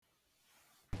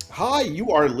Hi, you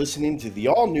are listening to the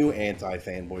all new Anti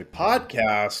Fanboy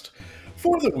podcast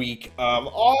for the week of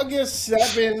August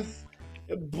 7th.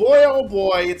 Boy, oh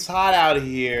boy, it's hot out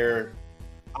here.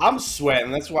 I'm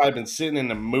sweating. That's why I've been sitting in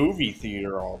the movie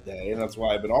theater all day. And that's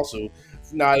why I've been also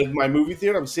not in my movie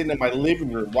theater. I'm sitting in my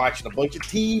living room watching a bunch of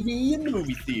TV in the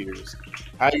movie theaters.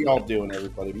 How y'all doing,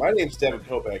 everybody? My name's Devin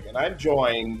Kopeck, and I'm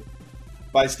joined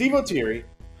by Steve O'Teary,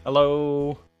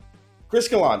 Hello. Chris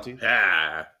Galanti,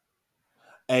 Yeah.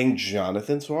 and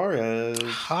Jonathan Suarez.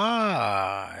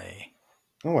 Hi.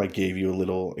 Oh, I gave you a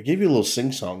little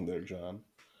sing song there, John.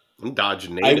 I'm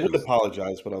dodging I NATOs. would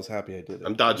apologize, but I was happy I did it.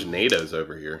 I'm dodging NATOs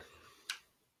over here.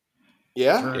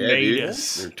 Yeah, Yeah, dude.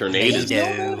 Tornadoes. They're tornadoes.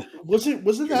 NATO. was it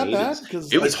that bad? Tornadoes.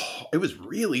 Because It was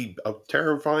really a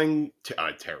terrifying.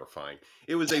 Terrifying.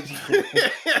 It was a.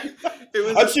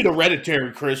 I've seen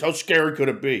Hereditary, Chris. How scary could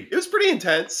it be? It was pretty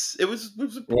intense. It was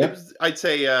I'd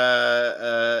say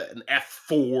an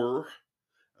F4.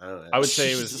 I don't know. I would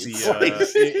say it was Jesus the.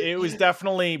 Christ. It was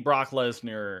definitely Brock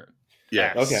Lesnar.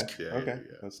 Yeah. Okay, Yeah, okay,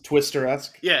 yeah. that's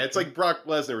Twister-esque. Yeah, it's like Brock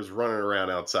Lesnar was running around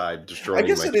outside destroying I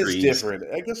guess my it is trees. different.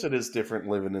 I guess it is different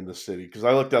living in the city because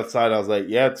I looked outside. I was like,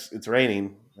 yeah, it's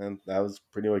raining, and that was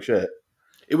pretty much it.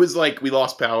 It was like we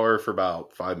lost power for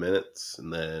about 5 minutes,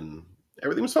 and then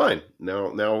everything was fine. Now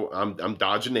I'm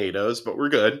dodging NATOs, but we're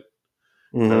good.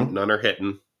 Mhm. None are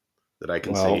hitting that I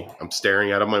can Well- see. I'm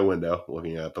staring out of my window,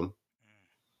 looking at them.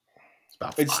 It's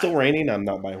about. It's 5. still raining. I'm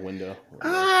not by a window.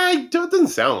 It doesn't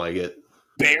sound like it.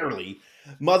 Barely.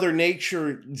 Mother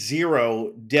Nature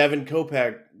 0. Devin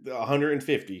Kopeck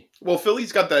 150. Well,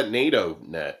 Philly's got that NATO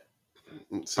net,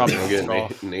 so Probably they get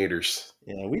off. naders.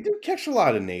 Yeah, we do catch a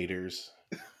lot of naders.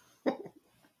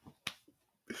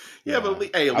 Yeah, but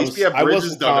hey, at I least we have I bridges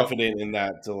wasn't dug up. confident in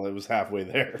that until it was halfway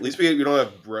there. At least we don't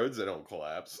have roads that don't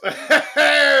collapse.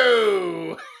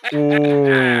 Ooh.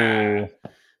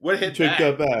 What hit Take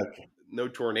that that? back. No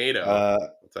tornado. I'll I'll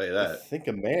tell you I that. think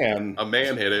a man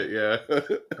hit it. Yeah,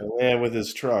 ran with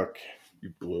his truck.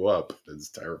 you blew up. It's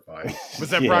terrifying. Was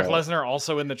that Yeah. Brock Lesnar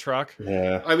also in the truck?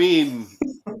 Yeah. I mean,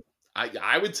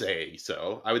 I would say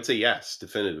so. I would say yes,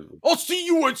 definitively. I'll see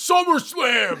you at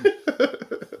SummerSlam.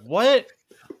 What?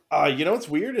 You know what's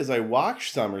weird is I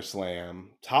watched SummerSlam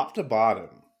top to bottom.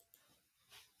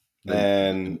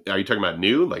 And Are you talking about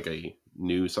new, like a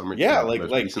new summer? yeah, most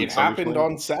like recent it happened SummerSlam?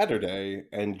 on Saturday,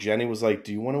 and Jenny was like,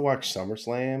 "Do you want to watch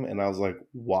SummerSlam?" And I was like,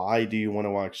 "Why do you want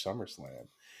to watch SummerSlam?"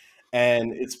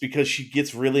 And it's because she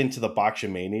gets really into the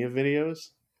Botchamania videos.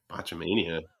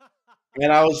 Botchamania.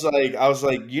 And I was like,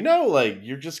 like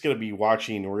you're just gonna be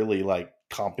watching really like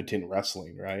competent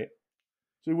wrestling, right?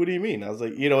 So what do you mean? I was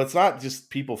like, it's not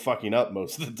just people fucking up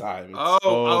most of the time. It's,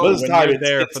 When this time you're it's-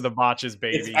 there it's- for the botches, it's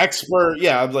baby. expert.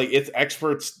 Yeah, I'm like, it's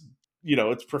experts.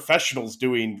 It's professionals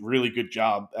doing really good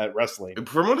job at wrestling.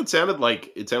 From what it sounded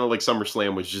like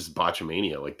SummerSlam was just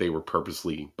Botchamania. Like they were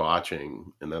purposely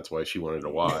botching, and that's why she wanted to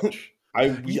watch. I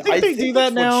think I they do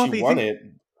that's that now? what Do she you think-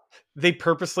 wanted. They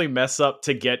purposely mess up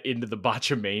to get into the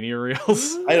Botchamania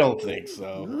reels. I don't think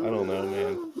so. I don't know,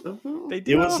 man. They It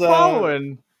do was, have a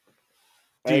following.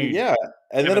 And Dude. yeah,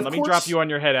 and Devin, then of let course, me drop you on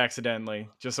your head accidentally,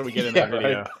 just so we get in Yeah, that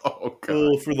video. right. Oh god.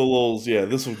 Oh, for the lulz. Yeah,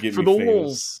 this will get For me the famous.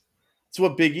 wolves. It's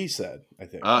what Big E said. I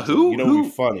think. Who? It'd be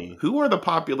funny. Who are the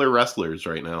popular wrestlers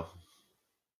right now?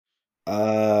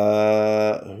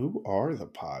 Who are the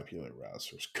popular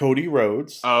wrestlers? Cody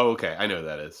Rhodes, Oh, okay. I know who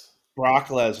that is. Brock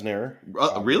Lesnar.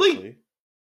 Really? obviously.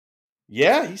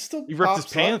 Yeah, he still He ripped his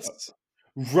pops up. pants.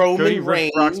 Roman Cody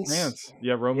Reigns. ripped Brock's pants.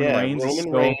 Yeah, Roman Reigns. is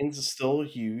still... Reigns is still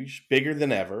huge, bigger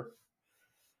than ever.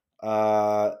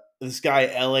 This guy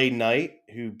LA Knight,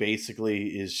 who basically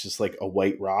is just like a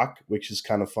white rock, which is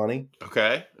kind of funny.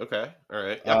 Okay. All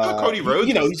right. I thought Cody Rhodes.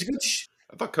 He's a good.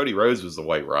 I thought Cody Rhodes was the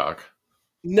White Rock.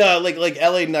 No, like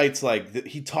LA Knight's like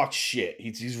he talks shit.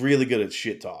 He's really good at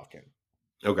shit talking.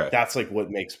 Okay. That's like what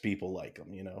makes people like him,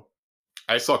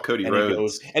 I saw Cody And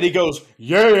Rhodes. he goes,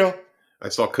 yeah, I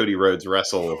saw Cody Rhodes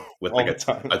wrestle with all like the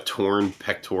time. a torn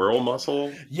pectoral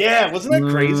muscle. Yeah, wasn't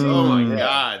that crazy? Oh my Yeah.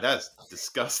 god, that's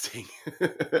disgusting.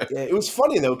 Yeah, it was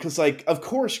funny though, because like, of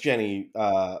course, Jenny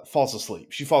falls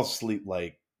asleep. She falls asleep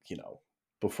like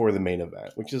before the main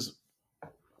event, which is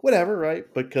whatever, right?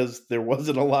 Because there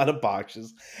wasn't a lot of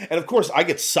boxes, and of course, I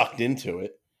get sucked into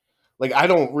it. Like, I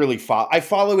don't really follow. I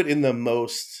follow it in the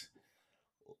most.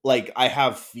 Like, I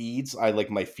have feeds. I like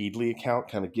my Feedly account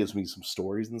kind of gives me some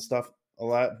stories and stuff a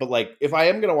lot. But like, if I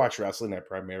am gonna watch wrestling, I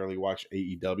primarily watch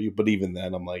AEW. But even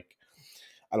then, I'm like,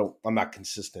 I'm not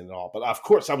consistent at all. But of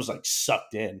course, I was like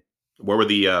sucked in. What were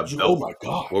the Oh belt? my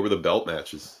god, What were the belt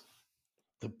matches?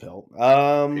 the belt.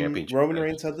 Championship Roman match.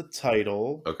 Reigns had the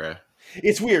title. Okay.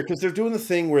 It's weird because they're doing the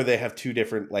thing where they have two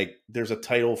different, like, there's a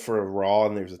title for Raw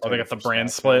and there's a title they got the for brand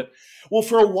SmackDown. split. Well,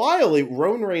 for a while,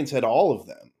 Roman Reigns had all of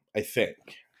them, I think.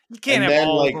 You can't And have then,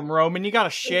 all like- of them, Roman. You got to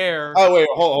share. Oh wait,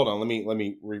 hold on. Let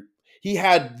me. He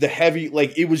had the heavy,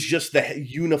 like it was just the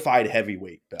unified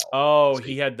heavyweight belt. Oh,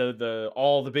 he had the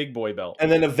all the big boy belt. And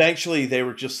then eventually they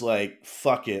were just like,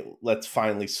 "Fuck it, let's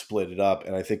finally split it up."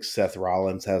 And I think Seth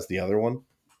Rollins has the other one.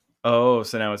 Oh,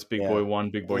 so now it's Big Yeah. Boy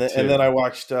 1, Big Boy 2. And then I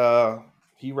watched.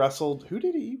 He wrestled. Who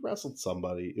did he? He wrestled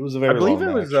somebody. It was a very. I believe long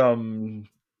it was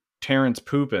match. Terrence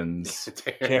Poopins.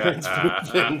 Terrence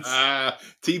Poopins.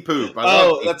 T-Poop.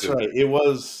 Oh, that's right. It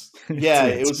was. Yeah,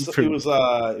 it was. T-Poop.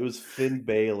 It was Finn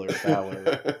Balor.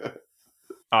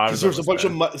 Because there was a bunch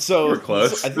of You were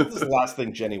close. I think this is the last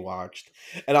thing Jenny watched,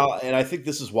 and I think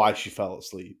this is why she fell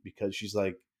asleep, because she's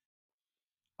like,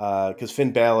 because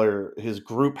Finn Balor, his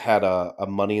group had a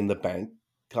Money in the Bank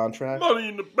contract. Money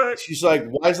in the Bank. She's like,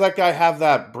 why does that guy have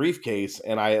that briefcase?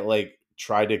 And I like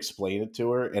tried to explain it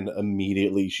to her, and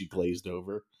immediately she glazed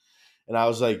over. And I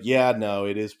was like, yeah, no,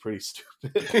 it is pretty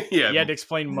stupid. Yeah. You had to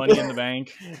explain Money in the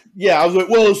Bank. Yeah, I was like,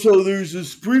 well, so there's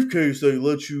this briefcase that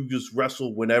lets you just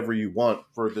wrestle whenever you want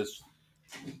for the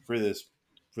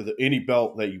any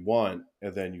belt that you want,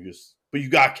 and then but you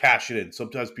got to cash it in.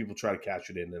 Sometimes people try to cash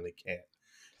it in and they can't.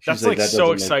 That's She's like that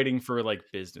so doesn't exciting for like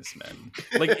businessmen.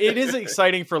 Like it is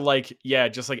exciting for like, yeah,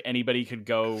 just like anybody could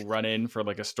go run in for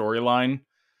like a storyline,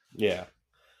 Yeah,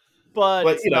 but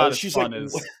it's you know, not as she's fun like,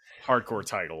 as hardcore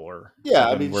title or yeah.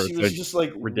 I something mean, where she it's, was like, just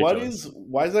like, ridiculous.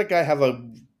 why does that guy have a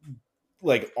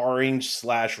like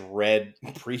orange/red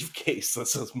briefcase that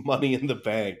says Money in the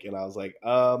Bank? And I was like,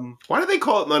 Why do they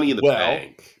call it Money in the Well,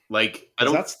 Bank? Like, I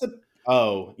don't. that's the.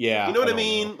 Oh yeah, You know what I don't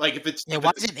mean? know. Like, if it's Yeah,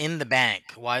 why is it in the bank?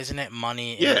 Why isn't it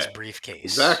money in Yeah, his briefcase?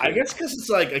 exactly. I guess because it's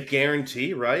like a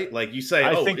guarantee, right? Like you say,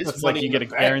 I think it's that's like Money you in get the a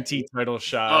Bank. guaranteed title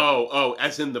shot. Oh,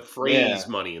 as in the phrase Yeah.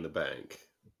 Money in the Bank.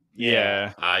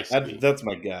 Yeah. I see. That's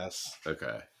my guess.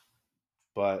 Okay.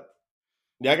 But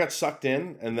yeah, I got sucked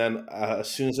in, and then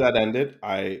as soon as that ended,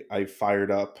 I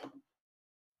fired up.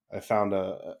 I found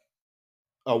a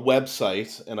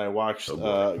website, and I watched Oh,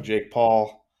 boy. Jake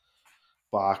Paul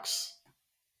box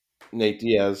Nate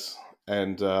Diaz,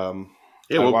 and I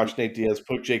watched Nate Diaz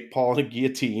put Jake Paul in a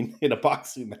guillotine in a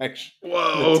boxing match in the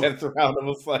Whoa. 10th round of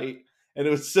a fight, and it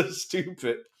was so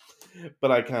stupid.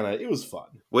 But it was fun.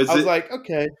 Was I was it? like,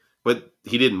 okay. But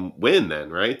he didn't win then,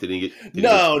 right? Did he get?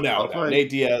 No. qualified? Nate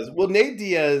Diaz. Well, Nate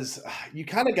Diaz, you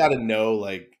kind of got to know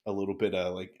like a little bit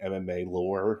of like MMA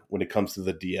lore when it comes to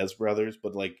the Diaz brothers,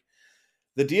 but like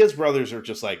the Diaz brothers are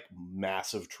just like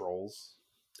massive trolls.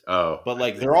 Oh, But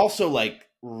like they're also like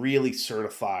really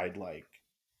certified like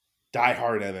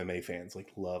diehard MMA fans,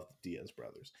 like love the Diaz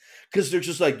brothers because they're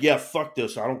just like, yeah, fuck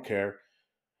this, I don't care,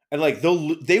 and like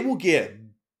they will get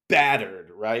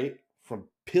battered right from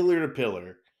pillar to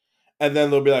pillar. And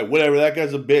then they'll be like, whatever, that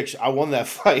guy's a bitch. I won that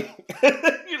fight.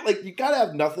 You're like, you gotta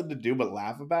have nothing to do but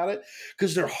laugh about it.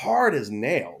 Because they're hard as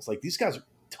nails. Like, these guys are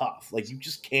tough. Like, you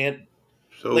just can't.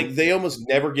 so Like, they almost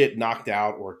never get knocked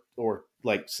out or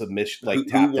like, submission, like, who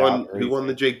tapped won? out. Or Who won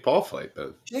the anything. Jake Paul fight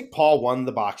then? Jake Paul won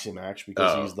the boxing match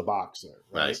because Oh. he's the boxer.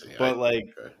 Right? I see. But, like,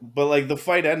 Okay. the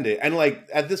fight ended. And, like,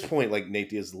 at this point, like, Nate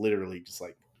Diaz literally just,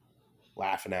 like,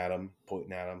 laughing at him,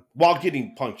 pointing at him, while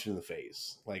getting punched in the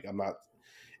face. Like,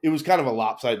 it was kind of a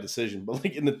lopsided decision, but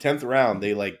like in the 10th round,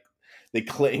 they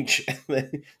clinch, and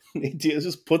then Nate Diaz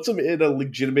just puts him in a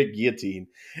legitimate guillotine,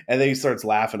 and then he starts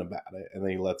laughing about it, and then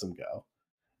he lets him go,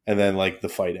 and then like the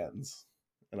fight ends,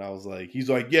 and I was like, he's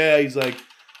like,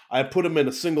 I put him in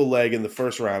a single leg in the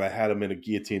first round, I had him in a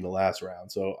guillotine the last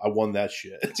round, so I won that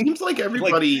shit. It seems like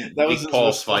everybody that was Jake his Paul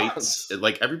response. fights,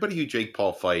 like everybody who Jake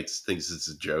Paul fights thinks it's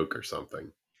a joke or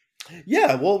something.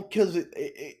 Yeah, well, because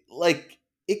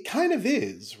it kind of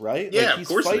is, right? Yeah, like, of he's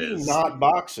course it fighting is. not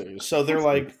boxers, so they're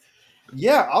like,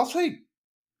 yeah, I'll take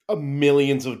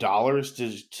millions of dollars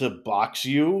to box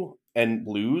you and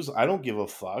lose. I don't give a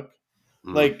fuck.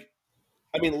 Mhm. Like,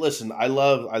 I mean, listen, I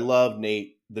love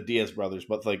Nate, the Diaz brothers,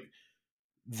 but like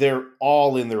they're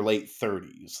all in their late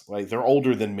 30s. Like they're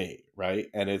older than me, right?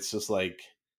 And it's just like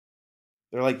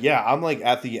they're like, yeah, I'm like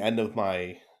at the end of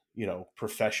my,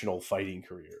 professional fighting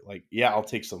career. Like, yeah, I'll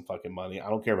take some fucking money. I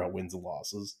don't care about wins and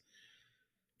losses.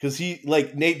 Cuz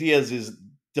Nate Diaz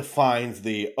defines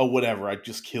the whatever, I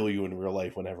just kill you in real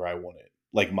life whenever I want it.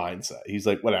 Like mindset. He's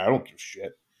like, whatever, I don't give a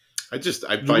shit.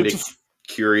 I find it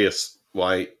curious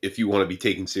why, if you want to be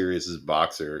taken serious as a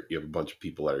boxer, you have a bunch of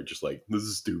people that are just like, this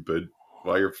is stupid.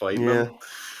 Why you're fighting them?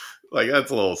 Like,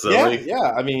 that's a little silly.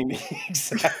 Yeah, I mean,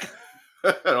 exactly.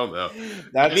 I don't know.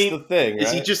 That's I mean, the thing,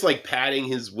 is he right? just like padding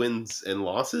his wins and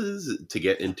losses to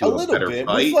get A into a little better bit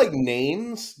with fight? like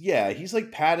names. Yeah, he's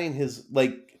like padding his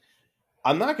like.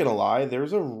 I'm not gonna lie.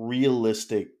 There's a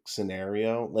realistic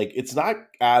scenario. Like it's not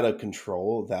out of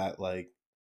control that like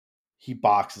he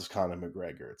boxes Conor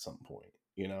McGregor at some point.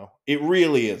 You know, it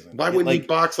really isn't. Why It, wouldn't he like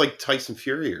box like Tyson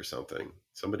Fury or something?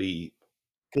 Somebody.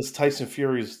 because Tyson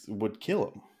Fury's would kill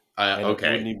him, and it wouldn't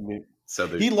Okay. even. Be, So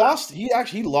there's he lost.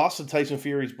 He lost to Tyson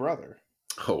Fury's brother.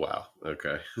 Oh wow.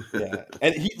 Okay. Yeah,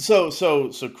 and he so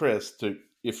Chris, to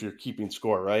if you're keeping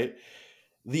score, right?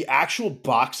 The actual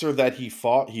boxer that he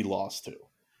fought, he lost to.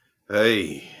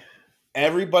 Hey.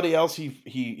 Everybody else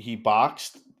he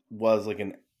boxed was like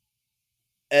a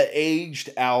aged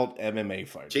out MMA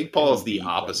fighter. Jake Paul and is he the beat them.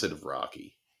 opposite of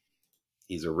Rocky.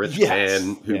 He's a rich Yes,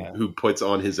 man yeah. who puts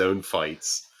on his own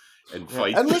fights and Yeah,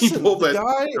 fights and listen, people the that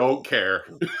guy, don't care.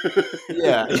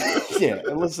 yeah, yeah,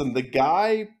 and listen, the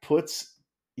guy puts.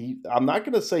 I'm not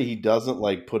gonna say he doesn't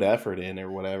like put effort in or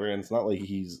whatever, and it's not like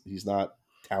he's not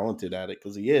talented at it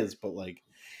because he is, but like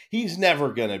he's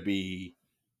never gonna be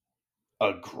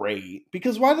a great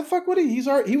because why the fuck would he?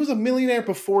 He was a millionaire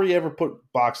before he ever put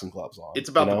boxing gloves on. It's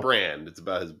about you the know? brand. It's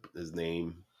about his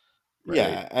name. Right?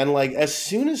 Yeah, and like as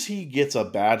soon as he gets a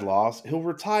bad loss, he'll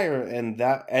retire, and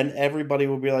everybody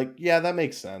will be like, "Yeah, that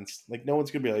makes sense." Like no one's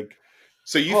gonna be like,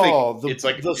 So you "Oh, think it's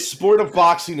like the sport of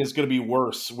boxing is gonna be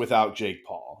worse without Jake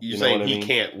Paul." you're You know saying what I he mean?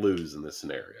 can't lose in this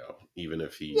scenario, even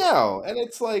if he. No, and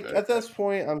it's like at Okay. this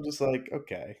point, I'm just like,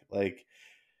 okay, like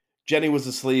Jenny was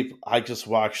asleep. I just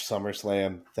watched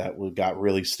SummerSlam that got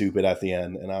really stupid at the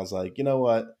end, and I was like, you know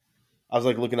what? I was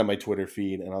like looking at my Twitter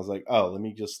feed, and I was like, oh, let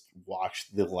me just watch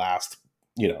the last.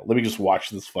 Let me just watch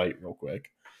this fight real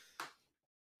quick.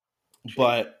 Jake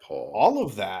But Paul all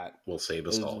of that will save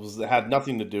us all. had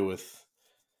nothing to do with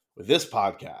this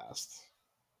podcast,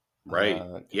 Right.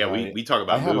 'cause Yeah, we talk I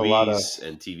about have a lot of movies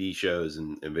and TV shows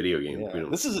and video games. yeah.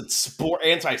 This isn't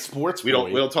anti-sports. We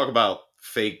don't talk about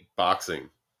fake boxing.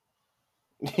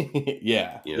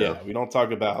 Yeah, You know? yeah. We don't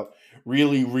talk about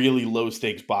really, really low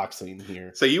stakes boxing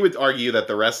here. So you would argue that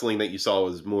the wrestling that you saw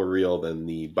was more real than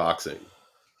the boxing.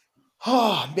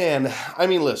 Oh man, I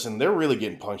mean, listen, they're really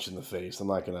getting punched in the face. I'm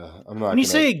not When gonna you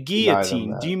say deny them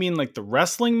guillotine, that. do you mean like the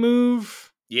wrestling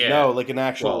move? Yeah. No, like an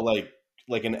actual Well-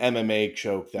 like an MMA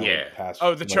choke that Yeah. would pass.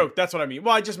 Oh, the like- choke. That's what I mean.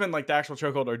 Well, I just meant like the actual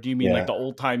chokehold, or do you mean Yeah. like the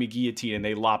old timey guillotine and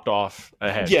they lopped off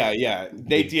a head? Yeah, yeah.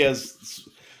 Nate Diaz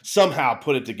somehow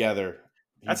put it together.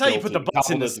 He That's how you built put the it, butts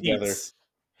in the cobbled it together. seats.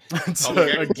 It's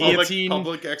Public, a guillotine.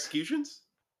 public executions?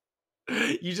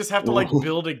 You just have to like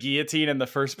build a guillotine, and the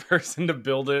first person to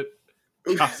build it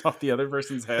chops off the other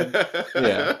person's head.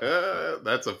 Yeah.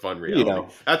 That's a fun reality. know.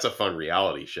 That's a fun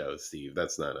reality show, Steve.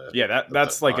 That's not a Yeah,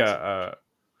 that's like boxing.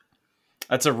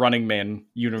 that's a Running Man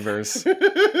universe.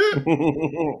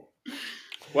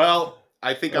 Well,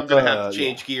 I think I'm going to have to Yeah.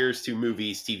 change gears to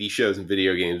movies, TV shows, and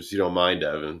video games, if you don't mind,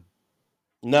 Evan.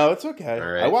 No, it's okay.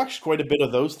 All right. I watched quite a bit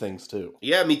of those things too.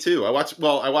 Yeah, me too. I watched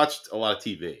a lot of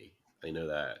TV. I know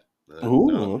that.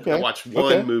 Ooh, okay. I watched one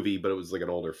Okay. movie, but it was like an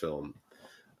older film.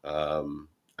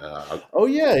 Oh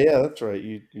yeah, that's right.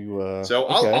 You So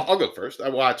okay. I'll go first. I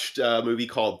watched a movie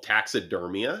called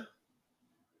Taxidermia.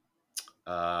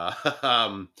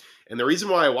 And the reason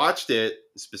why I watched it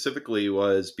specifically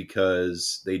was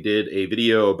because they did a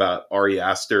video about Ari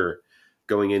Aster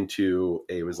going into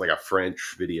it was like a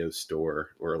French video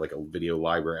store or like a video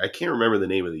library. I can't remember the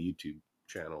name of the YouTube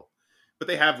channel, but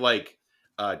they have like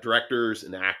directors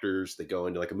and actors that go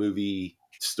into like a movie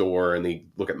store and they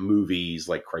look at movies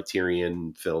like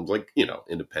Criterion films, like, you know,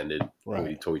 independent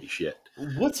Right. toity shit.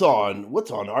 What's on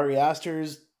Ari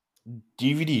Aster's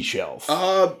DVD shelf?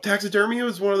 Taxidermia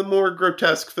was one of the more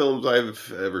grotesque films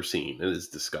I've ever seen. It is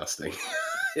disgusting.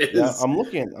 Yeah, I'm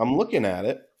looking at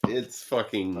it. It's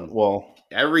fucking. Well,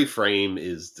 Every frame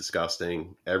is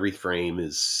disgusting. Every frame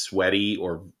is sweaty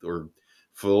or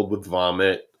filled with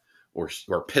vomit or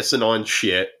pissing on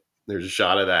shit. There's a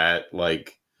shot of that.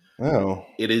 Like, oh,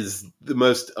 it is the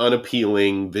most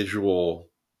unappealing visual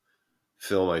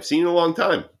film I've seen in a long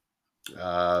time.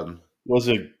 was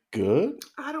it good?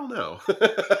 I don't know. All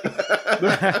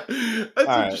That's an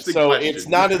right, interesting so question. it's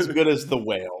not as good as The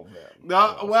Whale. Then.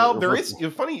 No, well, So- there is. You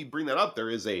know, funny you bring that up. There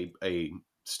is a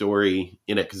story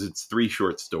in it because it's 3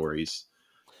 short stories.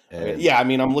 And Yeah, I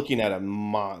mean, I'm looking at a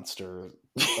monster,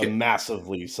 a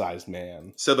massively sized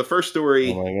man. So the first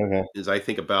story I'm like, okay, is, I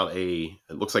think, about it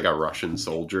looks like a Russian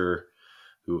soldier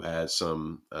who has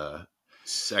some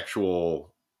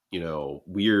sexual,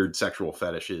 weird sexual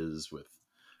fetishes with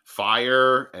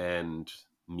fire and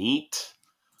meat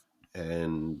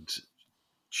and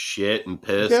shit and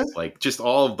piss, Okay. like just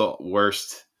all of the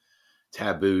worst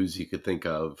taboos you could think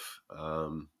of.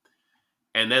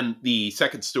 And then the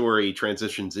second story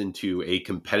transitions into a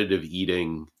competitive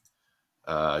eating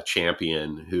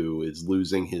champion who is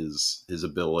losing his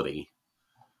ability.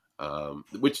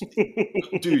 Which,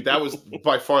 dude, that was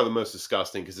by far the most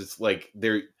disgusting because it's like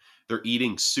they're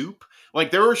eating soup.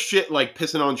 Like there was shit like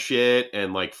pissing on shit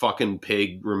and like fucking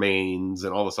pig remains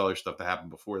and all this other stuff that happened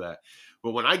before that.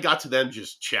 But when I got to them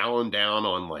just chowing down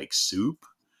on like soup,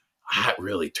 that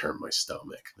really turned my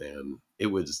stomach, man. It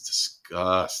was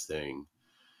disgusting.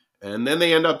 And then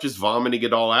they end up just vomiting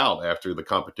it all out after the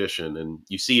competition, and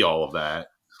you see all of that.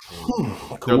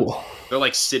 Cool. They're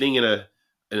like sitting in a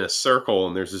circle,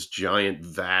 and there's this giant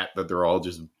vat that they're all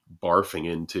just barfing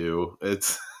into.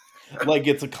 It's Like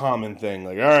it's a common thing.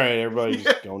 Like, all right, everybody's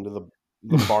going to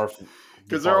the barf.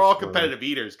 because they're all competitive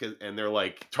eaters, and they're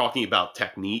like talking about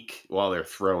technique while they're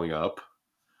throwing up.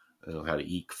 I don't know how to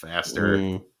eat faster.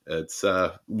 Mm. It's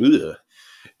bleh.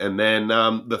 And then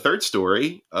the third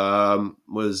story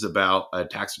was about a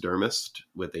taxidermist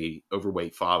with a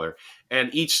overweight father,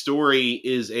 and each story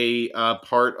is a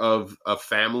part of a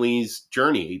family's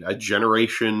journey, a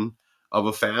generation of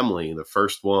a family. The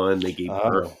first one, they gave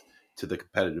birth to the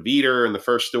competitive eater in the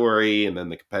first story, and then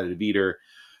the competitive eater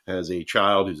has a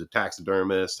child who's a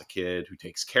taxidermist, a kid who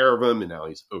takes care of him, and now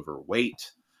he's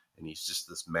overweight, and he's just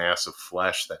this mass of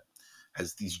flesh that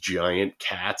has these giant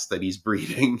cats that he's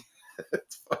breeding.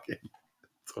 It's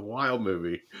a wild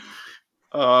movie.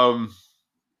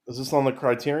 Is this on the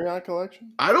Criterion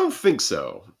Collection? I don't think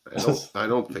so. I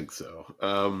don't think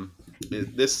so.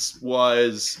 This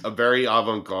was a very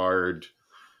avant-garde,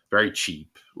 very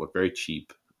cheap. Looked very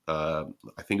cheap. I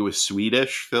think it was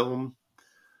Swedish film,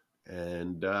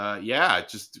 and it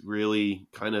just really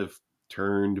kind of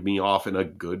turned me off in a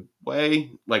good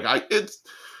way. Like it's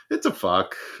a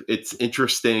fuck. It's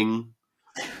interesting.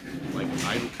 Like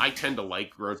I tend to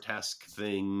like grotesque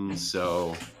things,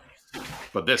 so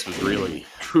but this was really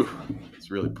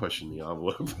it's really pushing the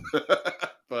envelope.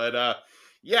 But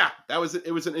it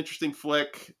was an interesting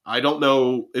flick. I don't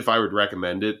know if I would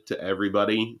recommend it to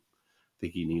everybody. I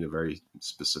think you need a very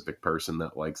specific person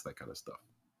that likes that kind of stuff.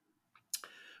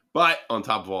 But on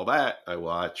top of all that, I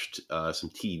watched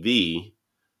some TV.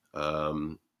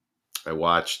 I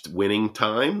watched Winning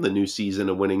Time, the new season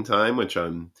of Winning Time, which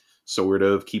I'm sort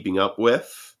of keeping up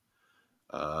with,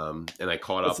 and I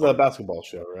caught up. It's the basketball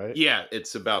show, right? Yeah,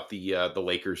 it's about the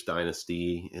Lakers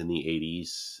dynasty in the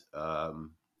 80s.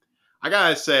 I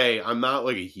gotta say, I'm not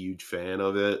like a huge fan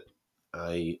of it.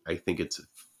 I think it's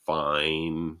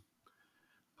fine.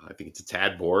 I think it's a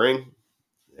tad boring,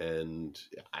 and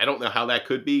I don't know how that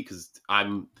could be because I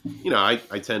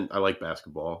like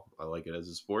basketball. I like it as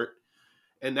a sport.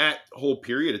 And that whole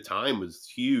period of time was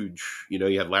huge. You know,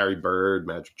 you had Larry Bird,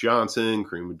 Magic Johnson,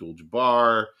 Kareem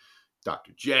Abdul-Jabbar,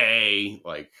 Dr. J,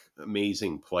 like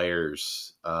amazing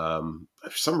players. For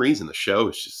some reason, the show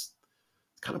is just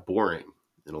kind of boring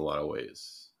in a lot of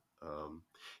ways.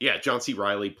 John C.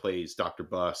 Reilly plays Dr.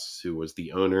 Buss, who was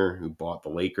the owner who bought the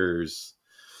Lakers.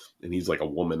 And he's like a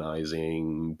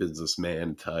womanizing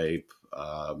businessman type.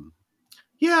 I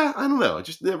don't know. I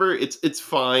just never, it's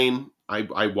fine.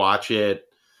 I watch it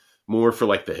more for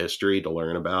like the history to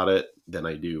learn about it than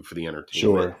I do for the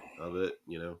entertainment of it,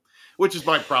 you know, which is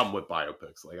my problem with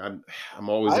biopics. Like I'm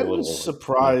always I was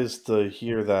surprised to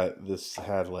hear that this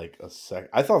had like a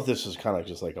I thought this was kind of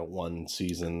just like a one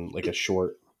season, like a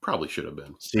short, probably should have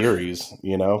been series,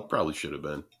 you know, probably should have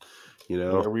been, you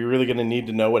know, are we really going to need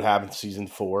to know what happened season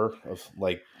 4 of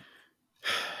like,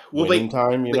 Winning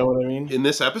Time? You know what I mean? In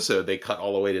this episode, they cut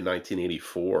all the way to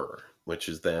 1984, which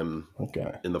is them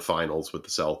in the finals with the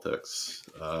Celtics.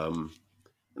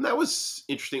 And that was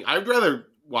interesting. I'd rather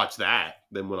watch that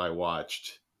than when I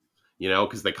watched, you know,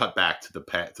 because they cut back to the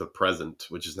present,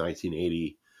 which is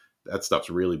 1980. That stuff's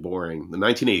really boring. The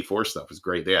 1984 stuff is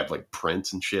great. They have like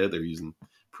Prince and shit. They're using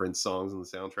Prince songs on the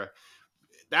soundtrack.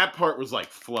 That part was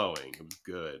like flowing. It was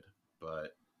good.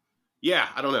 But yeah,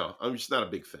 I don't know. I'm just not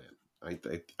a big fan.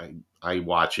 I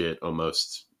watch it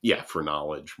almost, for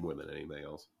knowledge more than anything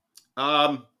else.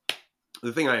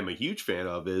 The thing I am a huge fan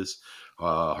of is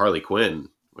Harley Quinn,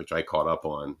 which I caught up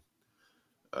on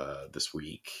this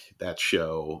week. That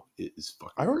show is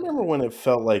fucking I remember when it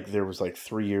felt like there was like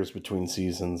 3 years between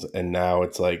seasons, and now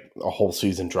it's like a whole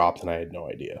season dropped, and I had no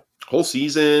idea. Whole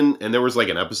season, and there was like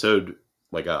an episode,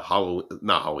 like a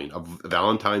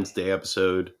Valentine's Day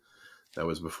episode that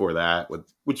was before that,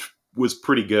 which was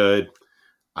pretty good.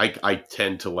 I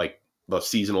tend to like the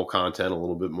seasonal content a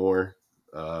little bit more.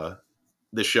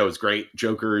 This show is great.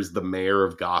 Joker is the mayor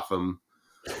of Gotham.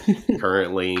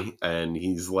 currently, and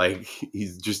he's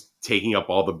just taking up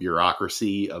all the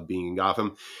bureaucracy of being in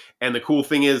Gotham. And the cool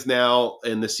thing is now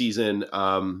in the season,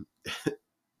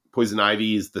 Poison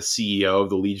Ivy is the CEO of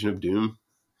the Legion of Doom,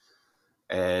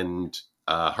 and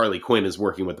Harley Quinn is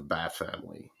working with the Bat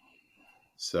Family.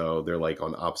 So they're like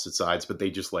on opposite sides, but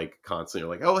they just like constantly are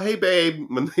like, "Oh, hey, babe,"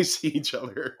 when they see each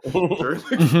other during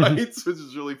the fights, which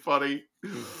is really funny.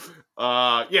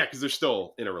 Yeah, because they're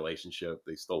still in a relationship.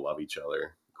 They still love each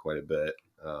other quite a bit.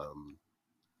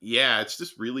 Yeah, it's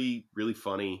just really, really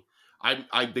funny.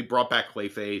 They brought back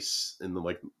Clayface in the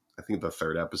I think the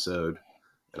third episode,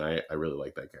 and I really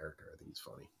like that character. I think he's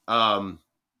funny.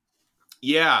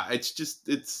 Yeah,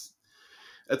 it's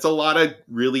a lot of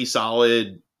really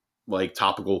solid like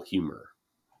topical humor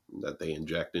that they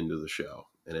inject into the show,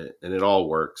 and it all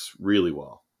works really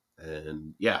well.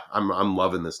 And yeah, I'm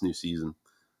loving this new season.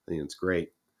 I think it's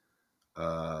great.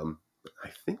 I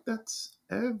think that's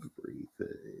everything.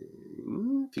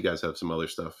 If you guys have some other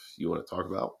stuff you want to talk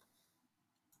about.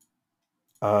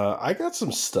 I got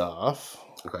some stuff.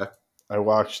 Okay. I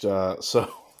watched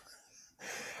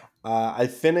I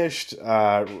finished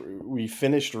we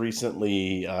finished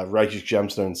recently Righteous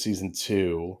Gemstones season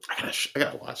 2. I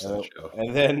gotta watch that show.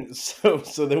 And then so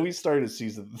then we started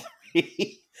season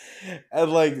 3.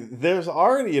 And like there's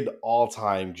already an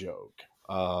all-time joke.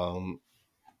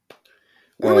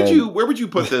 Where would you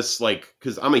put this? Like,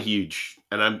 because I'm a huge,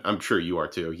 and I'm sure you are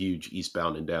too, a huge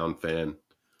Eastbound and Down fan.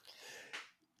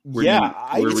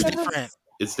 It's different.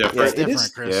 It's different. Yeah, it's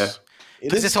different, Chris. Yeah.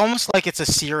 Because it's almost like it's a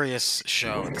serious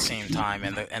show at the same time,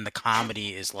 and the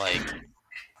comedy is like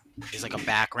a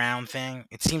background thing.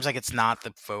 It seems like it's not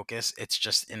the focus. It's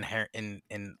just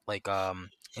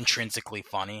intrinsically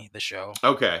funny. The show.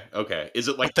 Okay. Is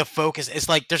it like the focus? It's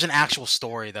like there's an actual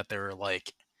story that they're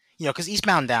like, because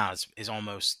Eastbound and Down is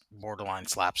almost borderline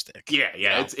slapstick. Yeah. You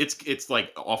know? It's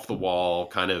like off the wall,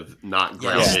 kind of not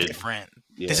grounded. Yeah, it's different.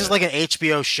 Yeah. This is like an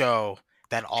HBO show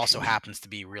that also happens to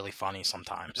be really funny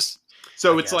sometimes.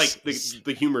 So it's like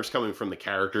the humor is coming from the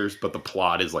characters, but the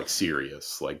plot is like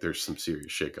serious. Like there's some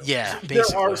serious shit going on. Yeah,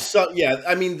 basically.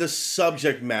 I mean, the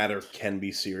subject matter can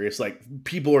be serious. Like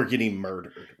people are getting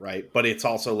murdered, right? But it's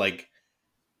also like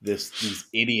these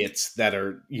idiots that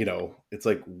are, it's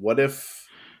like, what if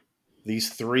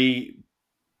these 3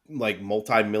 like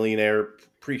multi-millionaire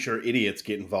preacher idiots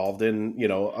get involved in,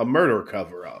 a murder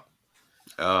cover-up?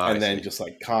 And then just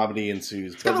like comedy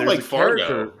ensues. It's kind of like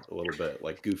Fargo a little bit,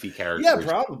 like goofy characters. Yeah,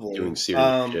 probably doing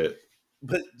serious shit.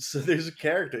 But so there's a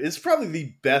character. It's probably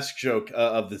the best joke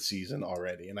of the season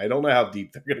already, and I don't know how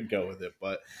deep they're going to go with it.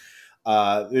 But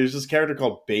there's this character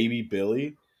called Baby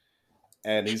Billy,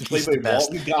 and he's played by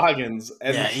Walton Goggins.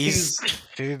 And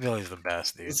Baby Billy's the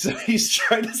best, dude. So he's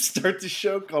trying to start the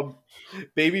show called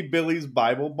Baby Billy's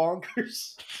Bible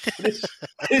Bonkers.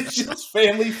 It's just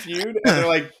Family Feud, and they're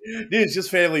like, "Dude, it's just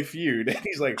Family Feud," and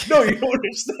he's like, "No, you don't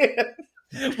understand."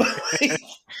 But like,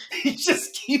 he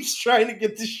just keeps trying to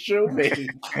get this show made,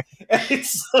 and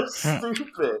it's so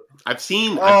stupid. I've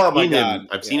seen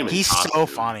him. He's so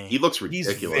funny. He looks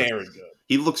ridiculous. He's very good.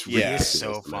 He looks ridiculous. He's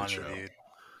so funny, dude.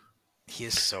 He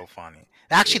is so funny.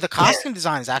 Actually, the costume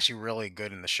design is actually really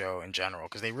good in the show in general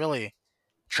because they really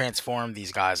transform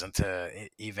these guys into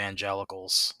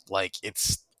evangelicals. Like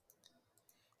it's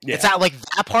not like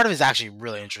that part of it is actually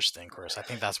really interesting, Chris. I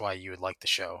think that's why you would like the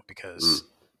show because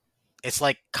it's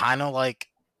like kind of like,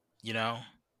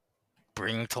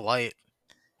 bringing to light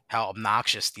how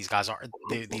obnoxious these guys are.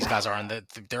 These guys are, and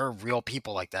there are real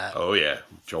people like that. Oh yeah,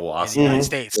 Joel Osteen in the United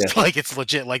States. Yeah. Like it's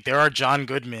legit. Like there are John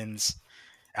Goodmans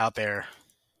out there.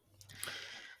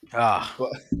 I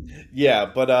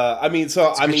mean,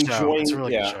 so I'm enjoying. It's a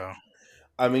really good show.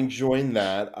 I'm enjoying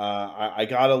that. I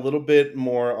got a little bit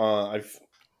more.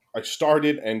 I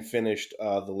started and finished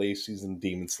the latest season of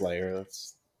Demon Slayer.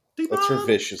 That's for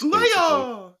Vicious.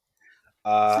 Slayer.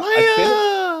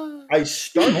 I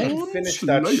started and finished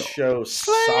that show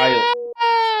silent.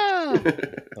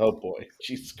 Oh boy,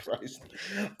 Jesus Christ!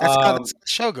 That's how the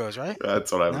show goes, right?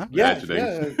 That's what I'm imagining.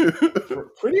 Yeah,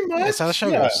 pretty much. That's how the show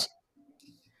goes.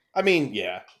 I mean,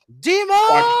 yeah. Demon.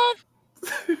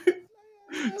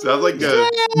 Sounds like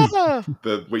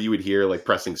what you would hear like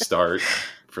pressing start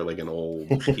for like an old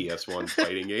PS1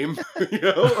 fighting game. That's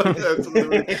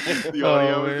the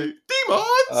audio would be. Demon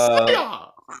Slayer.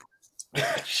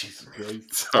 Jesus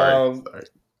Christ. Sorry.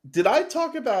 Did I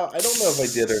talk about? I don't know if I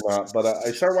did or not, but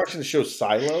I started watching the show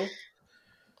Silo.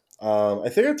 I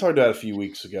think I talked about it a few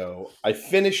weeks ago. I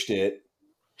finished it,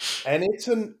 and it's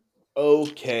an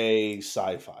okay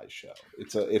sci-fi show.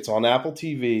 It's on Apple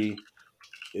TV.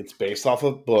 It's based off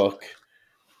a book.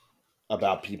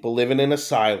 about people living in a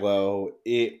silo.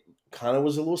 It kind of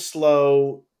was a little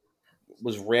slow,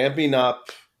 was ramping up.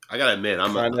 I gotta admit,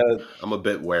 Kind of, I'm a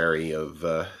bit wary of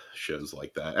shows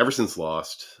like that. Ever since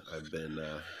Lost, I've been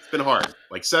it's been hard.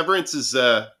 Like Severance is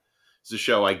a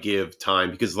show I give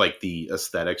time because like the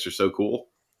aesthetics are so cool.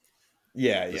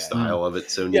 yeah, The yeah. style of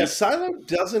it's so Yeah, neat. Silo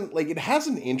doesn't like it has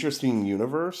an interesting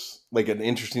universe, like an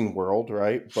interesting world,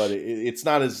 right? But it's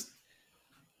not as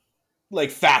like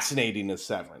fascinating as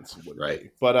Severance would Right. be.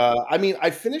 But I mean,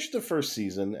 I finished the first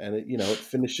season, and it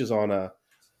finishes on a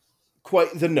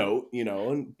quite the note,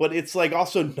 but it's like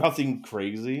also nothing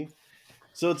crazy.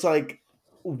 So it's like,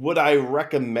 would I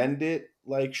recommend it?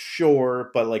 Like,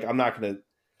 sure, but like I'm not gonna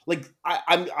like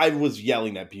I was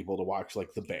yelling at people to watch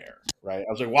like The Bear, right? I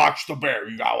was like, watch The Bear,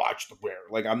 you gotta watch The Bear.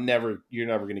 Like you're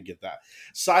never gonna get that.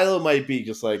 Silo might be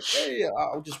just like, hey,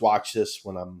 I'll just watch this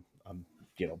when I'm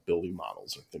building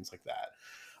models or things like that.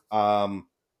 I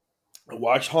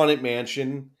watched Haunted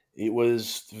Mansion. It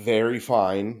was very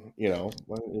fine, it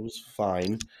was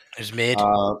fine. It was mid.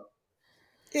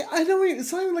 Yeah, I don't.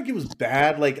 It's not even like it was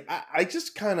bad. Like I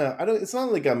just kind of. I don't. It's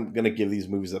not like I'm gonna give these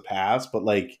movies a pass, but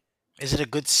like, Is it a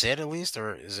good sit at least,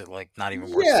 or is it like not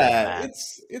even worth saying yeah, that?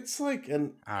 it's like an.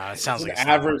 It It's sounds an like it's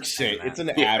not worth average saying sit. It's that.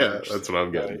 an Yeah, average. that's sit, what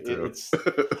I'm getting right? to. It's.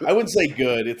 I wouldn't say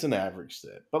good. It's an average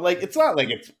sit, but like it's not like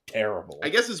it's terrible. I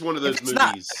guess it's one of If those it's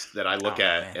not- movies that I look Oh,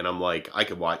 at man. and I'm like, I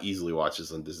could easily watch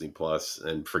this on Disney Plus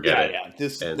and forget Yeah, it. yeah.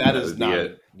 This And that that is would be not.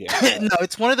 it. Yeah. No,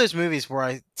 it's one of those movies where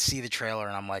I see the trailer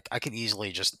and I'm like, I could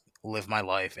easily just live my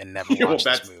life and never Yeah, well, watch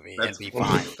this movie and be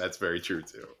fine. That's very true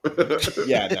too.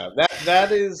 Yeah. No.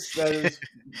 That is. I'd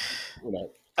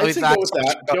say go with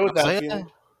that. Go with that feeling.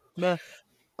 Yeah,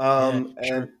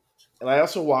 And I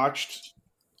also watched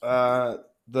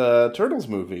the Turtles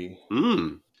movie. Mm.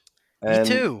 me And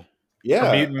too.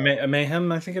 yeah, Or Mutant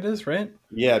Mayhem, I think it is, right?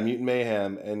 yeah, Mutant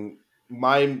Mayhem, and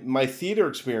my theater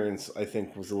experience I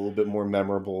think was a little bit more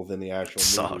memorable than the actual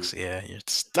Sucks. movie. Yeah, you're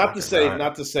just Not to talking say about it.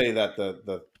 not to say that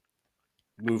the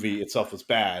movie itself was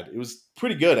bad. It was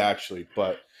pretty good actually,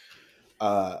 but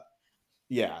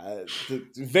yeah,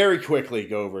 very quickly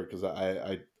go over because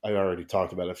I already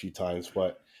talked about it a few times,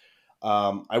 but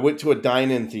I went to a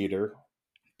dine-in theater.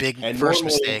 Big And first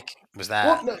normally- mistake was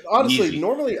that. Well, no, honestly, Easy.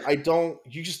 normally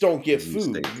you just don't get Easy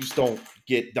food. mistake. You just don't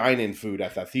get dine-in food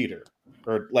at that theater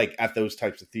or like at those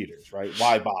types of theaters, right?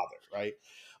 Why bother, right?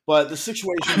 But the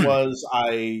situation was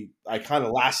I kind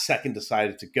of last second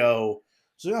decided to go.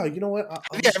 So yeah, you know what? I'll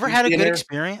Have you just ever eat had a good dinner.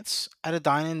 experience at a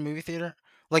dine-in movie theater?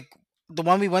 Like the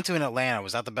one we went to in Atlanta,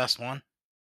 was that the best one?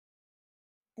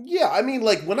 Yeah, I mean,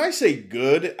 like when I say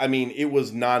good, I mean it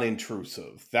was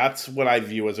non-intrusive. That's what I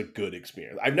view as a good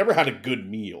experience. I've never had a good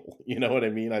meal. You know what I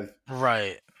mean?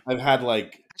 Right. I've had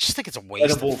like I just think it's a waste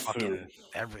edible of fucking food.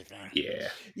 everything. Yeah.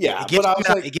 Yeah, It gives, but I them was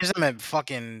a- like, it gives them a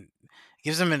fucking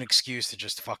gives them an excuse to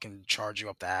just fucking charge you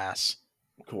up the ass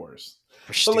of course. for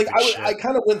But stupid like shit. I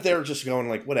kind of went there just going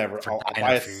like whatever. For I'll diner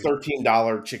buy a food.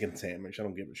 $13 chicken sandwich. I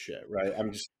don't give a shit, right?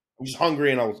 I'm just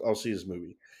hungry and I'll see this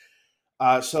movie.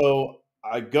 So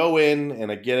I go in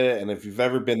and I get it, and if you've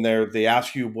ever been there, they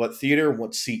ask you what theater,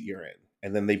 what seat you're in,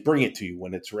 and then they bring it to you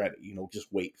when it's ready. Just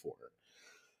wait for it.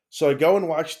 So I go and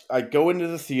watch. I go into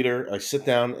the theater. I sit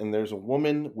down, and there's a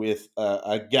woman with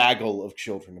a gaggle of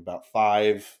children, about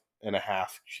 5.5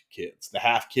 kids. The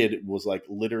half kid was like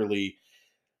literally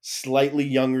slightly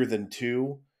younger than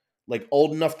 2, like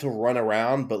old enough to run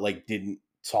around, but like didn't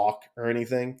talk or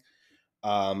anything.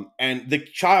 And the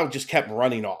child just kept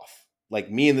running off. Like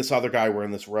me and this other guy were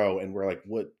in this row, and we're like,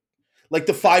 "What?" Like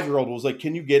the 5-year-old was like,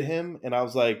 "Can you get him?" And I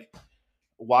was like,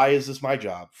 "Why is this my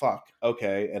job? Fuck,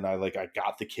 okay." And I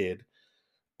got the kid,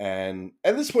 and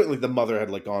at this point, like the mother had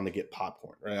like gone to get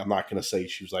popcorn. Right? I'm not gonna say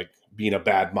she was like being a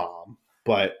bad mom,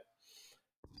 but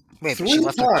Wait, but 3 she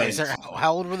left her kids times. there.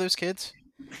 How old were those kids?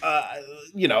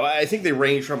 I think they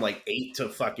range from like 8 to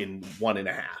fucking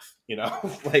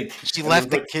 1.5. Like She and left it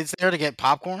was the like, kids there to get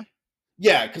popcorn?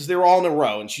 yeah, because they were all in a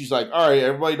row, and she's like, "All right,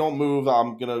 everybody, don't move.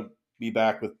 I'm gonna be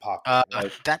back with popcorn."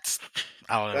 Right? That's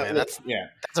I don't know, man. That's yeah.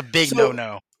 a big So-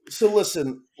 no-no. So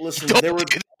listen. Don't There were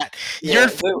do that. yeah, You're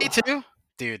there- 42?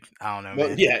 Dude, I don't know, well,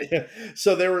 man. yeah.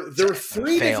 So there were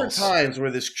 3 different Fails. times where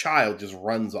this child just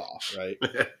runs off, right?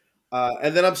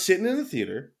 And then I'm sitting in the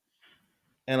theater,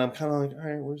 and I'm kind of like, "All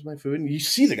right, where's my food?" And you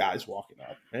see the guys walking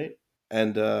up, right?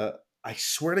 And I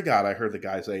swear to God, I heard the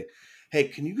guy say, "Hey,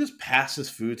 can you just pass this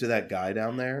food to that guy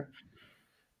down there?"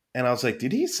 And I was like,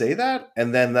 "Did he say that?"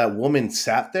 And then that woman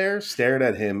sat there, stared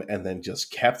at him, and then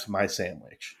just kept my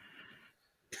sandwich.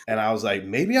 And I was like,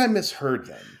 maybe I misheard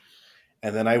them.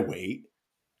 And then I wait,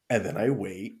 and then I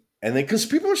wait, And then, because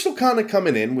people are still kind of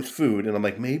coming in with food, and I'm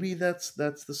like, maybe that's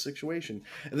the situation.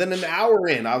 And then an hour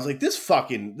in, I was like, this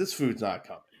food's not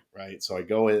coming, right? So I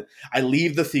go in, I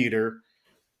leave the theater,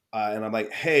 and I'm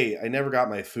like, hey, I never got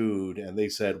my food. And they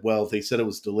said it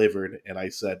was delivered. And I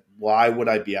said, why would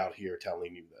I be out here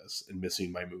telling you this and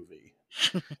missing my movie?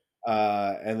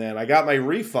 And then I got my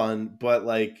refund, but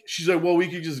like, she's like, well, we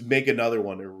could just make another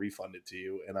one and refund it to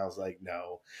you. And I was like,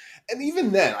 no. And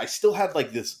even then, I still had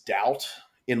like this doubt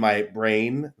in my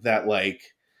brain that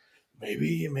like,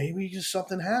 maybe just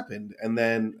something happened. And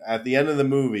then at the end of the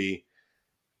movie,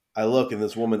 I look and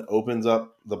this woman opens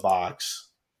up the box.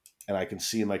 And I can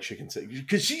see my chicken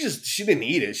because she didn't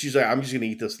eat it. She's like, I'm just gonna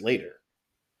eat this later.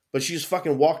 But she just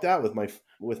fucking walked out with my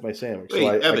sandwich. Wait, so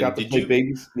Evan, I got to play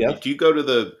babies. Yeah, did you go to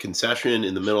the concession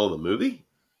in the middle of the movie?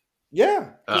 yeah.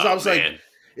 Because I was man. like,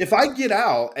 if I get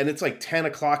out and it's like 10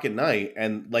 o'clock at night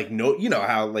and like no, you know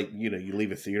how like you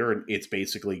leave a theater and it's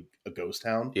basically a ghost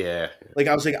town. Yeah. Like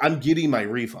I was like, I'm getting my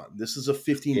refund. This is a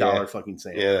 $15 fucking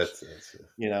sandwich. Yeah, that's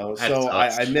so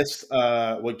sucks. I missed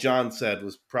what John said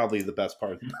was probably the best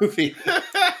part of the movie,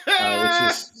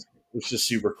 which is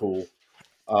super cool.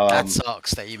 That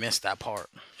sucks that you missed that part.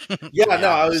 Yeah, no,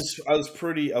 I was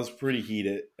pretty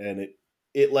heated, and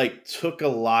it like took a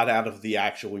lot out of the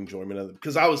actual enjoyment of it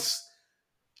because I was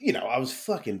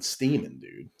fucking steaming,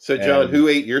 dude. So, John, who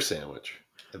ate your sandwich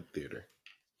at the theater?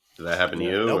 Did that happen to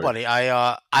you? Nobody.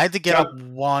 I had to get up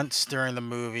once during the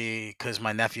movie because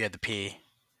my nephew had to pee.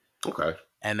 Okay.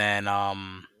 And then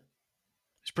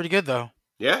it's pretty good though.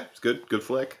 Yeah, it's good. Good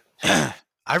flick.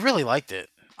 I really liked it.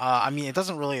 I mean, it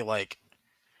doesn't really like.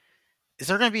 Is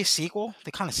there going to be a sequel?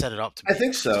 They kind of set it up to be. I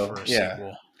think so. For a Yeah,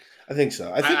 sequel. I think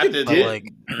so. I think it did. Like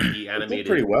the animated, it did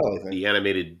pretty well. I think the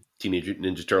animated Teenage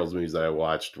Ninja Turtles movies that I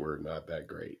watched were not that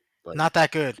great. Like, not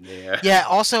that good. Yeah. Yeah.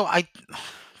 Also, I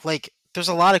like. There's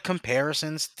a lot of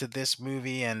comparisons to this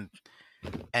movie and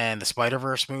the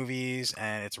Spider-Verse movies,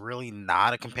 and it's really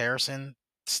not a comparison.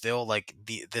 Still, like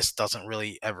this doesn't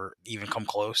really ever even come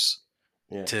close.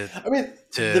 Yeah. To I mean,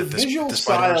 to the visual the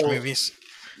style Spider-Verse movies.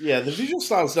 Yeah, the visual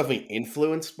style is definitely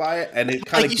influenced by it, and it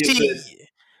kind of Like gives it.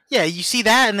 yeah, you see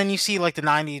that, and then you see like the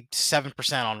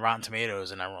 97% on Rotten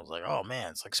Tomatoes, and everyone's like, "Oh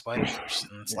man, it's like Spider-Verse,"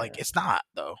 and it's like it's not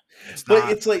though. It's But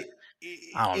not. it's like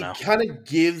I don't know. It kind of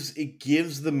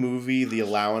gives the movie the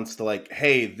allowance to like,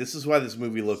 hey, this is why this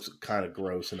movie looks kind of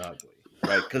gross and ugly,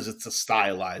 right? Because it's a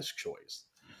stylized choice.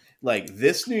 Like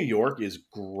this New York is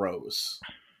gross.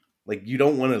 Like you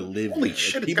don't want to live Holy there.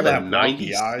 shit! Like, It's people got a have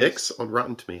wonky 96 on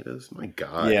Rotten Tomatoes. My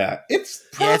God. Yeah, it's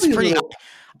Yeah, it's probably pretty. a little,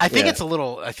 I think it's a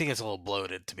little. I think it's a little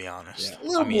bloated, to be honest. a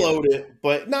little I mean, bloated,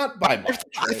 but not by much.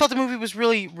 I right? thought the movie was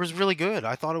really good.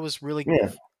 I thought it was really. Yeah.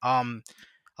 I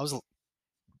was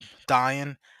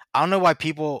dying. I don't know why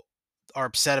people are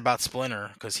upset about Splinter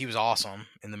because he was awesome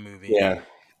in the movie. Yeah.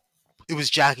 It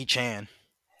was Jackie Chan.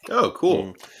 Oh,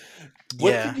 cool.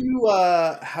 What Yeah. did you?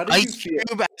 How did you Ice feel?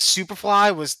 Cube as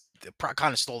Superfly was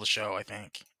kind of stole the show, I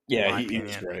think. Yeah, my he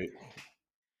was opinion. great.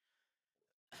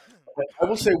 I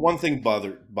will say one thing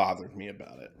bothered me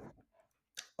about it.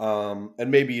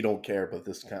 And maybe you don't care, but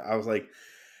I was like,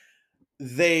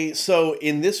 so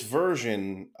in this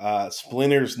version,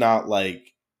 Splinter's not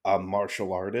like a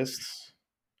martial artist.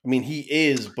 I mean, he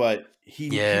is, but he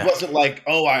wasn't like,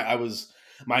 oh,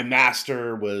 my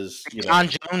master was, John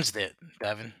Jones did,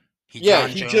 Devin. He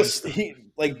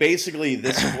basically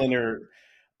this Splinter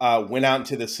went out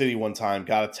into the city one time,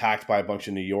 got attacked by a bunch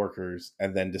of New Yorkers,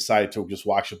 and then decided to just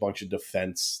watch a bunch of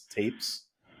defense tapes,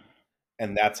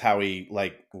 and that's how he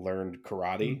like learned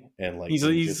karate and like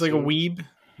he's like a weeb.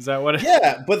 Is that what?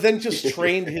 Yeah, but then just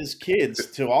trained his kids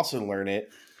to also learn it.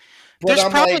 But There's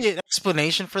probably an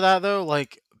explanation for that though,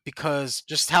 like because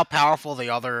just how powerful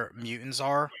the other mutants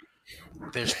are.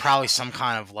 There's probably some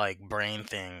kind of like brain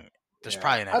thing. There's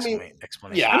probably an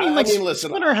explanation. Yeah, I mean, listen,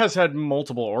 Splinter has had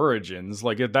multiple origins.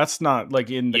 Like that's not like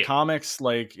in the comics.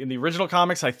 Like in the original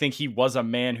comics, I think he was a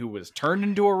man who was turned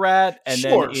into a rat, and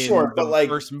then in the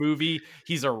first movie,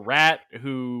 he's a rat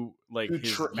who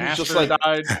his master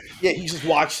died. Yeah, he just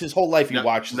watched his whole life. He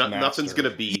watched. Nothing's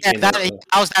gonna beat. Yeah,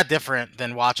 how's that different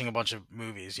than watching a bunch of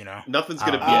movies? You know, nothing's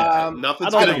gonna beat.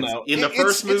 Nothing's gonna in the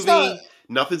first movie.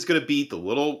 Nothing's gonna beat the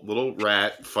little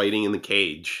rat fighting in the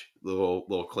cage.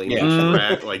 Little claymation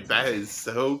rat, like that is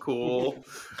so cool.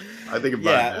 I think about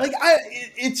that. Like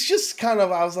it's just kind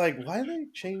of, I was like, why did they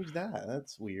change that?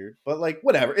 That's weird. But like,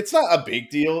 whatever. It's not a big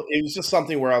deal. It was just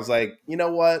something where I was like, you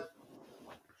know what?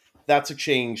 That's a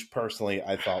change. Personally,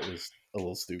 I thought was a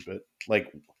little stupid.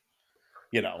 Like,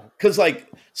 because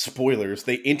like spoilers,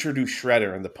 they introduce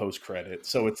Shredder in the post credit,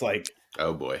 so it's like,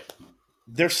 oh boy.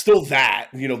 there's still that,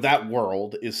 that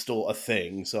world is still a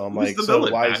thing. So I'm Who's like, so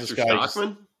why Baxter is this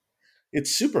guy?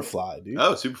 It's Superfly, dude.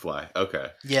 Oh, Superfly. Okay.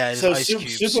 Yeah. So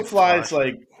Superfly is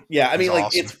like, I mean, like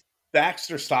awesome. it's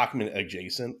Baxter Stockman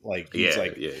adjacent. Like he's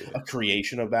a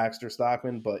creation of Baxter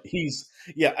Stockman, but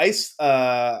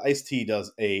Ice-T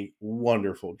does a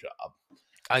wonderful job.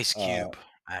 Ice Cube,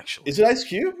 actually. Is it Ice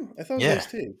Cube? I thought it was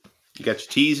Ice-T. You got your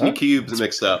T's and your cubes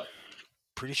mixed up.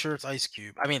 Pretty sure it's Ice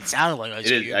Cube. I mean, it sounded like Ice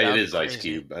Cube. It is Ice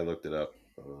Cube. I looked it up.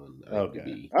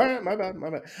 Okay. All right, my bad.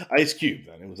 Ice Cube,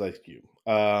 then. It was Ice Cube.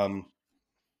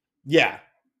 Yeah.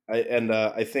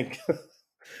 I think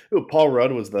Paul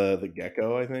Rudd was the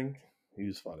gecko, I think. He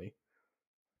was funny.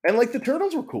 And, like, the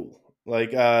turtles were cool.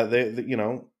 Like, they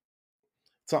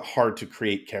it's not hard to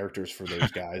create characters for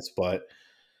those guys, but,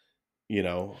 they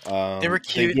were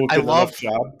cute. I love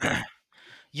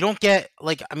you don't get,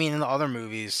 like, I mean, in the other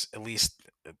movies, at least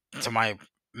to my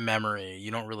memory,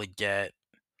 you don't really get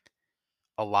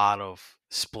a lot of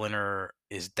Splinter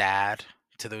is dad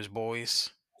to those boys.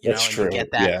 That's true. You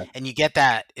get that, yeah. And you get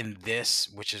that in this,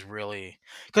 which is really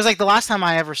because, like, the last time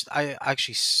I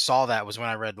actually saw that was when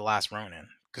I read The Last Ronin,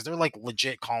 because they're like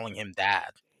legit calling him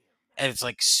dad, and it's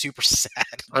like super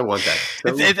sad. I want that.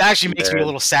 It actually makes me a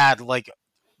little sad, like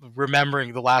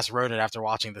remembering The Last Ronin after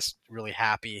watching this really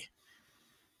happy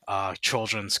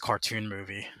children's cartoon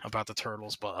movie about the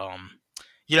turtles. But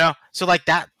so like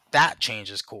that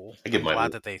change is cool. I'm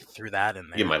glad that they threw that in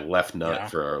there. I get my left nut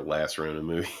for our Last Ronin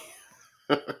movie.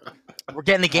 We're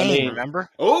getting a game, remember?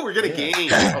 Oh, we're getting a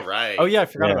game. All right. Oh yeah, I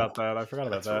forgot about that.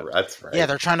 That's right. Yeah,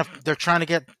 they're trying to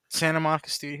get Santa Monica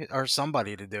Studio or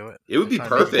somebody to do it. It would be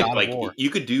perfect. Like you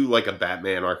could do like a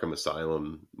Batman Arkham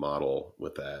Asylum model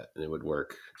with that, and it would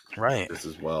work. Right. This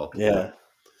as well. Yeah.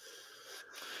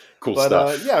 Cool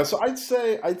stuff. Yeah, so I'd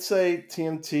say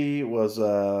TMT was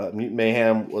Mutant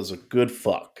Mayhem was a good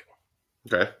fuck.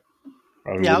 Okay.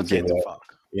 I'll take the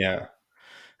fuck. Yeah.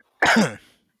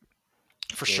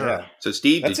 For sure. Yeah. So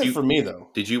Steve, that's it for me though.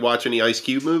 Did you watch any Ice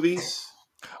Cube movies?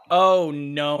 Oh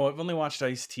no, I've only watched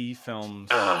Ice-T films.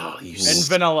 Oh, and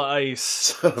Vanilla Ice.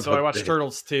 So I watched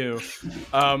Turtles too.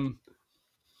 I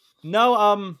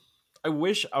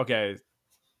wish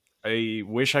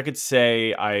I could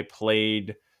say I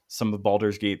played some of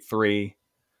Baldur's Gate 3.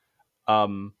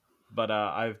 But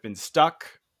I've been stuck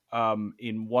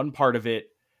in one part of it.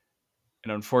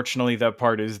 And unfortunately, that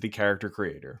part is the character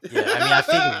creator. Yeah, I mean, I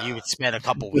figured you would spend a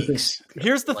couple weeks.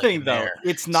 Here's the thing, though.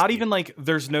 It's not even like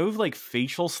there's no like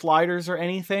facial sliders or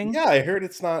anything. Yeah, I heard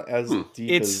it's not as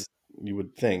deep as you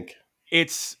would think.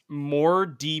 It's more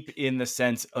deep in the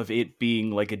sense of it being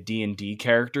like a D&D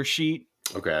character sheet.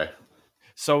 Okay.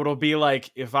 So it'll be like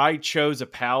if I chose a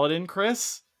paladin,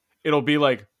 Chris, it'll be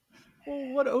like,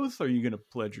 well, what oath are you going to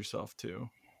pledge yourself to?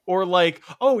 Or like,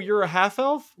 oh, you're a half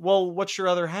elf? Well, what's your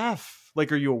other half?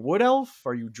 Like, are you a wood elf?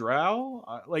 Are you drow?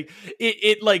 Like,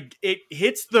 it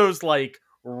hits those like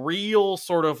real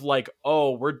sort of like,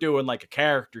 oh, we're doing like a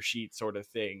character sheet sort of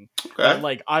thing. Okay. That,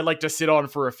 like, I like to sit on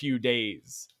for a few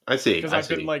days. I see. Because I've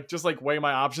been like just like weighing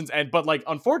my options, but like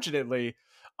unfortunately,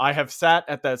 I have sat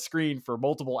at that screen for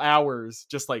multiple hours,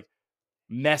 just like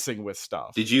messing with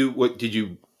stuff. Did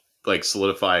you like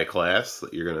solidify a class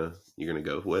that you're gonna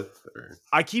go with? Or?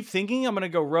 I keep thinking I'm gonna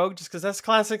go rogue just because that's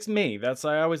classics me.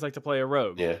 I always like to play a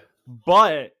rogue. Yeah.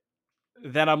 But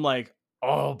then I'm like,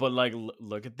 oh, but like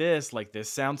look at this, like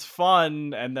this sounds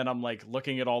fun. And then I'm like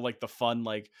looking at all like the fun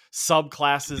like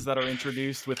subclasses that are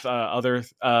introduced with other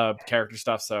character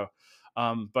stuff. So,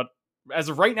 but as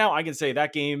of right now, I can say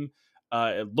that game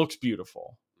it looks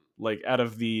beautiful. Like out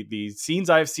of the scenes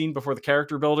I've seen before the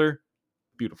character builder,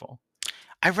 beautiful.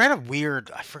 I read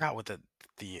I forgot what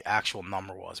the actual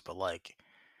number was, but like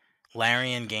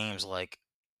Larian Games like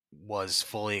was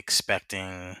fully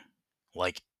expecting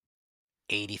like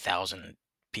 80,000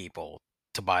 people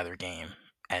to buy their game,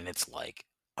 and it's like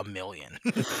 1 million.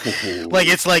 Like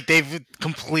it's like they've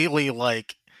completely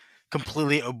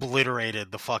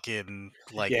obliterated the fucking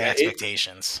like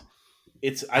expectations.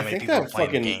 I think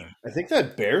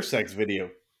that Bear Sex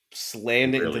video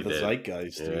slammed it into the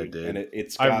zeitgeist, dude. And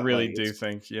it's got, I really do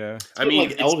think, I mean,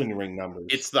 like Elden Ring numbers.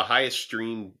 It's the highest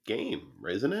streamed game,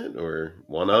 isn't it? Or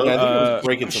one of? Yeah, I think it was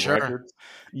breaking some records.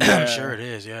 Yeah, I'm sure it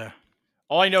is. Yeah.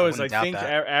 All I know is I think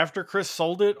after Chris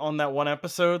sold it on that one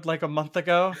episode like a month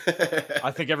ago,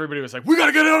 I think everybody was like, "We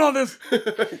gotta get in on this."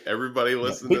 Everybody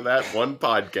listened to that one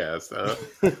podcast,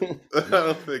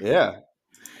 huh? Yeah.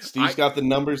 Steve's got the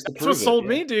numbers to prove it. That's what sold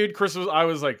me, dude. I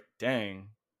was like, "Dang."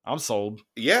 I'm sold.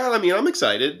 Yeah, I mean, I'm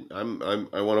excited. I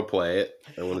want to play it.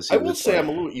 I want to see. I will say I'm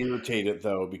a little irritated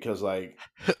though because like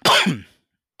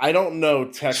I don't know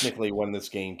technically when this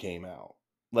game came out.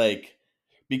 Like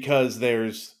because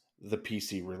there's the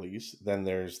PC release, then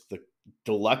there's the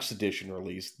deluxe edition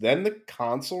release, then the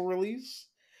console release,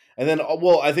 and then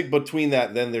I think between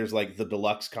that, then there's like the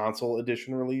deluxe console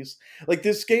edition release. Like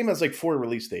this game has like 4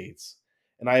 release dates,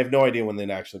 and I have no idea when they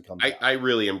actually come out. I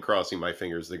really am crossing my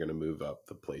fingers they're going to move up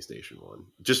the PlayStation one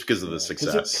just because of the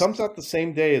success. Because it comes out the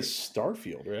same day as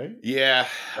Starfield, right? Yeah.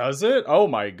 Does it? Oh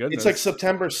my goodness! It's like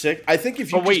September 6th. I think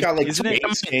if you just got like isn't it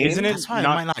that's why I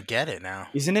might not get it now.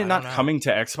 Isn't it not coming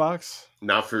to Xbox?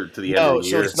 Not to the end of the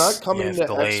year. So it's not coming to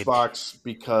Xbox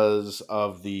because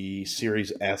of the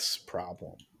Series S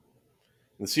problem.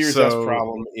 The Series S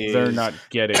problem is they're not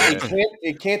getting it.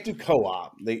 It can't do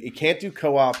co-op. It can't do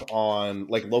co-op on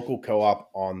like local co-op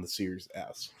on the Series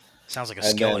S. Sounds like a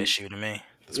skill issue to me.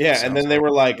 And then they were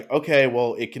like, okay,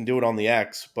 well, it can do it on the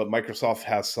X, but Microsoft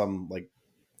has some like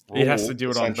it has to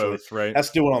do it on both, right? It has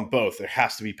to do it on both. There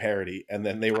has to be parity. And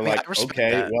then they were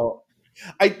okay, well,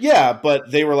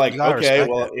 but they were like, okay,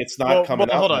 well, it's not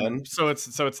coming out. Hold on. Then. So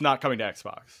it's not coming to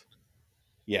Xbox.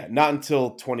 Yeah, not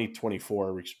until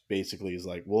 2024, which basically is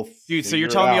like, dude. So you're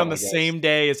telling me on the same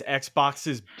day as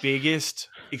Xbox's biggest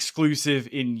exclusive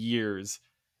in years,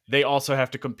 they also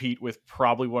have to compete with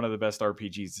probably one of the best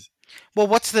RPGs. Well,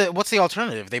 what's the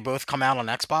alternative? They both come out on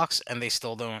Xbox and they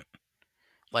still don't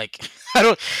like. I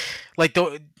don't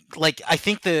like. I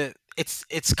think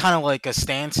it's kind of like a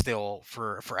standstill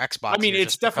for Xbox. I mean,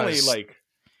 it's definitely like,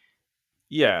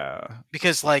 yeah,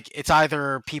 because like it's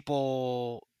either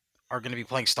people are going to be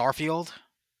playing Starfield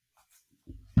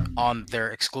on their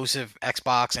exclusive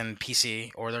Xbox and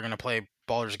PC, or they're going to play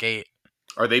Baldur's Gate.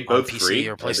 Are they both on PC free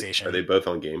or PlayStation? Are they both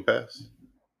on Game Pass?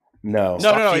 No, it's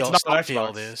not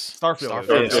Starfield is.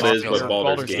 Starfield is, but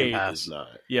Baldur's Gate is not.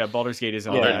 Yeah, Baldur's Gate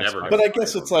isn't. But I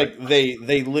guess it's like they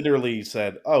literally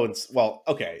said,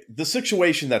 okay. The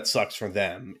situation that sucks for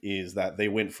them is that they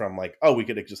went from like, we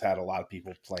could have just had a lot of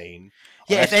people playing.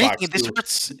 Yeah, if anything,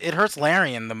 it hurts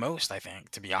Larian the most, I think,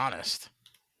 to be honest.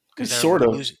 Because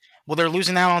they're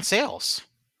losing out on sales.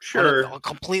 Sure,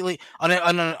 completely on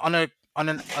a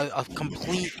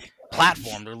complete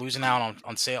platform, they're losing out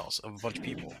on sales of a bunch of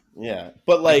people. Yeah,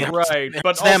 but like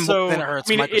but also then it hurts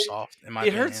Microsoft.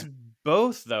 It hurts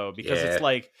both though, because it's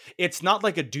like it's not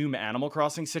like a Doom Animal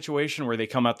Crossing situation where they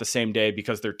come out the same day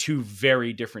because they're two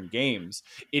very different games.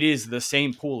 It is the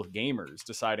same pool of gamers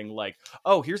deciding like,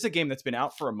 oh, here's a game that's been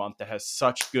out for a month that has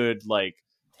such good like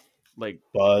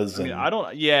buzz.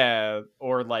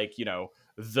 Or like,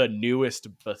 the newest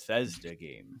Bethesda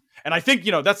game. And I think,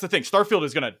 that's the thing. Starfield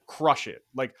is going to crush it.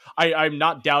 Like, I'm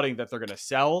not doubting that they're going to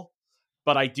sell,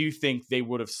 but I do think they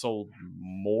would have sold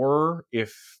more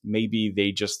if maybe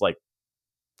they just like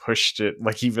pushed it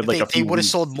like even like they would have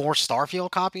sold more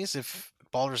Starfield copies if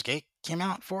Baldur's Gate came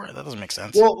out for it. That doesn't make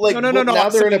sense. Well, like no. Now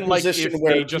they're in a position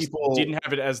where they just didn't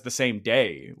have it as the same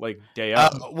day, like day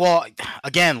up. Well,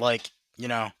 again, like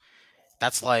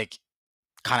that's like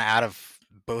kind of out of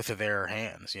both of their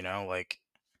hands, like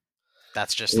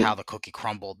that's just how the cookie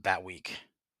crumbled that week.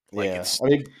 Like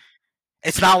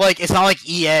it's not like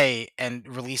EA and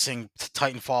releasing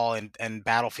Titanfall and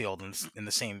Battlefield in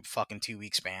the same fucking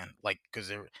 2-week span, like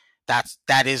because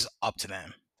that is up to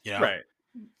them, right?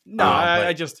 No,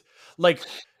 I just like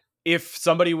if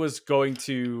somebody's going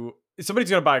to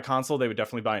buy a console, they would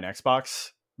definitely buy an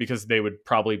Xbox. Because they would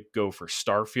probably go for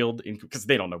Starfield because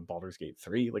they don't know Baldur's Gate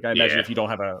 3. Like I imagine if you don't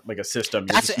have a system,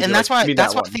 that's why I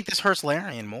think this hurts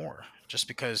Larian more. Just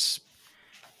because,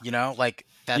 like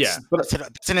that's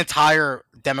an entire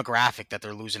demographic that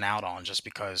they're losing out on just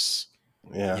because,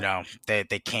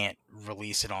 they can't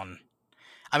release it on.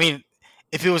 I mean,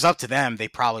 if it was up to them, they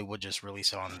probably would just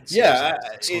release it on.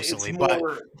 Exclusively,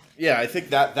 I think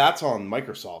that's on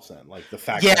Microsoft's end. Like the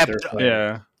fact that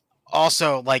they're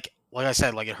also like I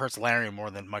said, like it hurts Larian more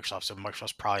than Microsoft, so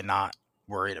Microsoft's probably not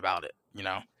worried about it,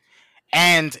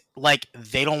 And like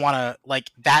they don't want to like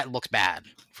that looks bad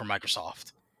for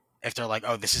Microsoft if they're like,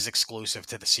 oh, this is exclusive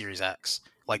to the Series X.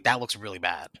 Like that looks really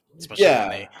bad, especially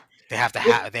when they have to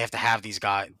have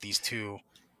these two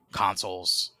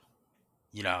consoles.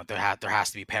 There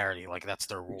has to be parity. Like that's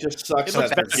their rule. It just sucks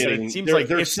that it seems like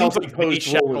their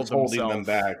self-imposed rule is holding them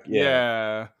back.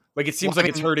 Yeah. Like it seems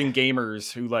it's hurting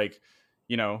gamers who like,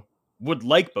 would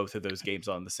like both of those games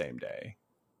on the same day.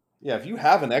 Yeah, if you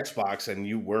have an Xbox and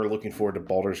you were looking forward to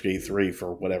Baldur's Gate 3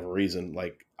 for whatever reason,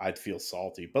 like I'd feel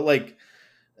salty. But like,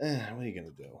 what are you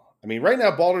gonna do? I mean, right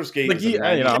now Baldur's Gate is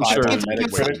I'm sure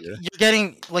you're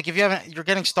getting like if you're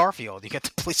getting Starfield, you get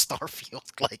to play Starfield.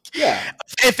 Like, yeah.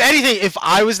 If anything, if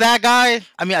I was that guy,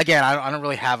 I mean, again, I don't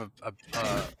really have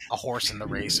a horse in the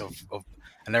race of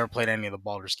I never played any of the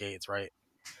Baldur's Gates, right?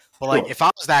 But like, if I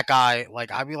was that guy,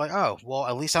 like I'd be like, oh, well,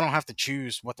 at least I don't have to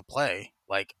choose what to play.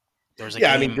 Like, there's a game.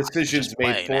 I mean, decisions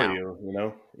made for now.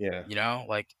 you. Yeah.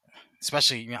 Like,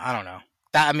 especially, I don't know.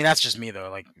 That's just me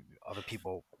though. Like, other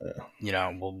people,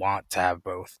 will want to have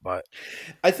both. But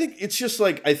I think it's just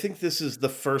like, I think this is the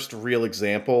first real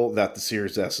example that the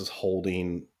Series S is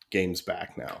holding games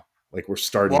back now. Like, we're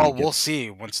starting. Well, we'll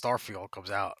see when Starfield comes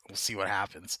out. We'll see what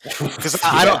happens. Because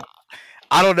I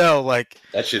don't know. Like,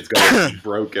 that shit's gonna be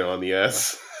broken on the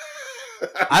S.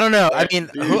 I don't know. I mean,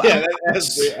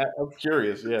 I'm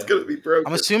curious. Yeah, it's gonna be broken.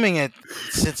 I'm assuming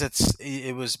since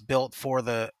it was built for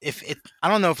the. I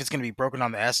don't know if it's gonna be broken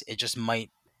on the S. It just might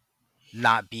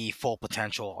not be full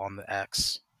potential on the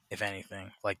X. If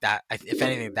anything, like that. If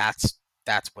anything, that's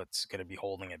what's gonna be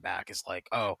holding it back. It's like,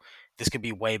 oh, this could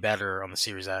be way better on the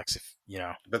Series X. If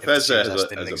Bethesda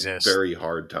has a very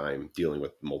hard time dealing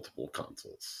with multiple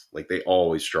consoles. Like, they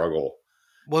always struggle.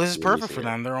 Well, this is perfect for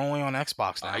them. They're only on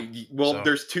Xbox now.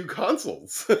 There's 2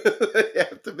 consoles. They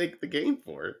have to make the game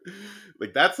for it.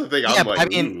 Like, that's the thing. I'm like, I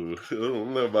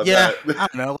don't know about that. I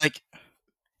don't know.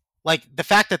 Like the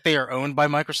fact that they are owned by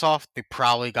Microsoft, they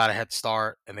probably got a head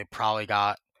start, and they probably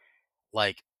got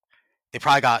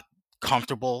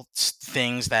comfortable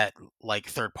things that like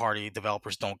third-party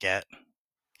developers don't get.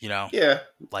 Yeah.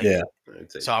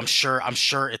 So I'm sure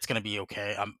it's gonna be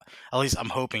okay. I'm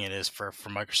hoping it is for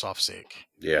Microsoft's sake.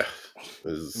 Yeah.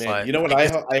 Man, you know what?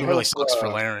 I really sucks for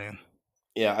Larian.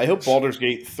 Yeah, I hope Baldur's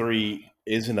Gate 3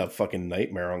 isn't a fucking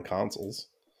nightmare on consoles.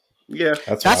 Yeah,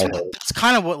 that's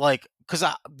kind of what, like, because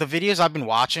the videos I've been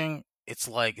watching, it's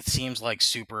like it seems like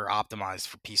super optimized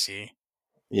for PC.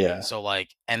 Yeah. So like,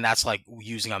 and that's like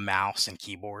using a mouse and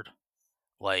keyboard.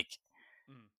 Like,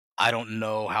 I don't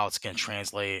know how it's going to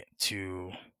translate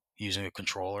to using a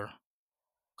controller.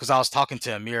 Because I was talking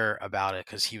to Amir about it,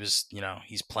 because he was,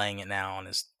 he's playing it now on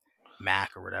his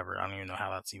Mac or whatever. I don't even know how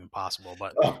that's even possible.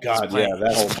 But oh god,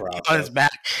 that whole process on his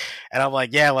Mac, and I'm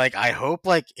like, yeah, like I hope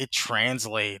like it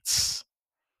translates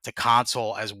to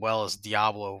console as well as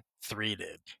Diablo 3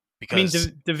 did. Because I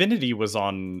mean, Divinity was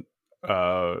on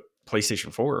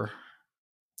PlayStation 4.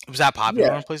 Was that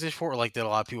popular on PlayStation 4? Or like, did a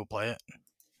lot of people play it?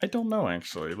 I don't know,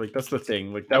 actually. Like, that's the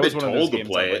thing. Like, that was one of those games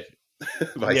to play it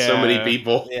by so many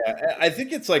people. Yeah, I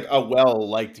think it's like a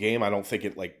well-liked game. I don't think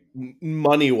it, like,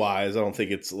 money-wise, I don't think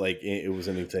it's like it was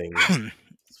anything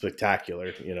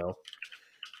spectacular,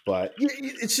 But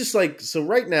it's just like, so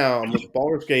right now, I'm with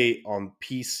Baldur's Gate on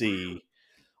PC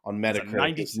on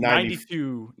Metacritic.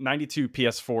 92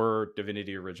 PS4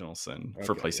 Divinity Original Sin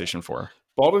for PlayStation 4.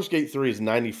 Baldur's Gate 3 is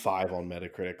 95 on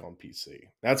Metacritic on PC.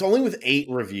 That's only with 8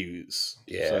 reviews.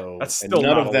 Yeah, so, that's still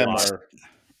none not of them lot.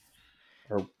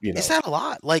 are Is that a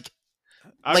lot? Like,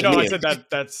 I know I said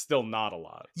that's still not a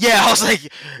lot. Yeah, I was like,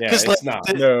 because it's not.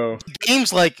 No, the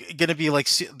game's like gonna be like,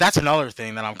 that's another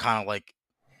thing that I'm kind of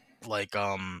like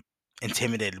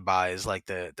intimidated by, is like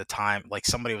the time. Like,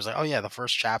 somebody was like, oh yeah, the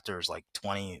first chapter is like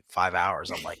 25 hours.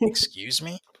 I'm like, excuse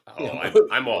me? Oh,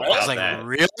 I'm all about that.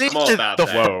 Really? I'm all about that.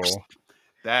 Whoa.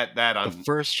 That I'm the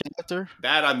first chapter.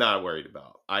 That I'm not worried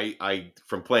about. I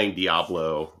from playing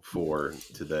Diablo 4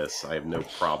 to this, I have no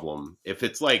problem. If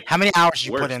it's like, how many hours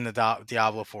you put in the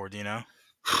Diablo 4? Do you know?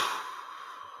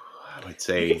 I would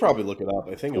say you could probably look it up.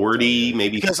 I think 40,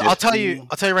 maybe. Because 50. I'll tell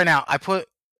you right now, I put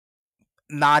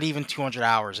not even 200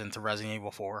 hours into Resident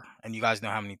Evil 4, and you guys know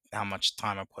how much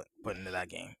time I put into that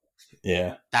game.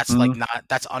 Yeah, that's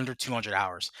that's under 200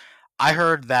 hours. I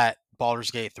heard that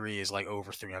Baldur's Gate 3 is like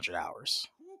over 300 hours,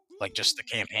 like just the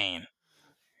campaign.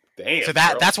 Damn. So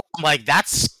that's what I'm like.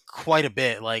 That's quite a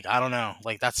bit. Like, I don't know.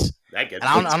 Like, that gets.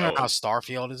 I don't know how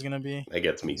Starfield is gonna be. That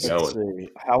gets me going.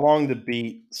 How long to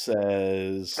beat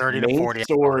says 30 to 40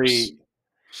 story. Hours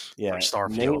yeah, for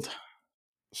Starfield.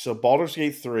 So Baldur's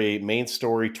Gate 3 main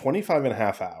story 25 and a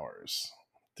half hours.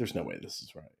 There's no way this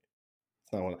is right.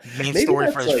 It's not one. Main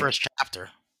story for the first chapter.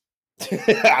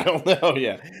 I don't know.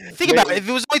 Yeah, think about it. If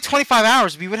it was only 25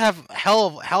 hours, we would have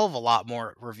hell of a lot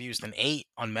more reviews than 8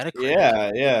 on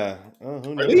Metacritic. Yeah. Oh,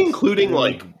 who knows? Are they including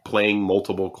like playing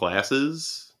multiple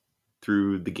classes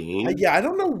through the game? I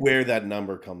don't know where that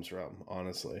number comes from,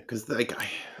 honestly. Because like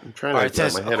I'm trying to. It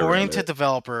says, according to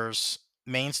developers,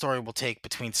 main story will take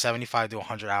between 75 to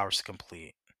 100 hours to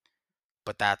complete,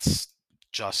 but that's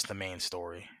just the main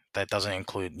story. That doesn't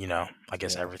include, I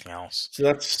guess everything else. So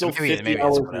that's still 50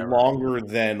 hours longer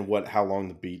than how long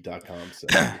the beat.com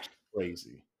said, which is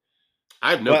crazy.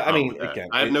 I have no problem with that.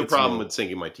 I have no problem with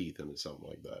sinking my teeth into something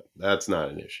like that. That's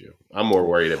not an issue. I'm more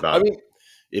worried about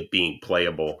it being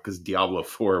playable, because Diablo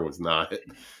 4 was not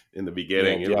in the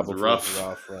beginning. It was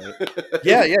rough. Right?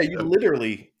 yeah, you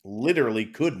literally literally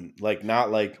couldn't. Like,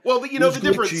 not like, well, you know, the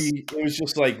difference. It was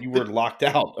just like you were locked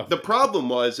out. The problem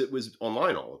was it was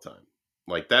online all the time.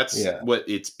 Like, that's what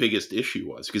its biggest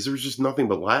issue was, because there was just nothing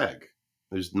but lag.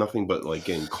 There's nothing but like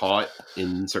getting caught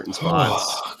in certain spots.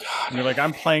 Oh, God. You're like,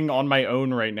 I'm playing on my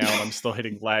own right now, and I'm still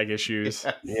hitting lag issues.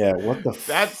 Yeah, what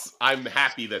the? I'm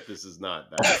happy that this is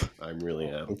not that. I'm really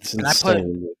happy. It's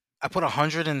insane. I put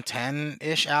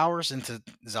 110-ish hours into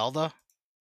Zelda,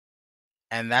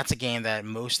 and that's a game that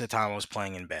most of the time I was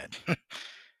playing in bed,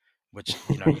 which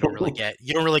you don't really get.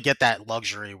 You don't really get that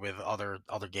luxury with other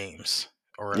games,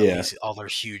 or at least other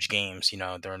huge games.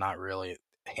 They're not really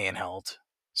handheld.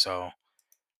 So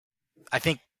I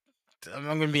think I'm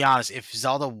going to be honest. If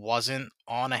Zelda wasn't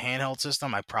on a handheld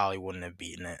system, I probably wouldn't have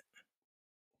beaten it.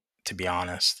 To be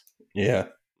honest. Yeah.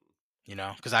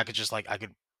 Because I could just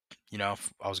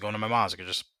if I was going to my mom's, I could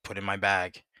just put in my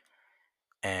bag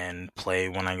and play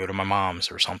when I go to my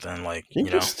mom's or something. Like, can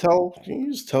you just tell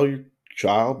your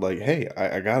child, like, hey,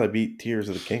 I gotta beat Tears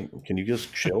of the Kingdom. Can you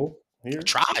just chill here? I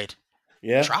tried.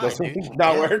 Yeah, dude.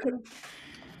 Not working.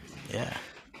 Yeah,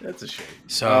 that's a shame.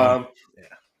 So yeah.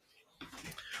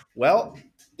 Well,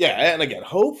 yeah, and again,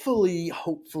 hopefully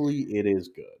it is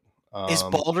good. Is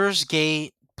Baldur's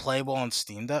Gate playable on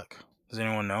Steam Deck? Does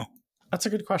anyone know? That's a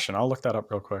good question. I'll look that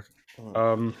up real quick.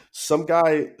 Some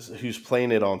guy who's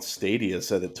playing it on Stadia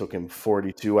said it took him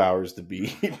 42 hours to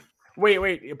beat.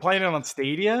 Wait, you're playing it on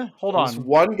Stadia? Hold on.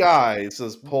 One guy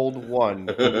says pulled one.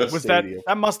 Was Stadia.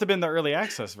 That must have been the early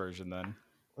access version then?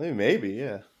 Maybe,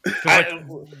 yeah.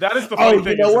 That is the funny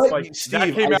thing. You know what? Like, Steve,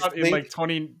 that came out in like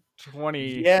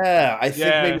 2020. Yeah, I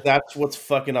think maybe that's what's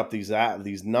fucking up these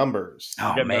numbers.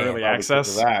 Oh, man. Early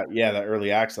access? That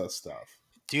early access stuff.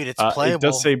 Dude, it's playable. It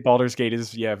does say Baldur's Gate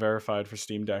is verified for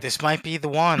Steam Deck. This might be the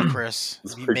one, Chris.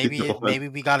 maybe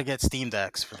we got to get Steam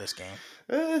Decks for this game.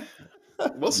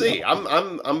 We'll see.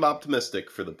 I'm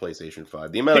optimistic for the PlayStation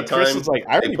 5. The amount of time Chris was like,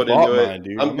 I already put bought into mine, it,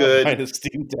 dude. I'm good. Buying a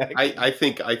Steam Deck. I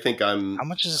think I'm. How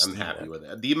much is I'm happy with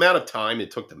it. The amount of time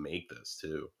it took to make this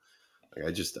too.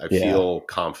 Like, I feel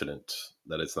confident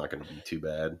that it's not going to be too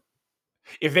bad.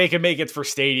 If they can make it for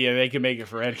Stadia, they can make it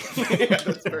for anything. Yeah,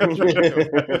 that's very true.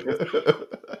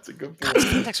 That's a good point. God,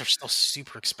 Steam Decks are still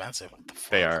super expensive. What the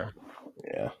fuck? They are.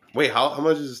 Yeah. Wait, how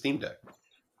much is a Steam Deck?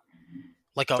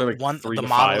 The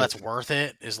model that's worth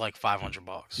it is like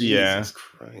 $500. Yeah. Jesus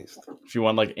Christ. If you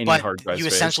want like any hard drive you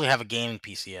space. essentially have a gaming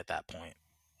PC at that point.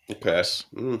 Okay.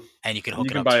 And you can hook you it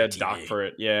can up buy to a dock for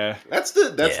it. Yeah. That's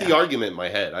the argument in my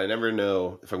head. I never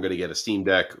know if I'm going to get a Steam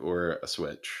Deck or a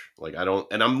Switch. Like, I don't,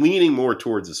 and I'm leaning more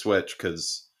towards a Switch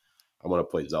because I want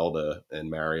to play Zelda and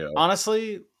Mario.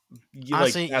 Honestly,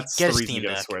 that's the reason to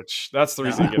get a Switch. That's the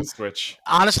reason to get a Switch.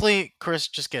 Honestly, Chris,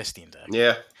 just get a Steam Deck.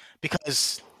 Yeah.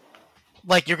 Because,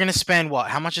 like, you're gonna spend what?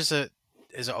 How much is an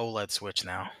OLED Switch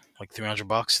now? Like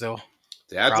 $300 still.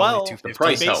 Yeah, well, the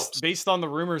price helps. Based on the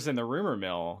rumors in the rumor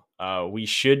mill, we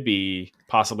should be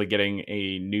possibly getting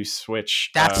a new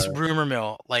Switch. That's rumor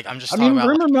mill. Like, I'm just talking about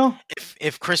rumor mill.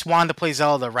 If Chris wanted to play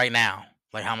Zelda right now,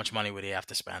 like, how much money would he have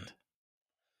to spend?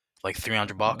 Like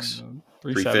 $300.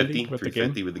 350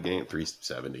 with the game.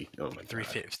 370. Oh my god.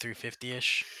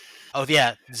 350-ish. Oh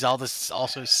yeah, Zelda's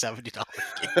also $70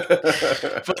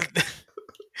 game.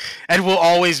 And will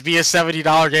always be a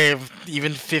 $70 game,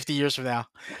 even 50 years from now.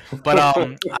 But I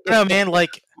don't know, man.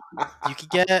 Like, you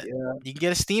can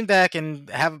get a Steam Deck and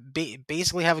have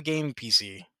basically have a gaming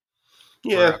PC.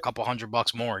 Yeah, for a couple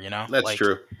 $100 more. That's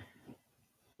true.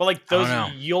 But like those,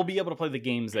 you'll be able to play the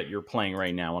games that you're playing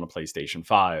right now on a PlayStation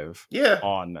 5. Yeah.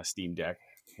 On a Steam Deck,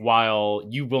 while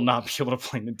you will not be able to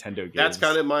play Nintendo games. That's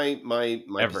kind of my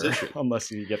position, unless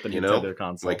you get the Nintendo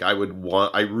console. Like, I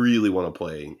really want to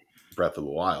play Breath of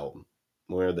the Wild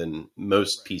more than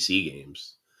most PC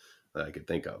games that I could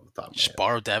think of. Just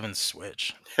borrow Devin's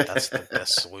Switch. That's the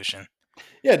best solution.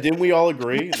 Yeah, didn't we all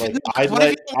agree? Like, I'd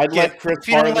let Chris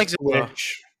borrow the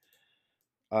Switch.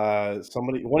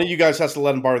 One of you guys has to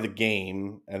let him borrow the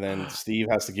game, and then Steve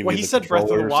has to give you the controller.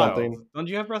 Breath of the Wild. Something. Don't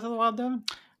you have Breath of the Wild, Devin?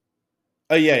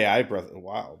 Oh yeah, I have Breath of the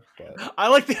Wild. But... I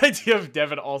like the idea of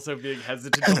Devin also being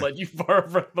hesitant to let you borrow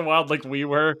Breath of the Wild like we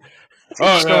were.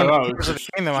 I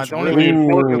don't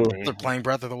even they're playing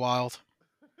Breath of the Wild.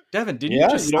 Devin, didn't you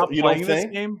just stop playing this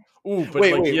game? Ooh, but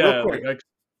wait, real quick. Like,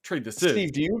 trade this in.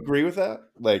 Steve, do you agree with that?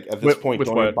 Like, at this point,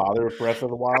 don't even bother with Breath of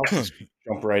the Wild. Just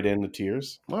jump right into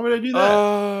Tears. Why would I do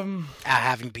that?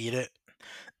 Having beat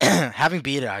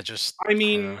it, I just. I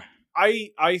mean,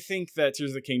 I think that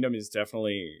Tears of the Kingdom is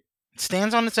definitely it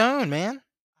stands on its own, man.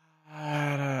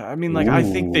 I mean, like, I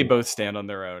think they both stand on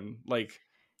their own. Like,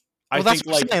 Well, that's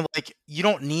what I'm saying. Like, you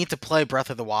don't need to play Breath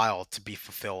of the Wild to be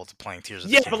fulfilled playing Tears of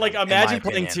the Kingdom. Yeah, but like, imagine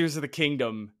playing Tears of the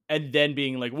Kingdom and then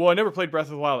being like, well, I never played Breath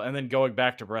of the Wild, and then going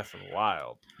back to Breath of the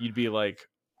Wild. You'd be like,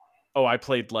 oh, I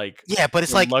played like but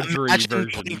it's like luxury imagine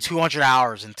version. Putting 200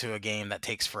 hours into a game that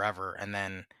takes forever, and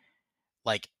then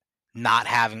like not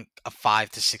having a 5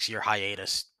 to 6 year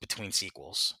hiatus between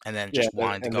sequels, and then just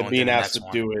wanting to go into the next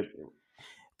one. Do it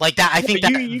like that. I think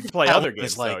that you could play other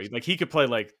games though. Like he could play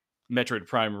like Metroid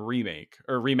Prime remake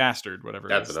or remastered, whatever.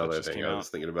 That's another thing I was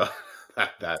thinking about.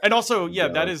 that and also,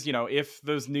 that is, if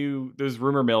those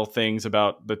rumor mill things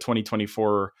about the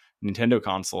 2024 Nintendo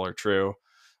console are true,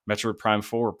 Metroid Prime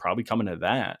 4 probably coming to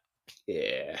that.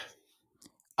 Yeah.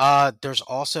 There's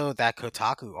also that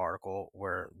Kotaku article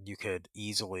where you could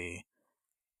easily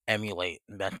emulate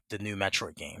the new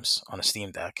Metroid games on a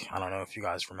Steam Deck. I don't know if you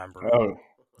guys remember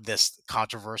this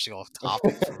controversial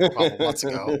topic from a couple months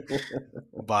ago,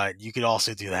 but you could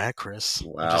also do that, Chris.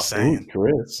 Wow. I'm just saying.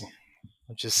 Chris.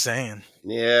 I'm just saying.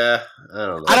 Yeah, I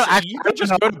don't know. You could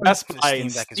just go to Best Buy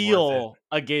and steal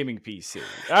a gaming PC.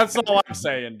 That's all I'm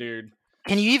saying, dude.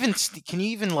 Can you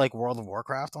even like World of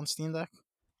Warcraft on Steam Deck?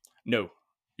 No,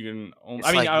 you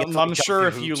can. I'm sure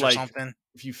if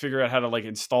you figure out how to like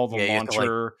install the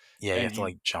launcher, you have to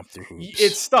like jump through hoops.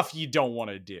 It's stuff you don't want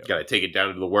to do. You gotta take it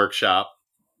down to the workshop.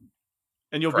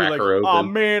 And you'll be like, oh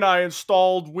man, I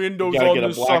installed Windows on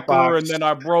this sucker and then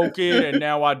I broke it and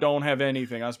now I don't have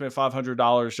anything. I spent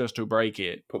 $500 just to break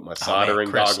it. Put my soldering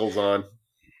goggles on.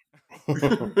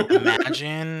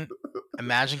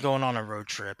 Imagine going on a road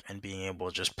trip and being able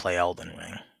to just play Elden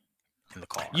Ring in the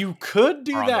car. You could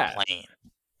do that. On the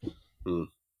plane.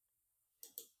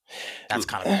 That's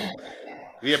kind of cool.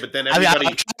 Yeah, but then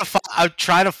everybody... I'm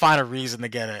trying to find a reason to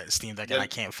get a Steam Deck, and I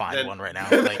can't find one right now.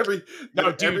 Like,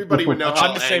 everybody would know how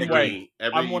I'm the same way.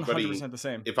 I'm 100% the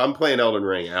same. If I'm playing Elden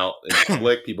Ring out in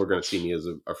public, people are going to see me as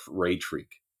a rage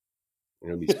freak. I'm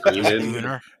going to be screaming.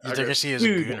 They're going to see you as a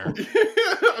gooner.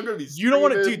 I'm going to be You don't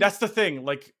want to... Dude, that's the thing.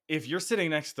 Like, if you're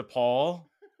sitting next to Paul...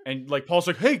 And like Paul's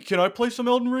like, hey, can I play some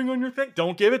Elden Ring on your thing?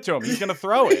 Don't give it to him. He's gonna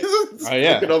throw it.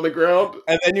 On the ground.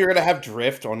 And then you're gonna have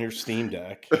drift on your Steam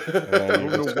Deck. I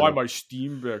don't know why my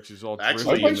Steam Deck is all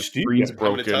actually my screen's broken.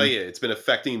 I'm gonna tell you, it's been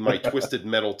affecting my Twisted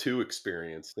Metal 2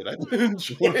 experience that I've been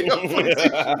enjoying on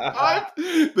PlayStation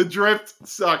 5. The drift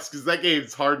sucks because that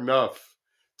game's hard enough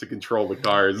to control the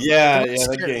cars. Yeah,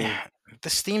 that game. The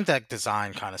Steam Deck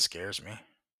design kind of scares me.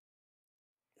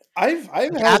 I've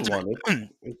had one.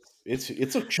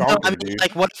 It's a charmer, dude.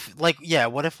 Like what if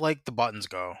the buttons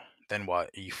go? Then what?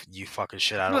 You fucking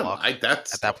shit out of luck. At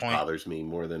that point bothers me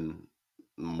more than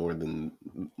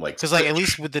like, because like at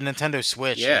least with the Nintendo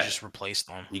Switch, you just replace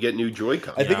them. You get new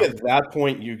Joy-Con. I think at that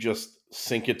point you just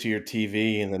sync it to your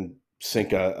TV and then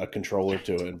sync a controller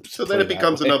to it. So then it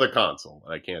becomes another console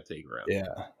that I can't take around. Yeah,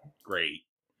 great.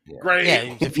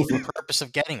 Yeah, defeat the purpose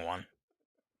of getting one.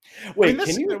 Wait,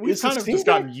 we've kind of just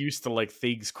gotten used to like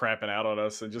things crapping out on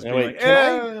us and just being like,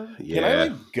 can I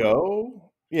like go?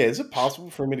 Yeah, is it possible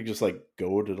for me to just like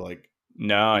go to like?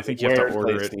 No, I think you have to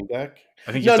order it. Steam Deck.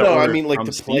 I think you have to order I mean like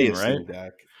to play Steam, a Steam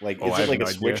Deck. Like, is it like a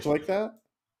Switch like that?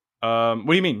 What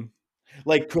do you mean?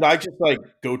 Like, could I just like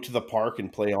go to the park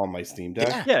and play on my Steam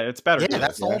Deck? Yeah, it's battery. Yeah,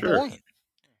 that's the whole point.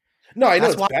 No, I know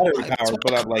it's battery powered,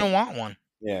 but I'm like, I don't want one.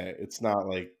 Yeah, it's not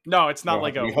like it's not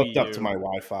like a hooked up to my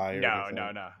Wi-Fi. No.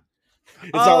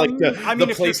 It's not like the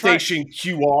PlayStation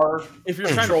QR. If you're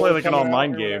trying to play like an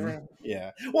online game,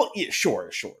 yeah. Well, yeah, sure.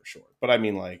 But I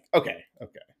mean, like, okay.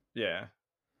 Yeah.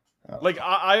 Like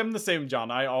I am the same,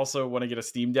 John. I also want to get a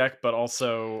Steam Deck, but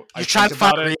also you're trying to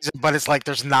find a reason, but it's like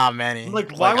there's not many.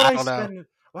 Like, why would I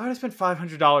spend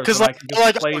 $500? Because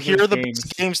here are the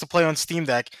best games to play on Steam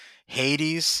Deck: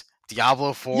 Hades,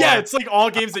 Diablo 4. Yeah, it's like all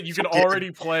games that you can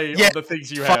already play on the things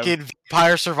you have. Fucking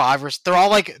Vampire Survivors. They're all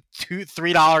like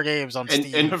 $2-3 games on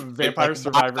Steam. And Vampire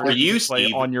Survivors you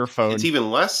play on your phone. It's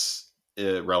even less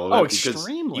relevant because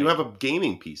you have a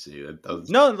gaming PC that does.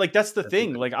 No, like that's the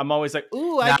thing. Like I'm always like,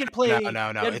 ooh, I can play Dead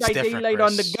by Daylight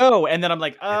Chris. on the go, and then I'm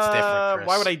like,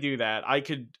 why would I do that?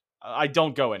 I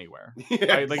don't go anywhere.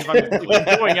 Like if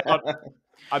I'm going out,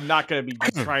 I'm not going to be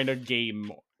trying to game.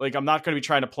 Like I'm not going to be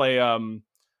trying to play.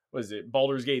 What is it?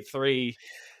 Baldur's Gate 3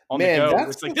 on the go.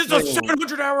 It's like, this is a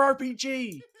 700-hour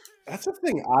RPG. That's the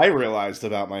thing I realized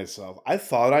about myself. I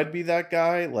thought I'd be that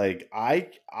guy. Like I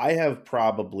have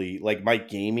probably like my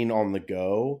gaming on the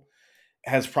go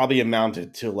has probably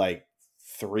amounted to like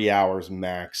 3 hours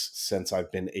max since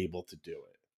I've been able to do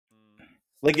it.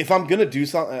 Like if I'm gonna do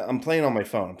something, I'm playing on my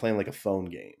phone. I'm playing like a phone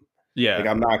game. Yeah. Like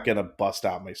I'm not gonna bust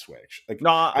out my Switch. Like no,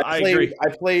 I agree. I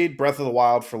played Breath of the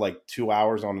Wild for like 2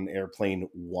 hours on an airplane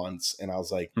once, and I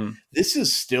was like, this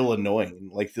is still annoying.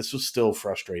 Like this was still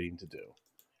frustrating to do.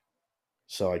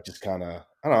 So I just kind of,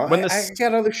 I don't know. I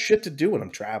got other shit to do when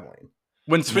I'm traveling.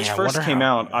 When Switch first came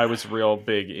out, I was real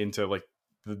big into like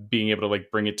being able to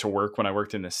like bring it to work when I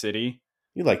worked in the city.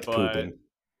 You liked pooping.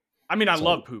 I mean, I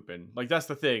love pooping. Like that's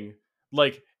the thing.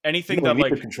 Like anything you don't that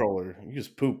need the controller, you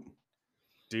just poop,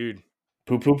 dude.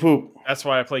 Poop. That's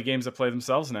why I play games that play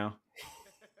themselves now.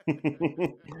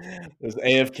 There's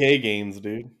AFK games,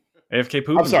 dude. AFK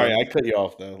poop. I'm sorry, I cut you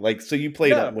off though. Like, so you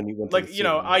played that when you went to like the you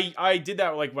know, I did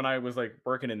that like when I was like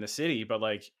working in the city, but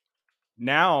like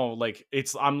now like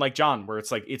I'm like John, where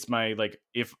it's like it's my like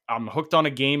if I'm hooked on a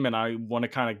game and I want to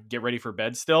kind of get ready for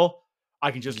bed still,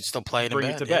 I can just still play it bring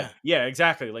in bed, it to bed. Yeah,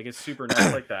 exactly. Like it's super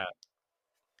nice like that.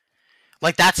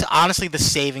 Like that's honestly the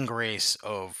saving grace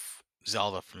of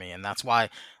Zelda for me, and that's why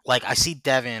like I see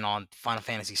Devin on Final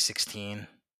Fantasy 16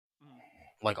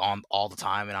 like on all the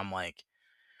time, and I'm like,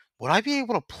 would I be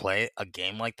able to play a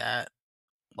game like that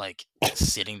like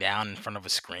sitting down in front of a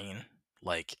screen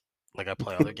like I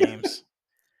play other games?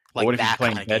 Like what if that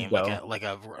kind of game, like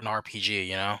an RPG,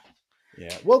 you know?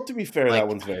 Yeah. Well, to be fair, like, that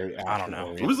one's very. I don't know.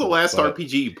 What was the last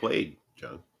RPG you played,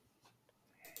 John?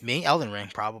 Me, Elden Ring,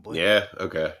 probably. Yeah.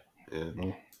 Okay.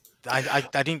 Yeah.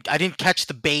 I didn't catch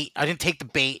the bait. I didn't take the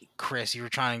bait, Chris. You were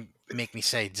trying to make me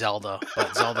say Zelda,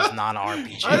 but Zelda's not an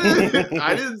RPG.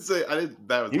 I didn't say. I didn't.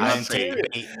 That was. I didn't take the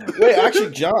bait. Wait,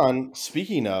 actually, John.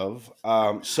 Speaking of,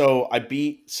 so I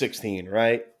beat 16,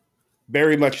 right?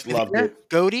 Very much loved it.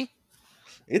 Goaty?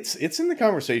 It's in the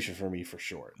conversation for me for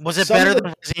sure. Was it better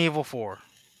than Resident Evil 4?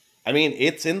 I mean,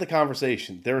 it's in the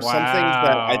conversation. There are some things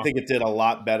that I think it did a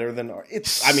lot better than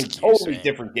it's. I mean, totally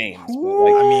different games. But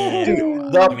like,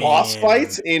 dude, the boss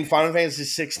fights in Final Fantasy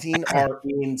 16 are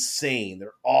insane.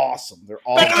 They're awesome. They're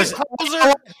awesome.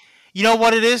 You know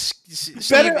what it is?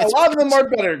 Better. A lot of them are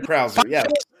better than Krauser. Yeah.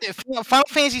 Final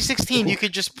Fantasy 16, you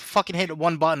could just fucking hit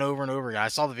one button over and over again. I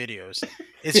saw the videos.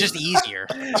 It's just easier.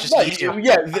 It's just easier.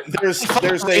 Yeah.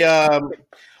 There's a.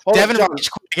 Devin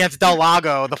against Del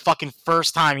Lago the fucking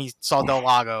first time he saw Del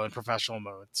Lago in professional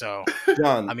mode. So,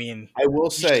 John, I mean, I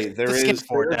will say there's an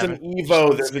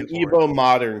Evo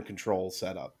modern control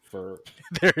setup for.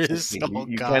 There is. You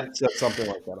can set something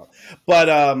like that up,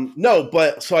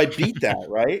 but so I beat that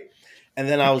right, and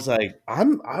then I was like, I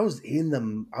was in the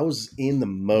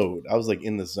mode. I was like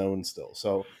in the zone still.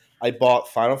 So I bought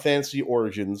Final Fantasy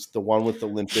Origins, the one with the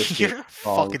Limp Bizkit. You're a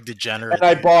fucking degenerate.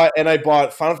 And I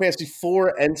bought Final Fantasy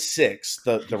 4 and 6,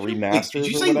 the remasters. Did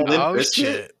you say Limp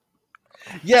Bizkit?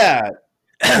 Yeah.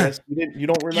 You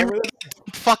don't remember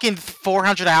that? Fucking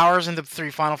 400 hours into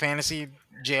 3 Final Fantasy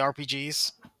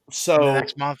JRPGs. So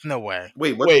next month, no way.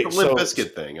 Wait, what's the Limp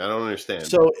Bizkit thing? I don't understand.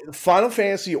 So Final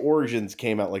Fantasy Origins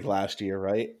came out like last year,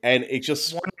 right? And it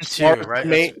just 1 and 2,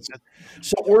 right?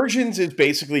 So Origins is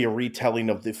basically a retelling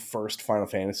of the first Final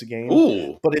Fantasy game.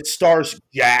 Ooh. But it stars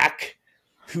Jack,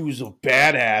 who's a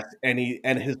badass, and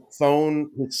his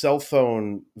cell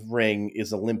phone ring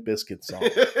is a Limp Bizkit song.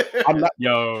 I'm not.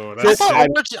 Yo, I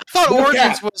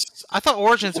thought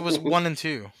Origins was 1 and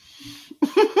 2.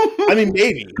 I mean,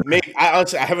 maybe. I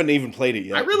honestly, I haven't even played it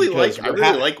yet. I really like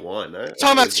 1. You're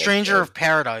talking about Stranger of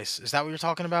Paradise. Is that what you're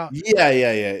talking about?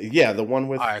 Yeah. The one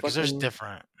with. All right, because there's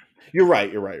different. You're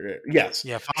right. Yes.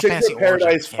 Yeah. Final Fantasy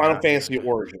Paradise, Final Fantasy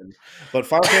Origins, but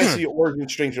Final Fantasy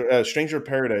Origins, Stranger of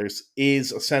Paradise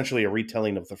is essentially a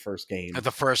retelling of the first game. Of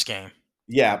the first game.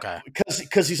 Yeah. Okay.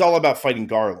 Because he's all about fighting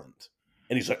Garland.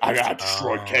 And he's like, I gotta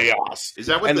destroy chaos. Is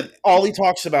that what? All he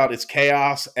talks about is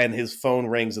chaos, and his phone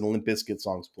rings, and Limp Bizkit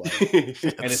songs play,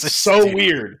 and it's so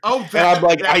weird. Oh, and I'm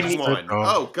like, I need one.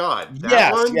 Oh God,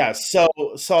 yes. So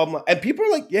I'm like, and people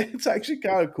are like, yeah, it's actually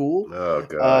kind of cool. Oh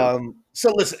God.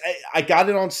 So listen, I got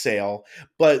it on sale,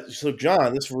 but so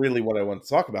John, this is really what I wanted to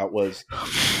talk about was,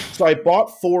 so I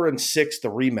bought 4 and 6, the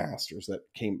remasters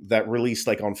that released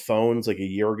like on phones like a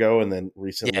year ago, and then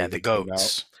recently, the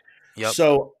goats. Yep.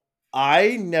 So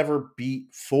I never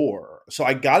beat 4, so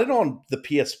I got it on the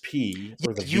PSP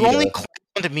or the You Vita. only clung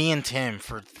to me and Tim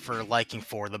for liking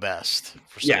 4 the best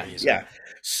for some reason. Yeah.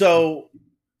 So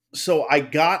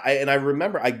I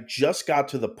remember I just got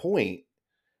to the point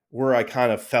where I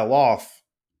kind of fell off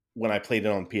when I played it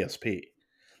on PSP.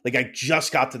 Like I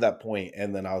just got to that point,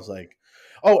 and then I was like,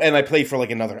 oh, and I played for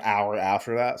like another hour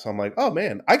after that. So I'm like, oh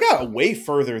man, I got way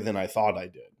further than I thought I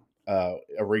did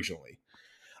originally.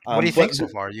 What do you think so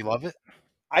far? You love it?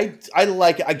 I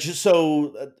like it. I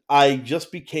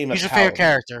just became Who's your favorite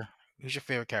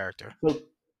character? So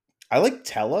I like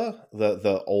Tella,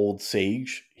 the old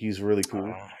sage. He's really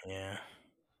cool. Yeah.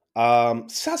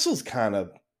 Cecil's kind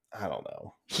of, I don't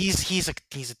know. He's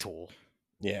a tool.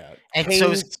 Yeah, and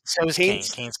Kane's, so is Kane.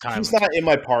 Kane's kind he's of not in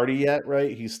my party yet,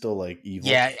 right? He's still like evil.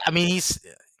 Yeah, I mean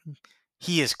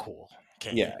he is cool.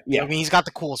 Kane. Yeah. I mean he's got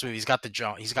the coolest move. He's got the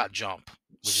jump. He's got jump.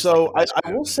 So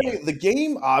I will say the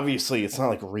game, obviously, it's not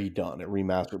like redone, it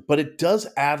remastered, but it does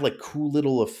add like cool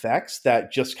little effects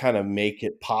that just kind of make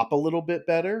it pop a little bit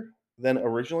better than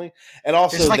originally. And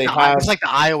also it's like they it's like the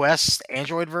iOS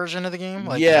Android version of the game.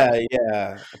 Like,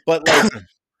 yeah, but like,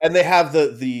 and they have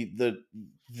the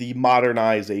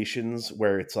modernizations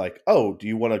where it's like, oh, do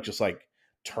you want to just like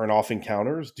turn off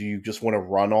encounters? Do you just want to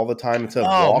run all the time instead of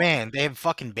walk? Man, they have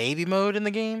fucking baby mode in the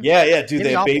game. Yeah, dude,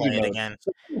 they have baby mode again.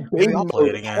 Baby mode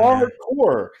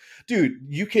hardcore, dude.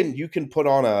 You can put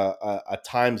on a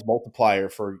times multiplier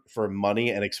for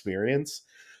money and experience.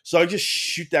 So I just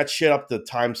shoot that shit up to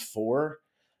 ×4,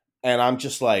 and I'm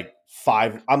just like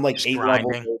 5. I'm like just 8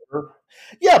 grinding. Levels over.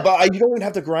 Yeah, but you don't even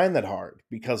have to grind that hard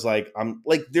because like I'm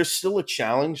like there's still a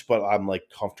challenge, but I'm like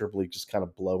comfortably just kind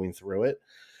of blowing through it.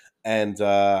 And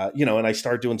and I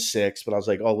started doing 6, but I was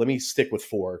like, oh, let me stick with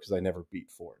 4 because I never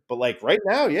beat 4. But like right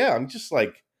now, yeah, I'm just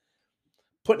like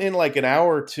putting in like an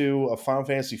hour or two of Final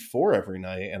Fantasy 4 every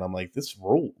night, and I'm like, this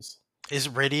rules. Is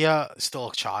Rydia still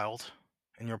a child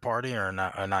in your party, or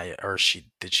not? Or not yet? Or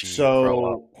did she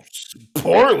grow up?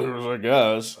 Spoilers, I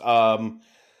guess.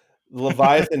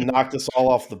 Leviathan knocked us all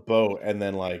off the boat, and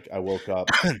then like I woke up.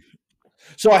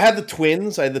 So I had the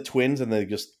twins. And they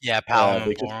just Paladin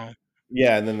and Boron.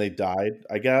 Yeah, and then they died,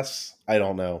 I guess. I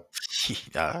don't know.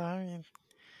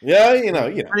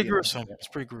 Yeah, pretty gruesome. It's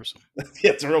pretty gruesome.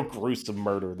 Yeah, it's a real gruesome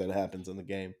murder that happens in the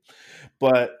game.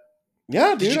 But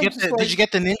yeah, did you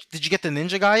get the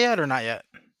ninja guy yet or not yet?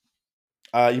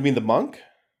 You mean the monk?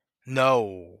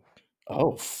 No.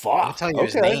 Oh fuck! I'll tell you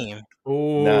his name.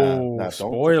 Oh, don't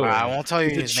spoiler! I won't tell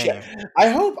you his name.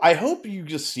 I hope you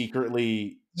just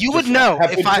secretly would know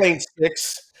have been playing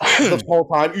 6 the whole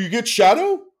time. You get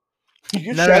Shadow.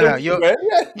 No.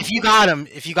 If you got him,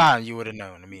 you would have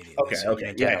known immediately. Okay, so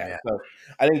okay, yeah. So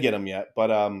I didn't get him yet,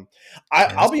 but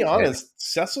I'll be honest.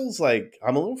 Cecil's like,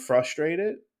 I'm a little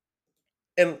frustrated,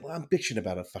 and I'm bitching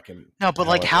about a fucking. No, but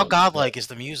like, how godlike is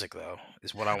the music though?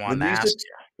 Is what I want to ask.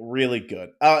 Really good.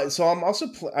 So I'm also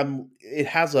it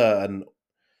has a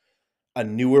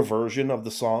newer version of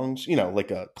the songs.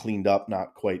 Like a cleaned up,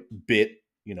 not quite bit.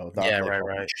 Not like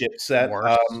right. chipset.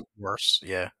 Worse.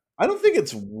 Yeah. I don't think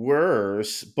it's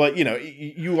worse, but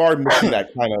you are missing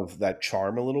that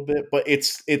charm a little bit. But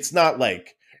it's not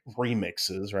like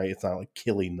remixes, right? It's not like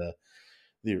killing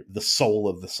the soul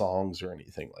of the songs or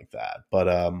anything like that.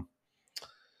 But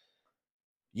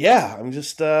yeah, I'm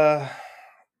just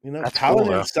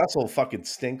Paladin and Cecil fucking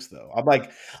stinks though. I'm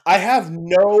like, I have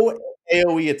no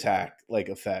AoE attack like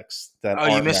effects that.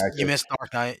 Oh, you missed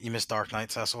Dark Knight. You missed Dark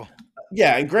Knight, Cecil.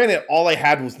 Yeah, and granted, all I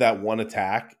had was that one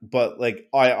attack, but like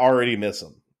I already miss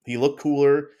him. He looked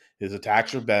cooler. His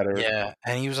attacks are better. Yeah,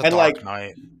 and he was a Dark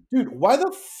Knight. Dude, why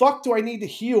the fuck do I need to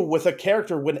heal with a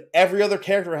character when every other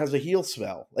character has a heal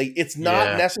spell? Like, it's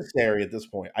not necessary at this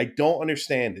point. I don't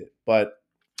understand it, but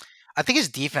I think his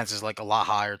defense is like a lot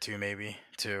higher too,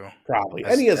 probably.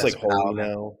 And he has like holy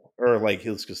now, or like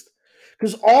he's just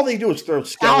because all they do is throw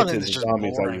skeletons and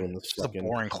zombies at you in this fucking. It's a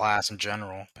boring class in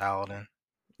general, Paladin.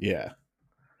 Yeah.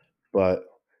 But,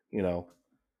 here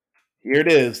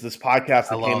it is. This podcast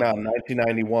that came out in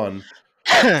 1991.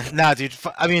 Nah, dude.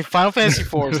 I mean, Final Fantasy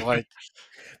IV is like...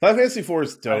 Final Fantasy IV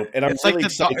is dope. And I'm really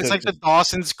excited. It's like the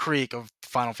Dawson's Creek of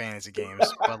Final Fantasy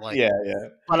games. But like, yeah.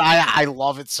 But I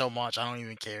love it so much. I don't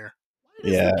even care.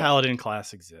 Why does the Paladin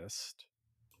class exist?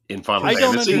 In Final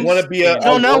Fantasy? You want to be a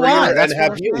why. That's and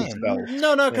have healing spells.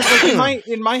 No, because like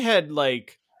in my head,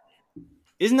 like...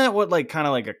 Isn't that what like kind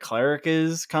of like a cleric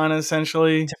is, kind of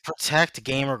essentially? To protect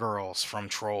gamer girls from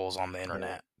trolls on the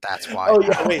internet. That's why. Oh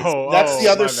yeah, wait. That's the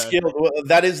other skill.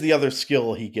 That is the other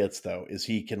skill he gets though. Is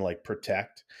he can like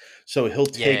protect, so he'll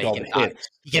take all the hits.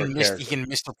 He can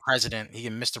Mr. President. He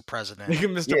can Mr. President. He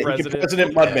can Mr. President.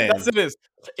 President Mudman. That's it is.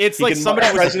 It's like somebody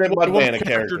President Mudman, a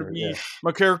character.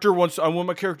 I want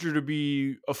my character to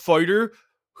be a fighter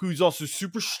who's also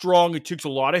super strong. It takes a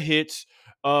lot of hits,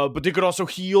 but they could also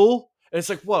heal. And it's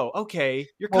like, whoa, okay,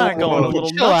 you're kind of going a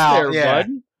little nuts there, bud.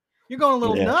 You're going a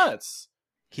little nuts.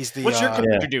 What's your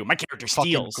character do? My character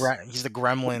steals. He's the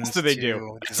Gremlins. That's what they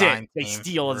do. That's it. They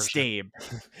steal and stab.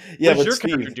 Yeah, what does your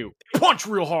character do? Punch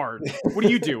real hard. What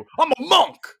do? I'm a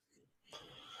monk.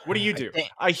 What do?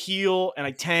 I heal and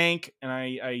I tank and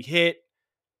I hit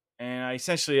and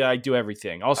I do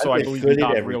everything. Also, I believe you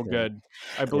got real good.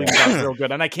 I believe you got real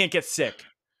good, and I can't get sick.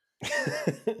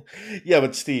 Yeah,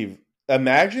 but Steve,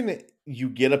 imagine you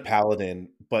get a paladin,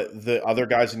 but the other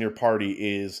guys in your party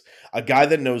is a guy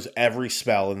that knows every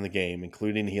spell in the game,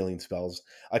 including healing spells,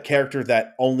 a character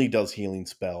that only does healing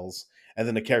spells, and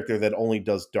then a character that only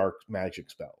does dark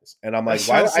magic spells. And I'm like,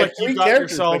 why? I have 3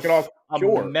 characters make it off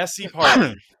a messy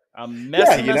party. A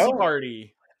messy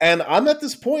party. And I'm at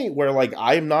this point where, like,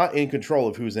 I'm not in control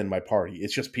of who's in my party.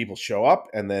 It's just people show up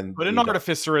and then put an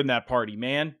artificer in that party,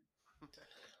 man.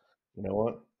 You know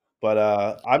what? But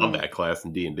I'm that class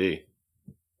in D&D.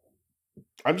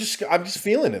 I'm just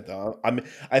feeling it though.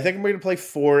 I think I'm going to play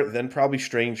 4, then probably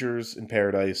Strangers in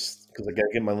Paradise because I got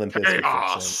to get my Limp Bizkit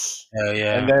Chaos.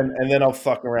 Yeah. And then I'll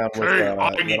fuck around with.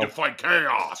 I need to fight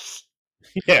Chaos.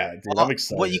 Yeah, dude, I'm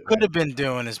excited. What you could have been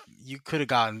doing is you could have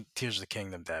gotten Tears of the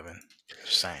Kingdom, Devin.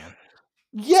 Just saying.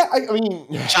 Yeah, I mean,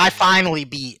 which I finally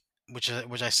beat, which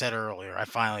I said earlier. I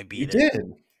finally beat it. You did. You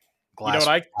know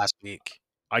what? Last week.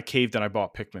 I caved and I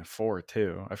bought Pikmin 4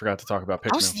 too. I forgot to talk about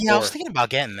Pikmin 4. Yeah, I was thinking about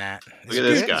getting that. Look at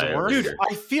this guy. Dude,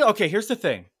 I feel okay. Here's the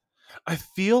thing. I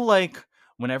feel like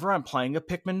whenever I'm playing a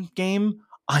Pikmin game,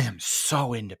 I am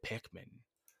so into Pikmin.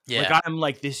 Yeah. Like I'm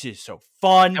like, this is so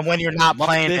fun. And when you're not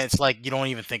playing it, it's like you don't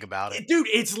even think about it. Dude,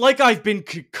 it's like I've been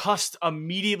concussed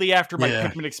immediately after my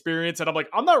Pikmin experience, and I'm like,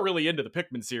 I'm not really into the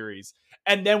Pikmin series.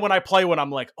 And then when I play one,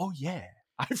 I'm like, oh yeah,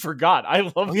 I forgot. I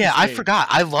love I forgot.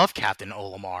 I love Captain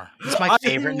Olimar. He's my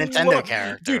favorite Nintendo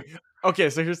character. Dude, okay,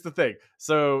 so here's the thing.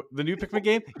 So the new Pikmin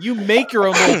game, you make your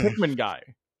own little Pikmin guy.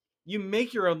 You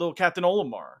make your own little Captain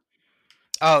Olimar.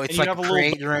 Oh, it's like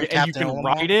create your own Captain Olimar. You can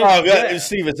ride it. Oh, yeah.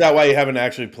 Steve, is that why you haven't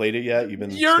actually played it yet?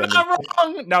 You're not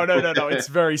wrong. No. It's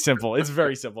very simple. It's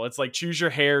very simple. It's like choose your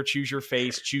hair, choose your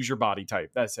face, choose your body type.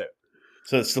 That's it.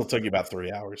 So it still took you about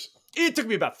 3 hours. It took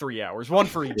me about 3 hours, one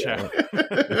for each hour.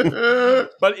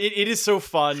 But it is so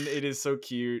fun. It is so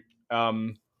cute.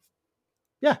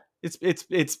 Yeah, it's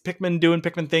Pikmin doing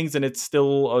Pikmin things, and it's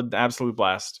still an absolute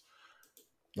blast.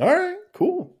 All right,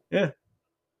 cool. Yeah.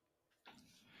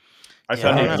 I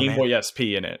found a Game Boy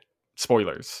SP in it.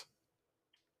 Spoilers.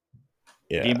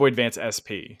 Yeah. Game Boy Advance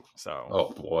SP. So. Oh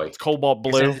boy. It's Cobalt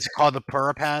Blue. It's called the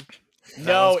Purapad?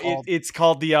 No, it's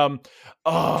called the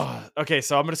okay,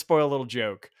 so I'm gonna spoil a little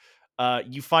joke.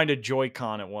 You find a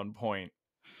Joy-Con at one point.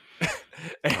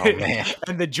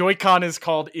 And the Joy-Con is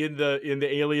called in the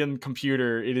alien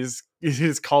computer. It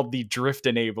is called the Drift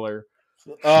Enabler.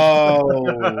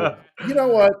 Oh, you know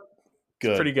what?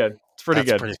 Good. It's pretty good. It's pretty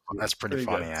good. That's pretty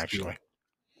funny, actually.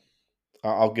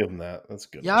 I'll give him that. That's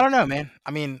good. Yeah, I don't know, man. I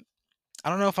mean,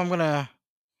 I don't know if I'm gonna,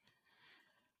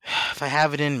 if I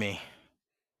have it in me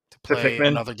to play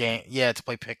another game. Yeah, to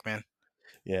play Pikmin.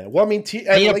 Yeah. Well, I mean,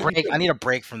 I need a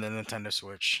break from the Nintendo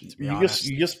Switch. To be honest,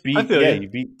 you just beat. Yeah, you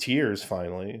beat Tears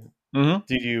finally. Mm-hmm.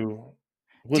 Did you?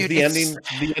 Was the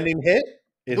ending hit?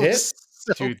 It hit.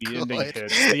 So dude, the good.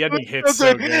 ending hits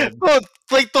so good.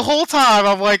 Like the whole time,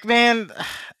 I'm like, man,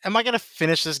 am I gonna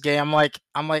finish this game? I'm like,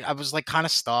 I was like kind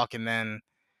of stuck, and then,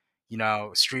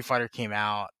 Street Fighter came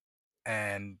out,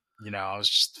 and I was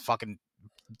just fucking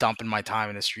dumping my time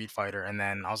into Street Fighter, and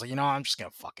then I was like, I'm just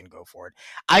gonna fucking go for it.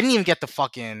 I didn't even get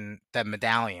that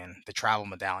medallion, the travel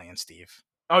medallion, Steve.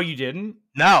 Oh, you didn't?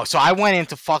 No, so I went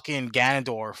into fucking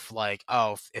Ganondorf like,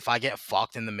 oh, if I get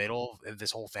fucked in the middle of this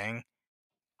whole thing.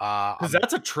 Because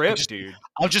that's a trip, dude.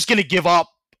 I'm just gonna give up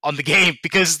on the game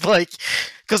because the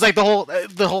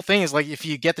whole thing is like if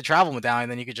you get the travel medallion,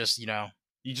 then you could just you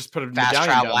just put a fast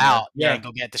travel out, and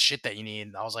go get the shit that you need.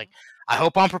 And I was like, I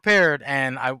hope I'm prepared,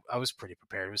 and I was pretty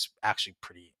prepared. It was actually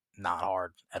pretty not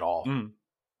hard at all.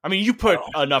 I mean, you put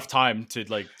enough time to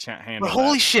like handle. But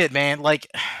holy shit, man! Like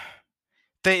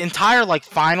the entire like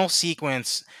final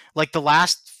sequence, like the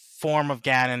last form of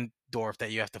Ganondorf that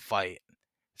you have to fight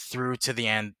through to the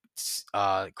end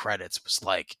credits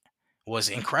was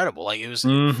incredible. Like it was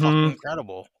fucking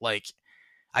incredible. Like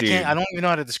I don't even know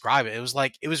how to describe it.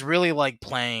 It was really like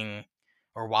playing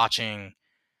or watching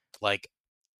like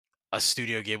a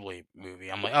Studio Ghibli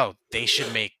movie. I'm like, oh, they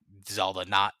should make Zelda,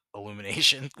 not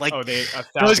Illumination. Like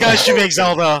those guys should make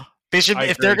Zelda. They should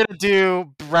if they're gonna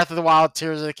do Breath of the Wild,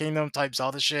 Tears of the Kingdom type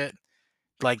Zelda shit.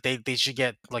 Like they should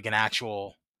get like an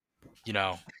actual,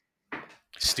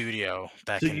 studio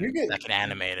that can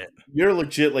animate it. You're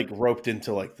legit like roped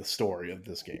into like the story of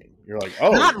this game. You're like,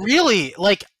 oh, not really.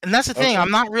 Like, and that's the thing.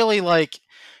 I'm not really like,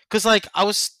 because like I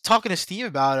was talking to Steve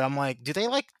about it. I'm like, do they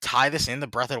like tie this into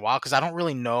Breath of the Wild? Because I don't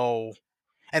really know.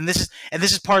 And this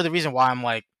is part of the reason why I'm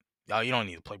like, oh, you don't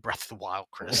need to play Breath of the Wild,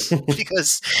 Chris,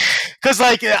 because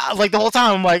like the whole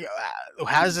time I'm like,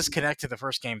 how does this connect to the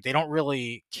first game? They don't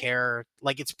really care.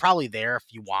 Like, it's probably there if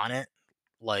you want it.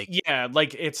 Like, yeah,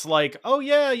 like it's like, oh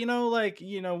yeah,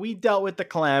 we dealt with the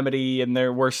calamity and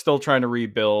we're still trying to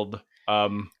rebuild.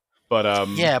 But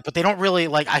yeah, but they don't really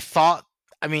like.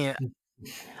 I mean,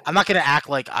 I'm not gonna act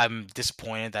like I'm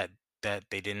disappointed that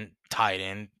they didn't tie it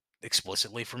in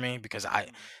explicitly for me, because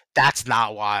that's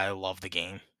not why I love the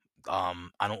game. I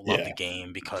don't love the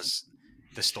game because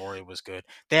the story was good.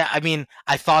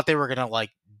 I thought they were gonna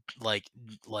like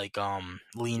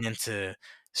lean into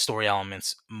story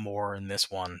elements more in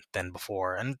this one than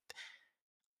before, and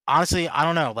honestly, I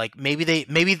don't know. Like maybe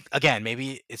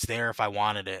it's there if I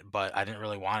wanted it, but I didn't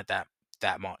really want it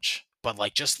that much. But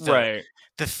like just the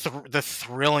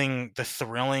thrilling,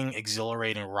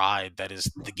 exhilarating ride that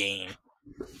is the game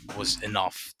was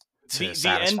enough to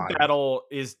satisfy the end battle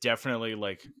is definitely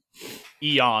like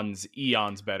eons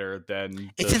better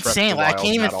than it's insane. Like, I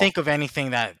can't even think of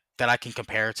anything that I can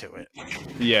compare to it.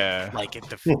 Yeah, like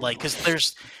because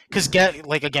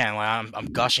I'm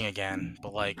gushing again,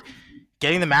 but like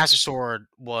getting the Master Sword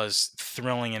was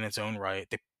thrilling in its own right.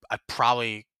 I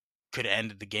probably could have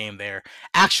ended the game there.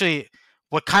 Actually,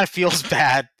 what kind of feels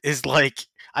bad is like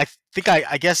I think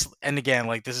I guess, and again,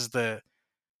 like this is the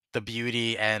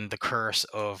beauty and the curse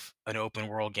of an open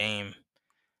world game,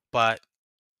 but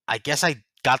I guess I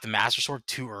got the Master Sword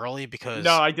too early because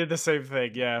no, I did the same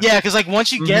thing. Yeah, because like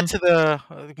once you get to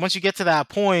that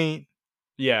point,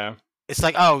 yeah, it's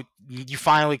like, oh, you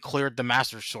finally cleared the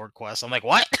Master Sword quest. I'm like,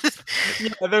 what?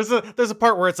 Yeah, there's a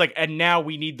part where it's like, and now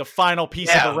we need the final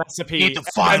piece of the recipe. You need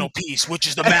the final piece, which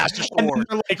is the Master Sword.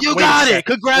 Like, you got it!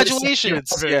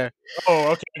 Congratulations! Yeah.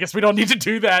 Oh, okay. I guess we don't need to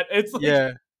do that. It's like...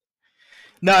 yeah.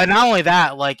 No, and not only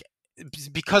that, like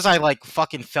because I like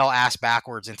fucking fell ass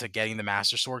backwards into getting the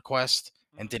Master Sword quest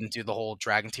and didn't do the whole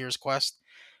Dragon Tears quest.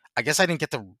 I guess I didn't get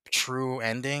the true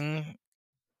ending.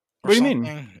 What do you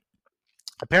mean?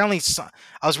 Apparently,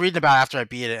 I was reading about after I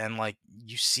beat it, and like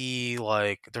you see,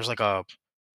 like there's like a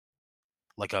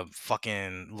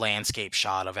fucking landscape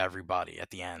shot of everybody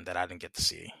at the end that I didn't get to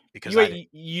see because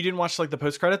you didn't watch like the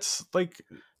post credits. Like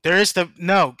there is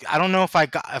no, I don't know if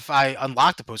I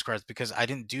unlocked the post credits because I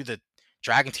didn't do the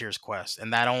Dragon Tears quest,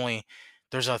 and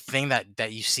there's a thing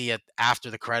that you see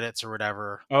after the credits or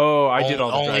whatever. Oh, I did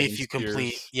all the only if you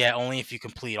complete. Yeah, only if you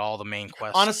complete all the main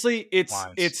quests. Honestly, it's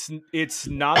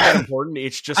not that important.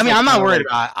 It's just. I mean, I'm not worried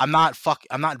about it. I'm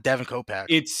not Devin Kopeck.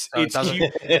 It's it's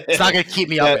not gonna keep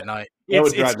me up at night.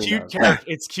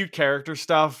 It's cute character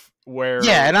stuff where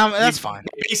and that's fine.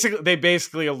 They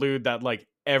basically allude that like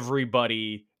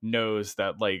everybody knows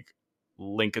that like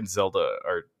Link and Zelda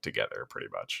are together pretty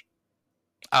much.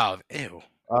 Oh, ew.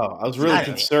 Oh, I was really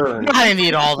concerned. I didn't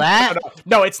need all that.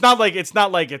 No, it's not like it's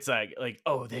like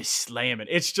oh, they're slamming.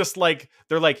 It's just like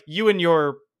they're like you and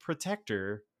your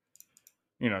protector,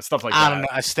 stuff like that. I don't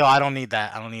know. I don't need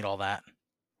that. I don't need all that.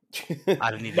 I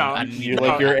don't need. You're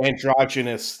like your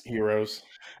androgynous heroes.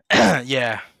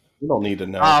 Yeah. You don't need to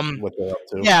know what they're up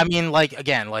to. Yeah, I mean, like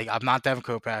again, like I'm not Devin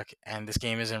Kopeck, and this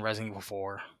game isn't Resident Evil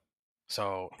 4,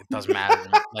 so it doesn't matter.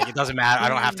 Like it doesn't matter. I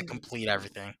don't have to complete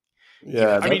everything.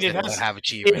 Yeah, I mean,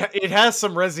 it has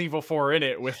some Resident Evil 4 in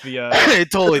it with the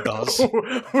it totally does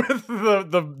with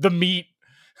the meat,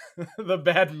 the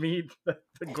bad meat that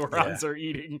the Gorons are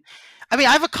eating. I mean,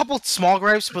 I have a couple small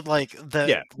gripes, but like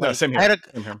same here. I had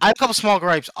a couple small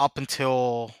gripes up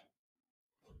until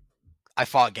I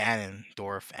fought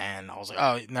Ganondorf, and I was like,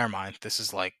 oh, never mind. This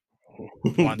is like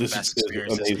one of the best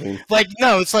experiences. Amazing. Like,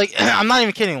 no, it's like I'm not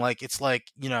even kidding. Like, it's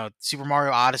like Super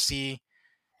Mario Odyssey.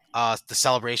 The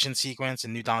celebration sequence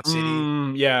in New Donk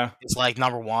City, it's like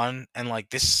number one, and like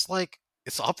this, like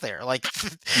it's up there. Like,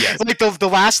 like the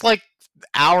last like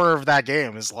hour of that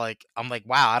game is like, I'm like,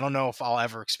 wow, I don't know if I'll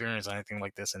ever experience anything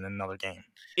like this in another game.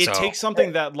 It takes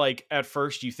something that like at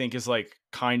first you think is like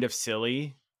kind of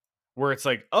silly, where it's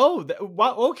like, oh,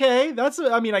 okay, that's.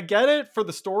 I mean, I get it for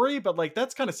the story, but like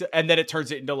that's kind of, and then it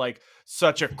turns it into like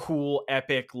such a cool,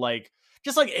 epic, like.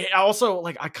 Just like it also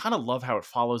like I kind of love how it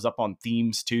follows up on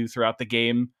themes too throughout the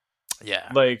game. Yeah,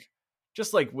 like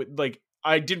just like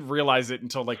I didn't realize it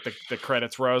until like the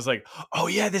credits where I was like, oh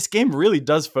yeah, this game really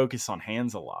does focus on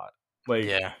hands a lot. Like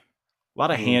a lot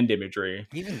of hand imagery.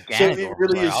 Even so it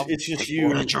really is. It's just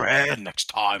you. Your head next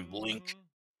time, Link.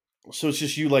 So it's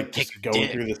just you like just going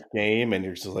through this game, and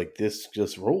you're just like, this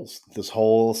just rules. This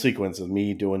whole sequence of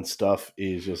me doing stuff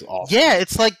is just awesome. Yeah,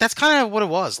 it's like that's kind of what it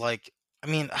was. Like. I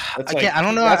mean, again, I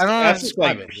don't know. I don't know. That's just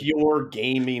like pure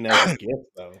gaming as a gift,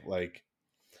 though. Like,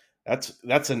 that's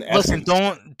an essence. Listen,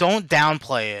 don't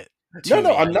downplay it.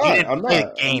 No, I'm not. I'm not. Play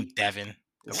the game, Devin.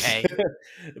 Okay.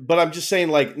 But I'm just saying,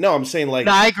 like, no, I'm saying, like,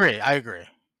 no, I agree.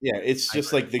 Yeah, it's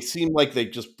just like they seem like they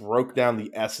just broke down the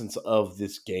essence of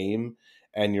this game,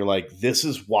 and you're like, this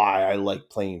is why I like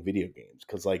playing video games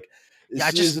because, like,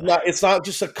 it's not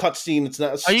just a cutscene. It's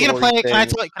not. Are you gonna play it? Can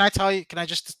I tell you? Can I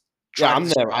just Yeah,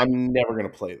 I'm never gonna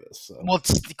play this. So. Well,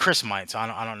 Chris might, so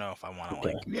I don't know if I want to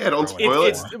like. Yeah, don't spoil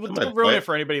it. Don't ruin it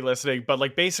for anybody listening. But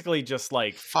like, basically, just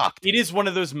like, fuck, it is one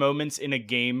of those moments in a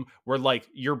game where like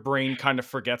your brain kind of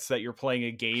forgets that you're playing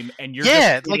a game, and you're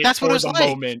just like that's what it was like.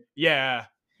 Moment. Yeah,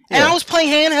 and I was playing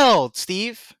handheld,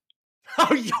 Steve.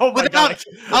 Oh my god!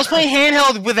 I was playing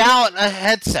handheld without a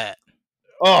headset.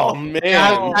 Oh man,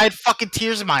 I had fucking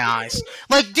tears in my eyes.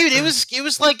 Like, dude, it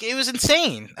was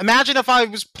insane. Imagine if I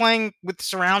was playing with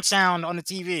surround sound on the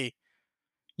TV.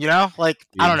 You know, like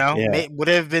I don't know, would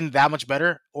it have been that much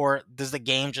better, or does the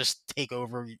game just take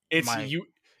over? You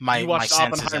watched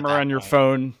Oppenheimer on your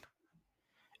phone.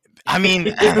 I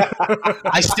mean,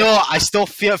 I still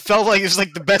felt like it was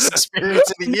like the best experience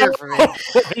of the year for me.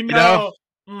 You know?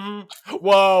 Mm-hmm.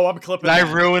 Whoa, I'm clipping. Did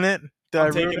I ruin it?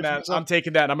 I'm taking that. I'm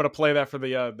taking that. And I'm gonna play that for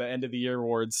the end of the year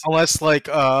awards. Unless like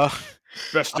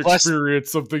best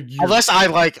experience of the year. Unless I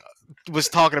like was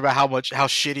talking about how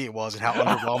shitty it was and how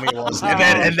underwhelming it was,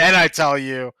 and then I tell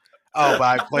you, oh,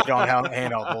 but I played it on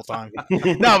handheld the whole time.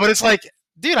 No, but it's like,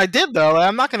 dude, I did though.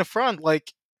 I'm not gonna front.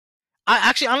 Like,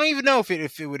 I don't even know if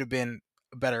it would have been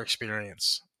a better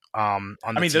experience. On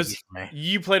the TV for me.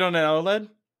 You played on an OLED.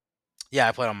 Yeah,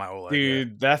 I played on my OLED.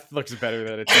 Dude, that looks better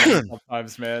than it does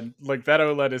sometimes, man. Like, that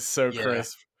OLED is so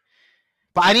crisp.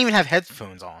 But I didn't even have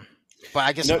headphones on. But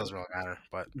I guess it doesn't really matter.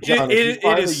 But John, if you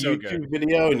find a YouTube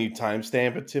video and you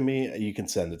timestamp it to me, you can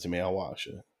send it to me. I'll watch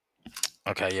it.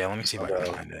 Okay, yeah, let me see if I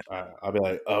can find it. I'll be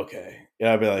like, okay.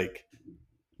 Yeah, I'll be like,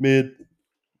 mid.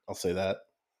 I'll say that.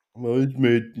 Well, it's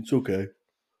mid. It's okay.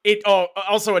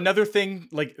 Also, another thing,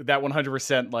 like, that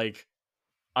 100%, like,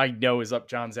 I know is up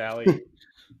John's alley.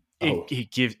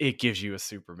 It gives you a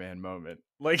Superman moment.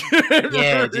 Like,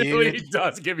 it really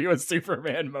does give you a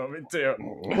Superman moment too.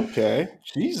 Okay.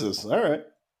 Jesus. All right.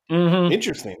 Mm-hmm.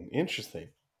 Interesting.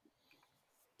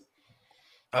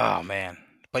 Oh man.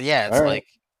 But yeah, it's like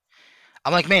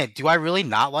I'm like, man, do I really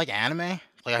not like anime?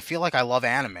 Like, I feel like I love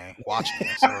anime watching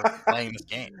this or playing this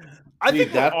game. I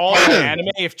think that all anime,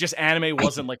 if just anime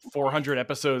wasn't like 400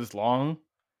 episodes long.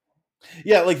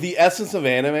 Yeah, like the essence of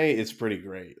anime is pretty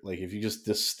great. Like if you just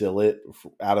distill it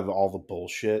out of all the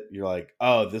bullshit, you're like,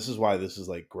 oh, this is why this is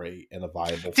like great and a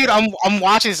viable. Dude, I'm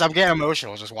watching this. I'm getting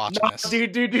emotional just watching this.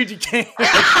 Dude, you can't.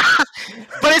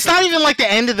 But it's not even like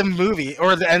the end of the movie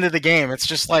or the end of the game. It's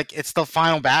just like it's the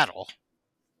final battle.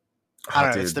 I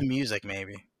don't know. It's the music,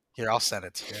 maybe. Here, I'll send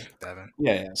it to you, Devin.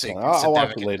 Yeah. So I'll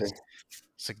watch it later.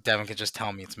 So Devin could just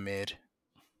tell me it's mid.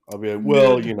 I'll be like,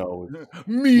 well, you know,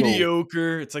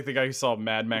 mediocre. It's like the guy who saw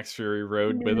Mad Max Fury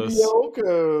Road with us.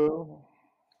 Mediocre.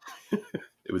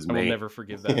 It was I me. will never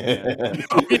forgive that man.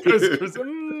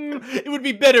 It would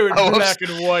be better in black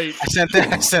and white. I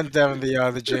sent Devin the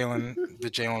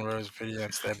Jalen Rose video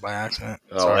instead by accident.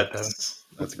 Oh, sorry,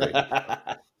 that's great.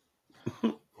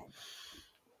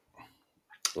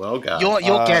 Well, God,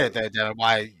 you'll get it, Devin.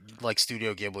 Why? Like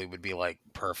Studio Ghibli would be like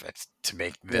perfect to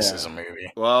make this as a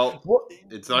movie. Well,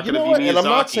 it's not going to be Miyazaki. And I'm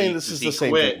not saying this is the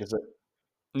same thing, is it?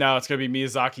 No, it's going to be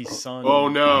Miyazaki's son. Oh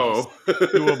no,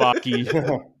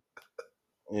 Uebaki.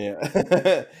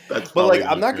 Yeah, but like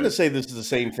I'm not going to say this is the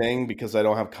same thing because I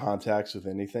don't have contacts with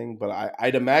anything. But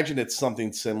I'd imagine it's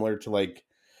something similar to like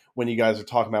when you guys are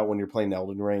talking about when you're playing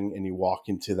Elden Ring and you walk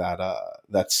into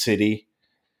that city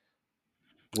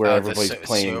where everybody's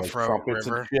playing like, trumpets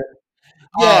and shit.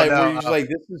 Yeah, where you're like,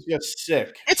 this is just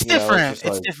sick. It's different.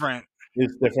 It's different.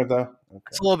 It's different, though? Okay.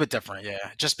 It's a little bit different,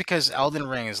 yeah. Just because Elden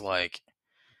Ring is like...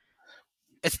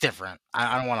 It's different.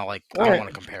 I don't want to like... I don't want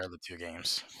to compare the two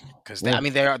games. Because, I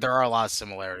mean, there are a lot of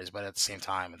similarities, but at the same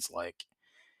time, it's like...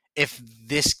 If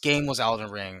this game was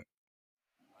Elden Ring...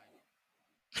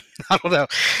 I don't know.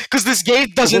 Because this game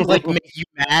doesn't, like, make you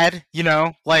mad, you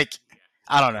know? Like,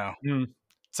 I don't know.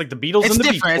 It's like the Beatles and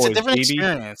the Beach Boys, It's a different baby.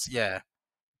 experience, yeah.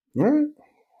 Right.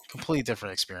 Completely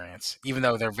different experience, even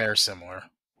though they're very similar.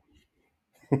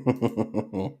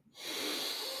 Oh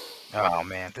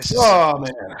man,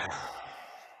 man.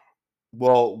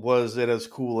 Well, was it as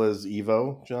cool as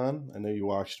Evo, John? I know you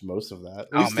watched most of that.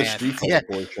 At least the Street Fighter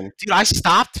portion. Dude, I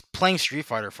stopped playing Street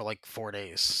Fighter for like 4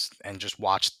 days and just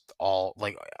watched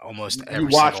almost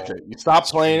every. You watched it. You stopped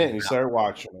playing it and you started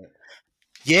watching it.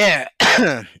 Yeah.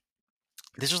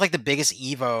 This was like the biggest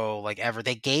Evo like ever.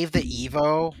 They gave the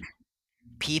Evo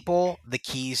people the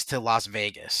keys to Las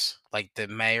Vegas. Like the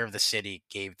mayor of the city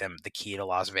gave them the key to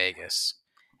Las Vegas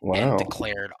and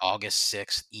declared August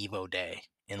 6th Evo Day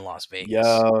in Las Vegas.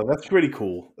 Yeah, that's pretty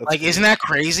cool. Isn't that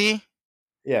crazy?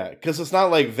 Yeah, because it's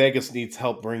not like Vegas needs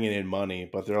help bringing in money,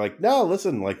 but they're like, no,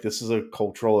 listen, like this is a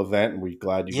cultural event, and we're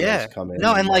glad you guys come in.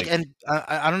 No, and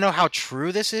I don't know how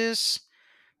true this is,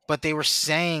 but they were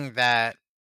saying that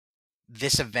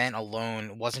this event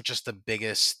alone wasn't just the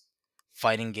biggest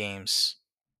fighting games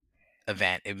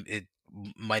event. It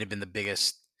might have been the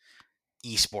biggest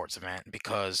esports event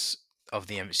because of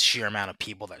the sheer amount of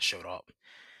people that showed up.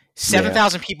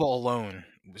 7,000 people alone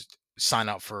signed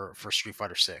up for Street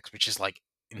Fighter 6, which is like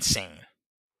insane.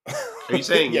 Are you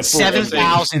saying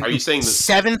 7,000? Are you saying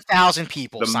 7,000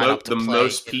 people signed up to the play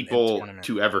most people in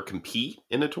to ever compete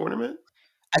in a tournament?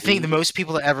 I think the most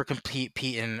people to ever compete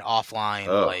in an offline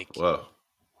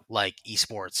like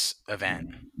esports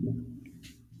event.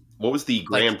 What was the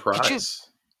grand prize?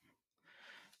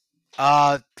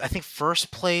 I think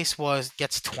first place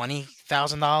gets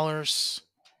 $20,000.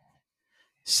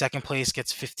 Second place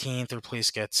gets 15. Third place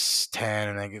gets 10,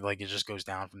 and then like it just goes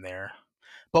down from there.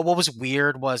 But what was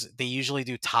weird was they usually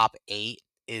do top 8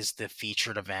 is the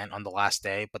featured event on the last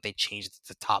day, but they changed it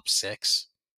to top 6.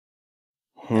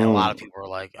 And a lot of people were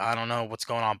like, I don't know what's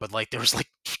going on, but like there was like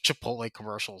Chipotle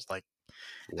commercials like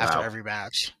after every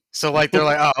match. So like they're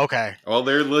like, oh, okay. Well,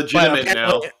 they're legitimate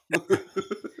now.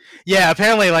 Yeah,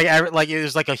 apparently like it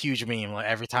was like a huge meme. Like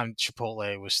every time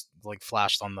Chipotle was like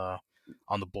flashed on the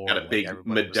board, got a big like,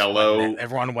 Modelo.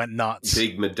 Everyone went nuts.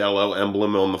 Big Modelo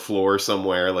emblem on the floor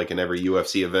somewhere, like in every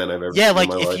UFC event I've ever seen. Yeah, like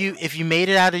in my life. if you made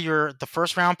it out of the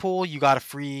first round pool, you got a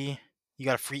free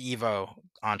Evo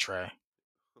entree.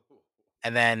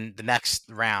 And then the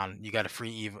next round, you get a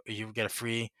free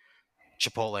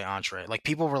Chipotle entree. Like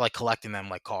people were like collecting them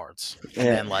like cards, and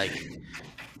then like,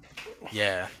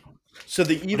 yeah. So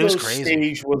the Evo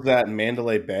stage was at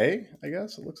Mandalay Bay, I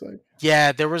guess it looks like.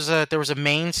 Yeah, there was a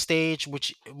main stage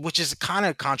which is kind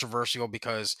of controversial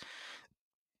because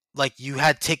like you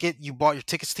bought your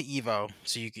tickets to Evo,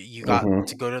 so you got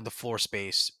to go to the floor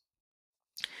space,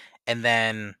 and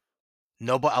then.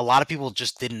 A lot of people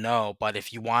just didn't know, but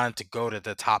if you wanted to go to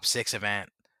the top 6 event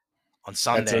on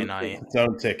Sunday night, its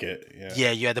own ticket.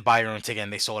 Yeah, you had to buy your own ticket,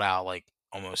 and they sold out like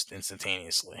almost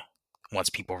instantaneously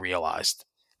once people realized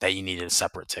that you needed a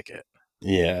separate ticket.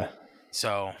 Yeah.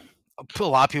 So a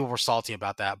lot of people were salty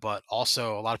about that, but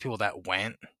also a lot of people that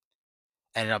went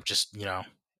ended up just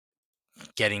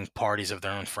getting parties of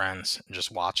their own friends and just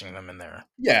watching them in their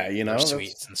their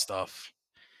suites and stuff.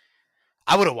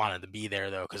 I would have wanted to be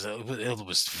there though because it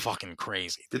was fucking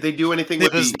crazy. Did they do anything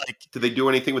with Did they do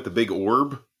anything with the big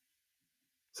orb?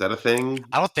 Is that a thing?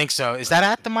 I don't think so. Is that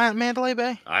at the Mandalay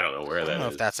Bay? I don't know where that is. I don't know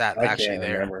if that's actually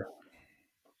there. Remember.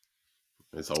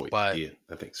 It's always,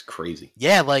 that thing's crazy.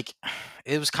 Yeah, like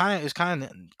it was kind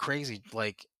of crazy.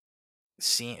 Like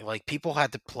seeing like people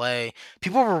had to play.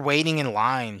 People were waiting in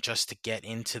line just to get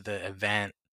into the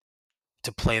event.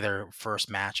 To play their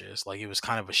first matches. Like it was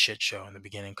kind of a shit show in the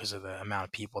beginning because of the amount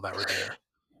of people that were there.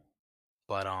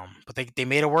 But they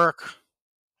made it work.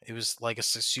 It was like a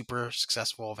super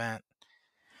successful event.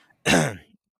 And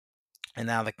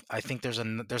now I think there's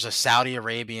a Saudi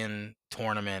Arabian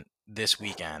tournament this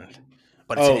weekend,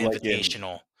 but it's an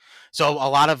invitational. So a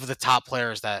lot of the top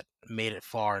players that made it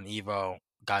far in Evo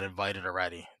got invited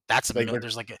already. That's they're going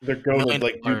to like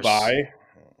Dubai.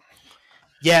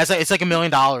 Yeah, it's like $1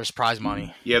 million prize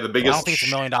money. Yeah, the biggest. I don't think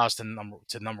it's $1 million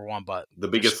to number one, but the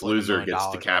biggest loser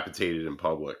gets decapitated in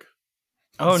public.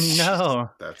 Oh no!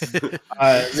 That's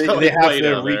they have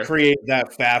to recreate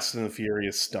that Fast and the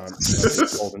Furious stunt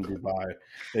that's called in Dubai.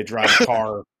 They drive a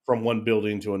car from one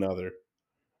building to another.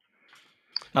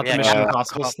 Not the Mission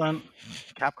Impossible stunt.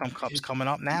 Capcom Cup's coming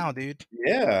up now, dude.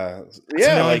 Yeah,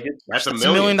 that's $1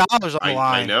 million on the line.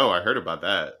 I know. I heard about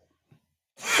that.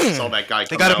 I saw that guy.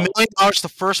 They got $1 million to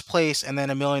first place, and then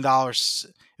 $1 million. It was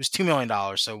 $2 million,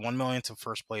 so $1 million to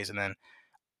first place, and then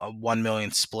 $1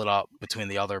 million split up between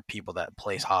the other people that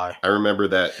place high. I remember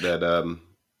that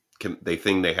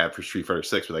they had for Street Fighter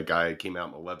 6 where that guy came out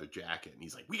in a leather jacket, and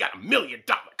he's like, "We got $1 million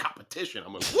competition."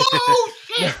 I'm like, "Whoa,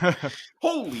 shit!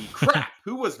 Holy crap!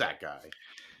 Who was that guy?"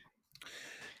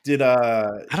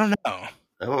 I don't know.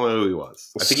 I don't know who he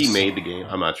was. I think he made the game.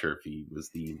 I'm not sure if he was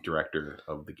the director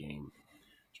of the game.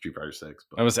 Street Fighter 6.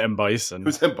 But that was M. Bison. It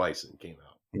was M. Bison came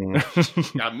out.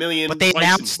 Got $1 million. But they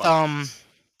announced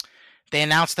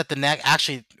that the next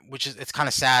it's kind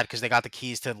of sad because they got the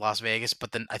keys to Las Vegas,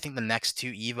 but then I think the next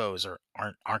 2 Evos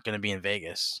aren't going to be in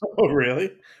Vegas. Oh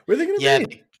really? Where are they going to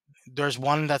be? There's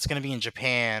one that's going to be in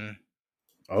Japan.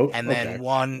 Oh, and then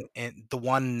the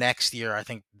one next year. I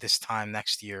think this time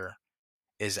next year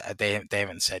is they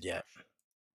haven't said yet.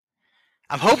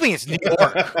 I'm hoping it's New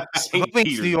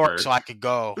York. So I could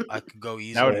go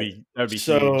easily. That would be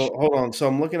so huge. Hold on. So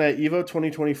I'm looking at Evo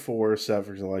 2024 set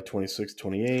for July 26th,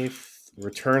 28th.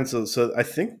 Returns. So I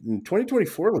think in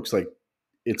 2024 looks like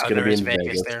it's going to be in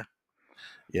Vegas. There.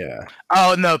 Yeah.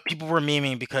 Oh no, people were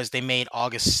memeing because they made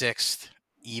August 6th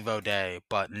Evo Day,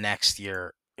 but next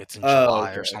year it's in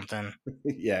July or something.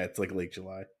 Yeah, it's like late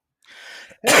July.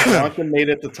 Hey, Blanca made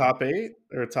it the top 8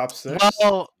 or top 6.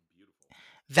 Well,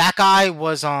 that guy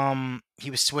was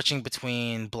he was switching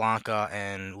between Blanca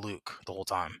and Luke the whole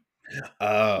time.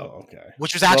 Oh, okay.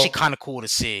 Which was actually kind of cool to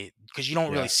see because you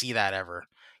don't really see that ever.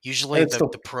 Usually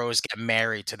the pros get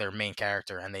married to their main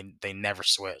character and they never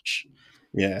switch.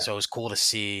 Yeah. So it was cool to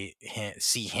see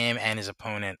him and his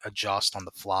opponent adjust on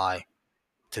the fly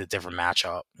to the different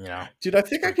matchup, you know. Dude, I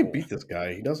think I could beat this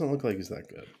guy. He doesn't look like he's that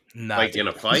good. No, like in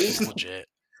a fight? He's legit.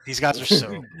 These guys are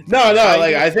so No,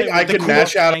 like I think I could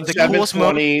match out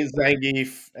 720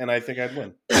 Zangief and I think I'd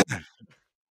win.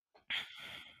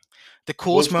 The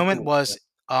coolest moment was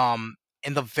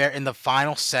in the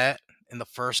final set in the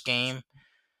first game,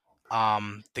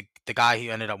 the guy who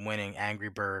ended up winning, Angry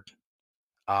Bird,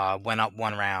 went up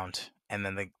one round, and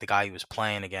then the guy he was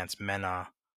playing against, Mena,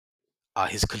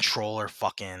 his controller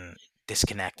fucking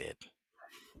disconnected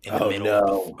in the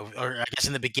middle or I guess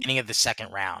in the beginning of the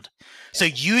second round. So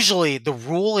usually the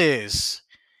rule is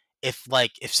if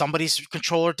somebody's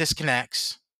controller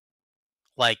disconnects,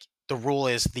 like the rule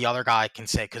is the other guy can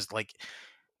say, because like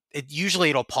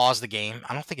it'll pause the game.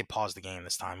 I don't think it paused the game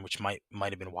this time, which might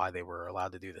have been why they were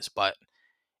allowed to do this. But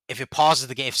if it pauses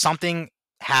the game, if something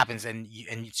happens and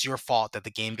it's your fault that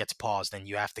the game gets paused, then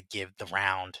you have to give the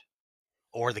round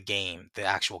or the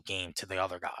actual game, to the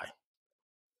other guy.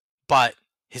 But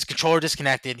his controller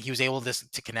disconnected. He was able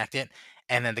to connect it,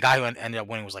 and then the guy who ended up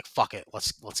winning was like, "Fuck it,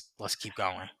 let's keep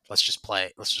going. Let's just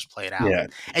play it out." Yeah.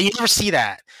 And you never see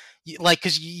that,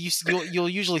 because you'll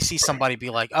usually see somebody be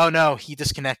like, "Oh no, he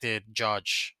disconnected,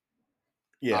 judge."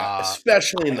 Yeah,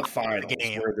 especially in the finals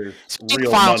where there's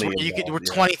real finals money where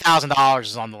 $20,000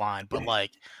 is on the line, but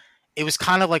like it was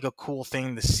kind of like a cool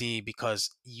thing to see because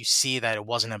you see that it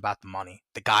wasn't about the money.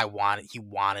 The guy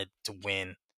wanted to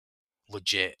win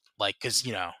legit, like, because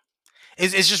you know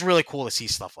it's just really cool to see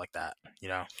stuff like that, you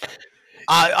know.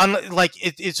 Like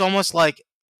it's almost like,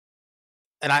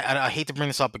 and I hate to bring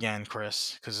this up again,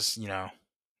 Chris, because it's, you know,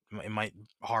 it might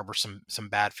harbor some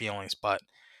bad feelings, but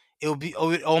it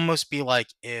would almost be like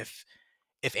if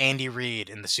Andy Reid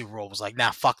in the Super Bowl was like,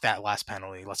 "Nah, fuck that last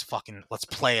penalty. Let's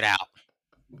play it out."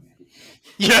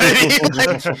 You know what I mean?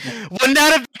 Like, wouldn't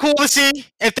that have been cool to see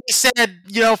if they said,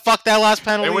 you know, fuck that last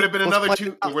penalty? It would have been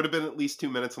It would have been at least 2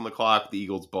 minutes on the clock. The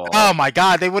Eagles ball. Oh my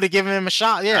God, they would have given him a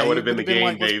shot. Yeah, that would have been the game,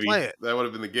 like, baby. That would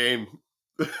have been the game.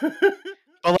 But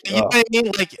like, you know what I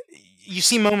mean? Like, you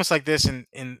see moments like this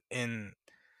in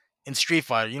Street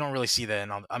Fighter. You don't really see that.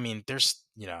 I mean, there's,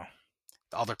 you know,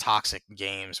 other toxic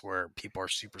games where people are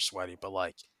super sweaty, but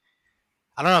like,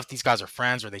 I don't know if these guys are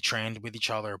friends or they trained with each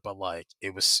other, but like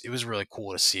it was really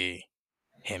cool to see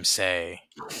him say,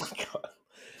 "Oh my God,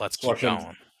 let's keep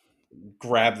going."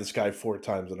 Grab this guy 4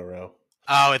 times in a row.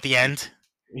 Oh, at the end?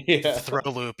 Yeah. Throw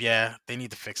loop, yeah. They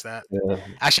need to fix that. Yeah.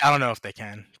 Actually, I don't know if they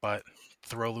can, but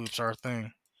throw loops are a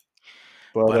thing.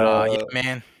 But yeah,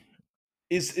 man.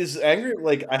 Is Angry,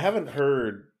 like, I haven't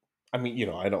heard, I mean, you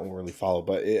know, I don't really follow,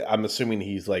 but I'm assuming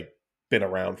he's like been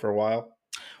around for a while.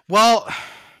 Well,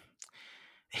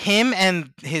 him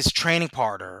and his training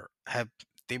partner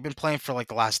they've been playing for like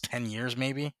the last 10 years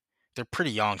maybe. They're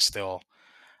pretty young still.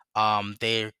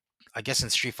 They, I guess in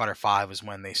Street Fighter V was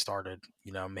when they started,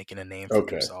 you know, making a name for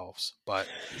themselves. But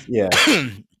yeah.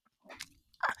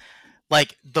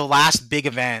 Like the last big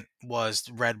event was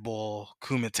Red Bull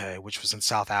Kumite, which was in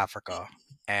South Africa.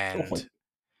 And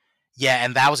yeah,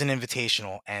 and that was an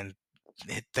invitational, and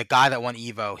the guy that won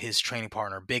Evo, his training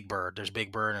partner, Big Bird, there's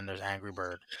Big Bird and there's Angry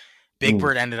Bird. Big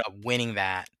Bird ended up winning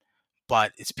that,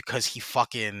 but it's because he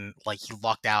fucking, like, he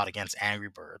lucked out against Angry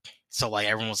Bird. So like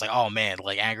everyone was like, "Oh man,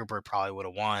 like Angry Bird probably would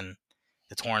have won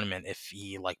the tournament if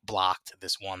he like blocked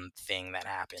this one thing that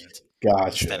happened." Gotcha.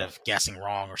 Instead of guessing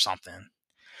wrong or something.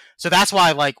 So that's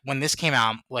why, like, when this came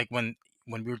out, like when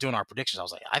we were doing our predictions, I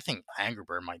was like, I think Angry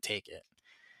Bird might take it.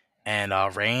 And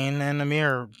Rain and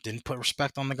Amir didn't put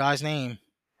respect on the guy's name.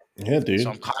 Yeah, dude. So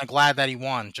I'm kind of glad that he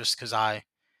won, just because I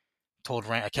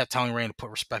kept telling Rain to put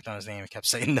respect on his name. He kept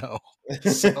saying no.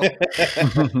 So,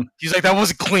 he's like, that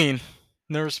wasn't clean.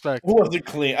 No respect. It wasn't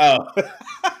clean. Oh.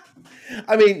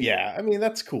 I mean, yeah. I mean,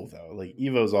 that's cool, though. Like,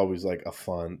 Evo's always, like, a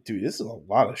fun... Dude, this is a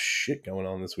lot of shit going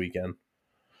on this weekend.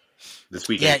 This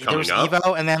weekend there was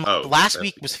Evo, and then last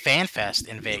week was FanFest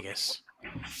in Vegas.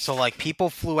 So, like,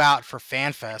 people flew out for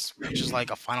FanFest, which is,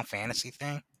 like, a Final Fantasy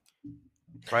thing.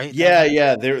 Right?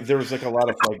 Yeah. There was, like, a lot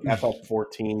of, like,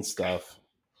 FF14 stuff.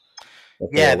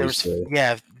 Yeah,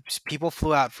 people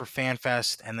flew out for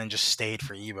FanFest and then just stayed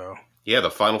for Evo. Yeah,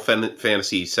 the Final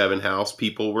Fantasy VII house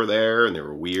people were there, and they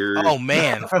were weird. Oh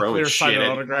man, throwing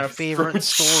my favorite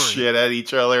story. Shit at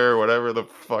each other, or whatever the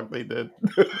fuck they did.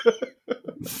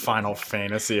 Final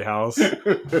Fantasy house.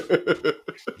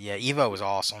 Yeah, Evo was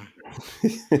awesome.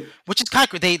 Which is kind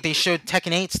of they showed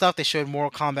Tekken 8 stuff. They showed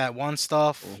Mortal Kombat 1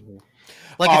 stuff. Mm-hmm.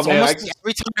 Like it's almost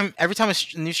every time a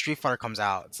new Street Fighter comes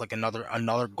out, it's like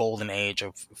another golden age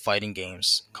of fighting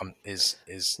games is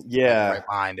right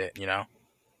behind it. You know.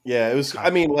 Yeah, it was.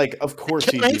 I mean, like, of course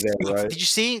he'd be there, right? Did you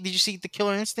see the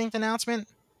Killer Instinct announcement?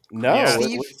 No.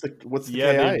 Yeah. What's the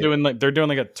yeah? KI? They're doing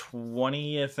like a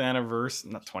 20th anniversary.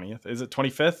 Not 20th. Is it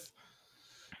 25th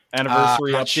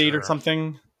anniversary update or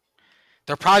something?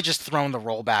 They're probably just throwing the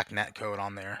rollback netcode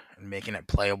on there and making it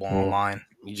playable online.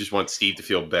 You just want Steve to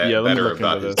feel better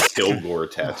about his Kilgore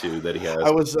tattoo that he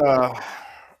has.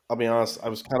 I'll be honest, I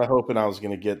was kind of hoping I was going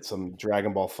to get some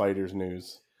Dragon Ball FighterZ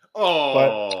news.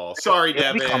 Oh, sorry,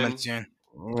 Devin. Coming soon.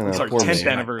 Sorry, 10th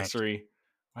anniversary.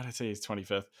 Why did I say it's 25th?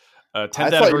 10th I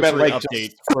thought anniversary you meant like update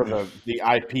just for the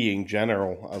IP in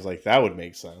general. I was like, that would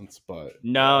make sense, but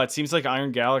no, it seems like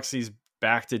Iron Galaxy's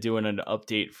back to doing an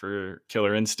update for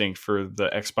Killer Instinct for the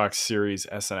Xbox Series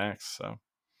S and X. So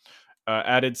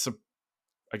I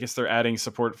guess they're adding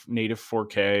support for native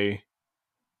 4K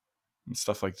and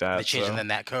stuff like that. They changing the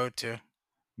netcode too.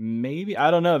 Maybe,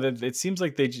 I don't know. It seems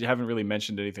like they haven't really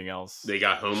mentioned anything else. They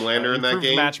got Homelander in that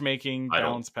game. Matchmaking,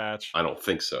 balance patch. I don't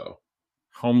think so.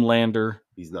 Homelander.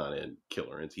 He's not in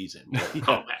Killer Instinct. He's in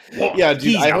Mortal Kombat. Yeah,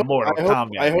 dude. I hope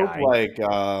like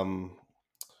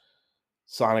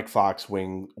Sonic Fox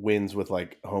wins with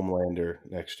like Homelander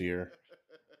next year.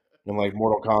 And like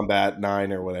Mortal Kombat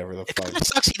 9 or whatever the fuck. It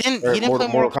sucks. He didn't play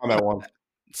Mortal Kombat 1.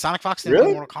 Sonic Fox didn't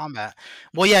play Mortal Kombat.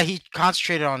 Well, yeah, he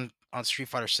concentrated on Street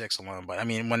Fighter 6 alone, but I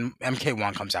mean, when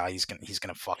MK1 comes out, he's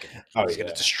gonna fuck it. He's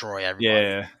gonna destroy everybody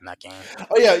in that game.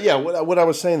 Oh yeah. What I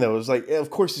was saying though was like, of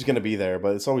course he's gonna be there,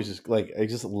 but it's always just like I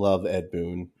just love Ed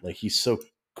Boon. Like he's so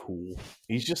cool.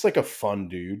 He's just like a fun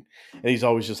dude, and he's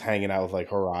always just hanging out with like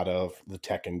Harada, the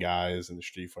Tekken guys, and the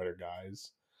Street Fighter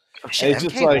guys. Oh, shit, MK1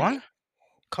 just like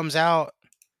comes out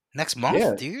next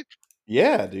month, dude.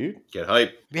 Yeah, dude. Get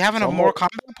hype. We having a Mortal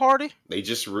Kombat party? They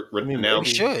just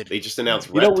announced. They just announced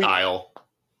Reptile.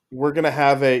 We're gonna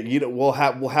have we'll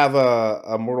have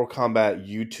a Mortal Kombat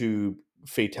YouTube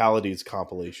fatalities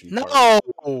compilation. No.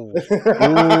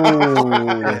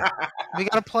 We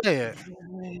gotta play it.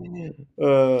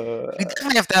 We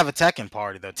definitely have to have a Tekken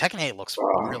party though. Tekken 8 looks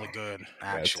really good,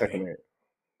 actually. Yeah,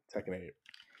 Tekken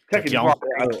 8. I'm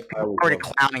already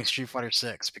clowning Street Fighter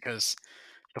 6 because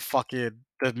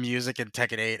the music in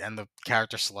Tekken 8 and the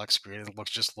character select screen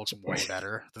looks way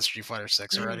better than Street Fighter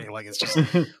 6 already. Like it's just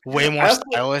way more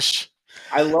stylish.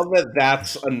 I love that.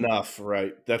 That's enough,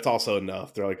 right? That's also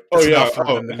enough. They're like,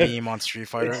 than the meme on Street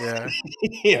Fighter. Yeah,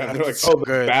 yeah. They're like,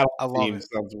 the battle theme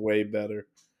sounds way better.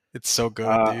 It's so good.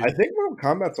 Dude. I think Mortal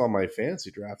Kombat's on my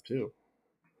fantasy draft too.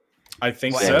 I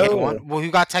think so. Well,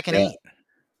 who got Tekken 8?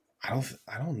 I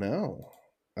don't know.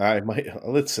 I might.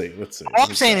 Let's see. All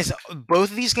I'm saying is both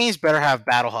of these games better have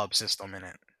Battle Hub system in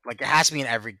it. Like it has to be in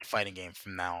every fighting game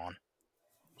from now on.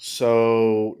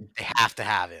 So they have to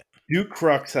have it. Duke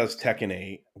Crux has Tekken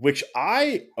 8, which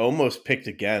I almost picked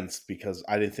against because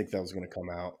I didn't think that was going to come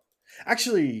out.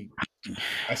 Actually,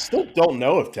 I still don't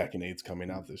know if Tekken 8's coming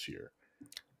out this year.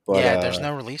 But, there's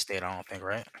no release date, I don't think,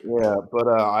 right? Yeah, but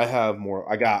I have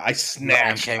more. I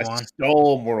snatched. I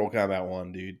stole Mortal Kombat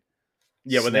 1, dude.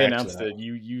 Yeah, when they announced it,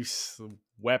 you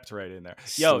swept right in there.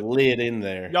 Slid in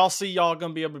there. Y'all see y'all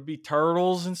gonna be able to be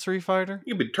turtles in Street Fighter?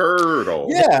 You be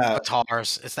turtles. Yeah.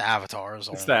 Avatars. It's the avatars.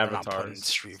 It's the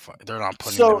avatars. They're not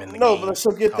putting them in the game. But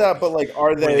so get that. But like,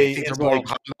 are they?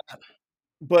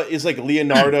 But is like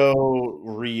Leonardo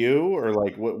Ryu or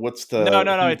like what's the?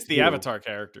 No. It's the Avatar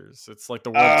characters. It's like the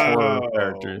World Tour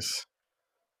characters.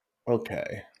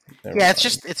 Okay. It's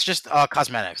just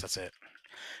cosmetics. That's it.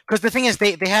 Because the thing is,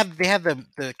 they had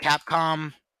the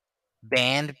Capcom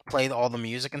band play all the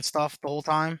music and stuff the whole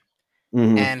time,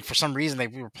 and for some reason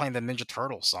we were playing the Ninja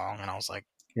Turtles song, and I was like,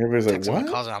 everybody's like, what?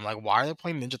 My cousin, I'm like, why are they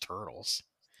playing Ninja Turtles?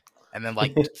 And then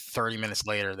like 30 minutes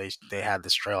later, they had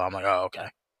this trailer. I'm like, oh okay.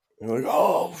 You're like,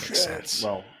 oh shit. Makes sense.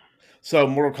 Well, so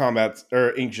Mortal Kombat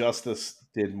or Injustice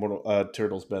did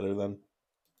Turtles better than.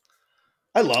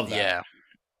 I love that. Yeah.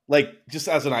 Like, just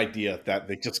as an idea that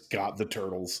they just got the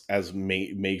Turtles as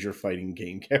major fighting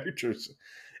game characters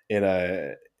in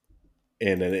an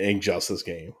Injustice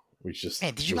game, which just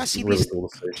did you guys see really these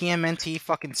TMNT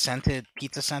fucking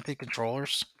pizza scented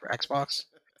controllers for Xbox?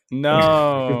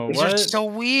 No, these are so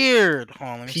weird.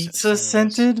 Pizza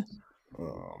scented?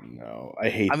 Oh no, I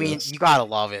hate. I mean, this. you gotta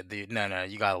love it, dude. No,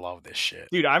 you gotta love this shit,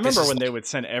 dude. I remember when they would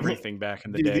send everything back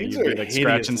in the day. These You'd are be like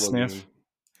scratch and looking. sniff.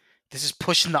 This is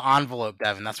pushing the envelope,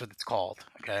 Devin. That's what it's called.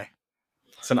 Okay,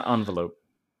 it's an envelope.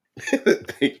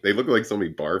 They look like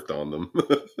somebody barfed on them.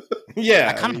 Yeah,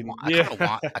 I kind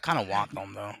of want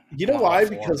them though. You know why?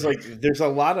 Because like, there's a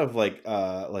lot of like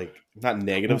not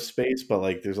negative space, but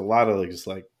like, there's a lot of like just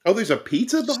like. Oh, there's a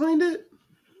pizza behind it.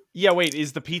 Yeah, wait.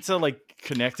 Is the pizza like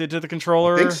connected to the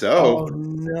controller? I think so. Oh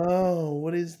no!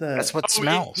 What is that? That's what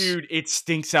smells, dude. It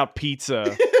stinks out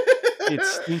pizza. It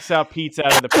stinks out pizza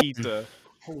out of the pizza.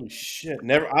 Holy shit!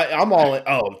 Never. I'm all in.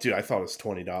 Oh, dude, I thought it was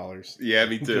 $20. Yeah,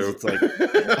 me too. It's like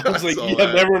I was like,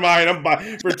 yeah, never mind. I'm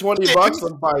buying for $20.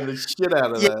 I'm buying the shit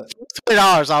out of that.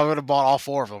 $20. I would have bought all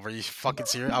 4 of them. Are you fucking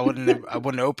serious? I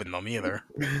wouldn't open them either.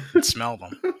 I'd smell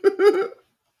them.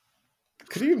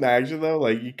 Could you imagine though?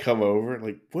 Like you come over,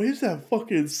 like, what is that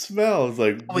fucking smell? It's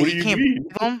like, what do you can't mean?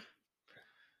 win them?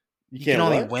 You can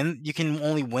only win. You can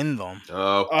only win them.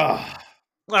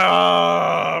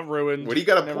 Ruined. What do you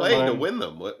got to play to win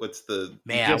them? What's the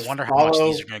man? I wonder how much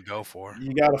these are going to go for.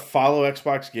 You got to follow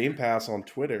Xbox Game Pass on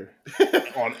Twitter,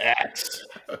 on X.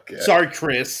 Okay. Sorry,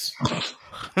 Chris.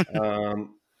 I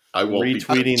won't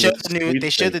retweeting. They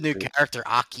showed the new character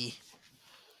Aki.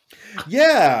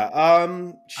 Yeah,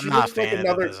 she looks like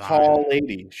another tall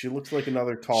lady. She looks like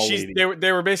another tall lady.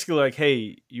 They were basically like,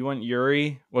 "Hey, you want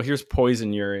Yuri? Well, here's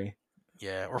Poison Yuri."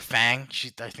 Yeah, or Fang.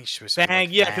 I think she was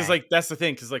Fang. Yeah, because like that's the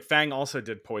thing. Because like Fang also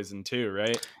did Poison too,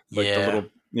 right? Like the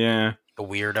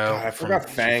weirdo. God, I forgot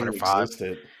Fang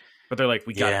existed. But they're like,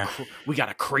 we got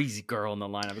a crazy girl in the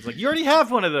lineup. It's like, you already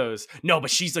have one of those. No, but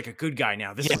she's like a good guy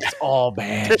now. This is all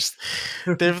bad.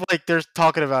 They're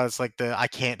talking about it's like the I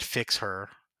can't fix her.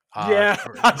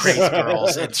 Crazy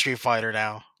girls in Street Fighter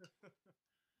now.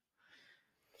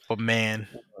 But man,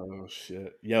 oh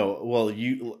shit, yo, well,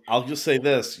 I'll just say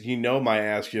this: my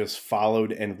ass just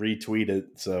followed and retweeted.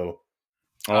 So,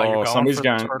 somebody's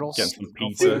getting some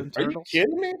pizza. Dude, are you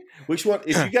kidding me? Which one?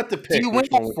 If you got the pick, do you win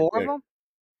all 4 of them?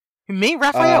 Me,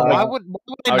 Raphael. Why would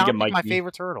I not pick my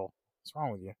favorite turtle? What's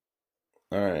wrong with you?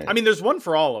 All right. I mean, there's one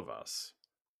for all of us.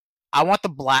 I want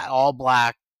the all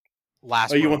black.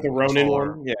 Last. Oh, you want the Ronin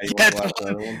one? Yeah, you want the last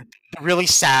Ronin one. The really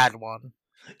sad one.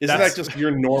 Isn't that just your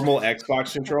normal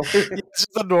Xbox controller? It's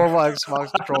just the normal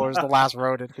Xbox controller. It's the last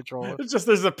Ronin controller. It's just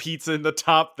there's a pizza in the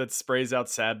top that sprays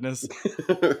out sadness.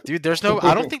 Dude, there's no.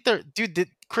 I don't think there. Dude,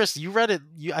 Chris, you read it.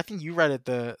 I think you read it.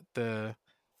 The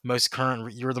most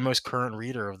current. You're the most current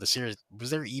reader of the series. Was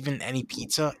there even any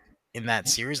pizza in that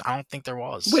series? I don't think there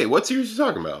was. Wait, what series are you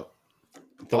talking about?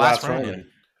 The last Ronin.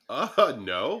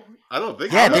 No, I don't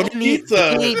think. Yeah, they didn't eat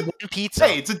one pizza.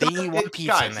 Hey, it's a dark pizza.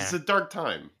 Guys, it's a dark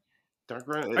time.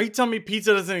 Are you telling me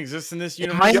pizza doesn't exist in this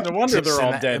universe? No wonder they're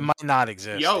all dead. It might not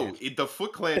exist. Yo, the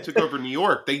Foot Clan took over New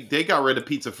York. They got rid of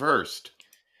pizza first.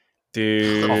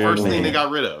 Dude, the first thing they got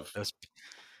rid of.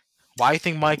 Why do you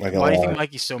think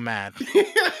Mikey's so mad?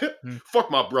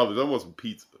 Fuck my brother. That wasn't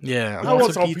pizza. Yeah, I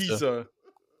want some pizza.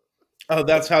 Oh,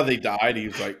 that's how they died. He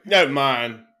was like, never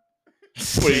mind.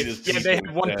 They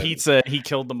had one pizza. He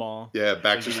killed them all. Yeah,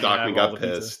 Baxter Stockman got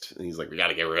pissed, and he's like, "We got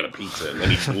to get rid of pizza." And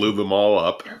then he blew them all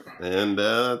up, and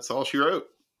that's all she wrote.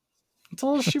 That's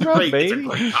all she wrote, baby. It's a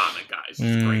great comic, guys. It's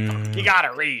a great comic. You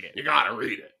gotta read it. You gotta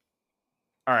read it.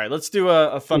 All right, let's do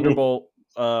a Thunderbolt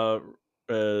slam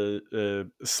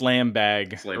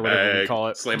bag or whatever we call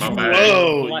it. Slam on bag.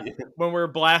 Whoa! When we're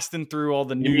blasting through all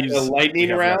the news, a lightning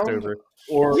round,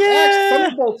 or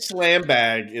Thunderbolt slam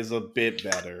bag is a bit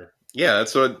better. Yeah,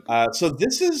 that's what. So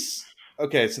this is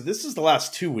okay. So this is the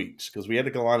last 2 weeks because we had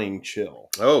to go on and chill.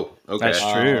 Oh, okay,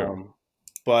 that's true.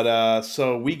 But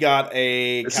so we got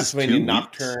a Castlevania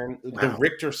Nocturne, the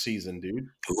Richter season, dude.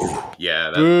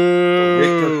 Yeah,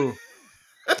 Boo.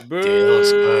 Dude, it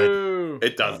looks good.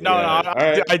 It does. No,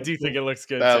 I do think it looks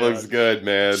good. That looks good,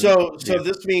 man. So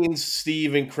this means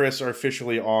Steve and Chris are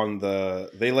officially on they're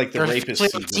rapist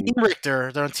season. Team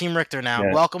Richter. They're on Team Richter now.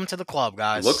 Yeah. Welcome to the club,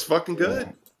 guys. It looks fucking good.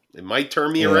 Yeah. It might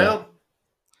turn me around.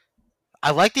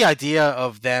 I like the idea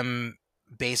of them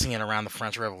basing it around the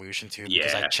French Revolution too,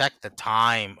 because I checked the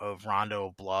time of Rondo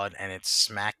of Blood, and it's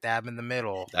smack dab in the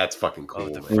middle. That's fucking cool.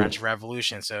 Of the French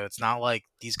Revolution, so it's not like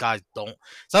these guys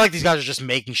It's not like these guys are just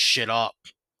making shit up.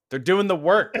 They're doing the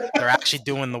work. They're actually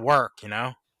doing the work, you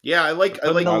know. Yeah, I like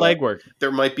the legwork.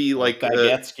 There might be like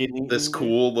this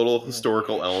cool little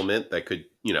historical element that could,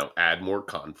 add more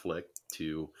conflict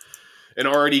to an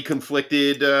already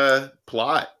conflicted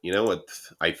plot.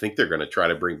 I think they're going to try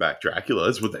to bring back Dracula.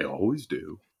 That's what they always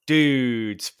do.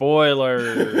 Dude,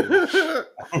 spoiler.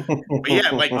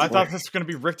 Yeah, I thought this was going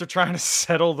to be Richter trying to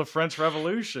settle the French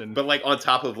Revolution. But on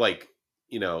top of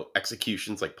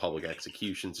executions, like public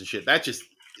executions and shit. That just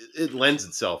it lends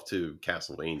itself to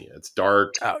Castlevania. It's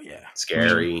dark. Oh yeah,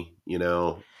 scary.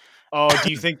 Oh,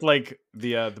 do you think like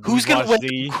the who's gonna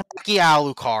wake Cracky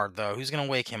Alucard though? Who's gonna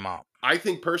wake him up? I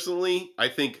think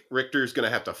Richter's gonna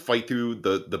have to fight through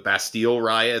the Bastille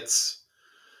riots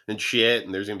and shit,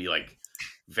 and there's gonna be like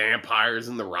vampires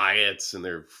in the riots, and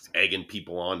they're egging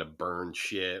people on to burn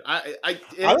shit. I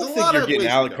don't think you're getting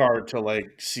Alucard till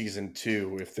like season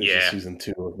 2, if there's a season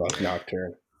 2 of like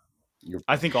Nocturne.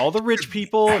 I think all the rich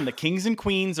people and the kings and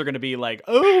queens are going to be like,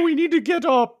 oh, we need to get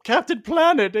up Captain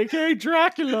Planet, aka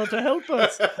Dracula, to help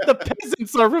us. The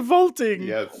peasants are revolting.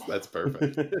 Yes, that's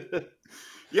perfect.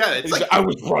 Yeah, it's like I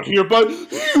was brought here by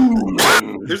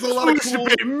humans. There's a lot of cool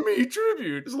me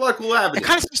tribute. There's a lot of cool avenues. It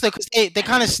kind of seems though,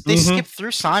 because they skipped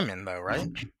through Simon though, right?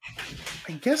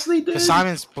 I guess they did. Because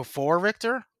Simon's before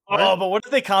Richter. Right? Oh, but what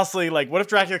if they constantly what if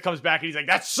Dracula comes back and he's like,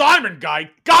 that Simon guy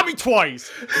got me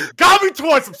twice. Got me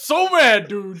twice. I'm so mad,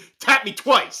 dude. Tap me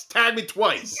twice. Tag me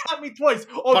twice. Got me twice.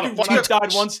 Oh, dude, he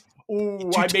died once.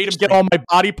 Ooh, I made him get all my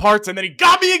body parts and then he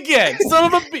got me again. Son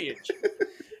of a bitch.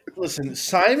 Listen,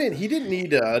 Simon, he didn't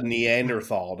need a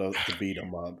Neanderthal to beat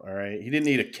him up, all right? He didn't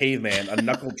need a caveman, a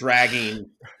knuckle-dragging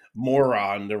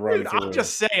moron to run through. I'm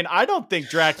just saying, I don't think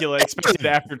Dracula expected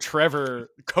after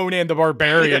Trevor, Conan the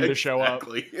Barbarian to show up.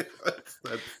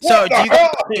 So,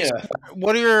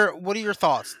 what are your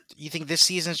thoughts? You think this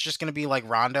season's just going to be like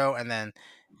Rondo, and then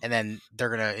they're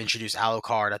going to introduce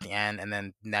Alucard at the end, and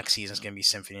then next season's going to be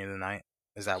Symphony of the Night?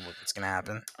 Is that what's going to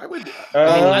happen? I don't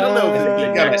know.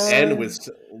 They got to end with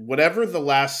whatever the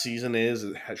last season is.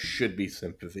 It should be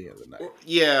Sympathy of the Night.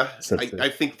 Yeah, I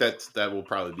think that will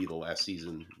probably be the last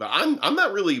season. But I'm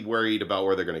not really worried about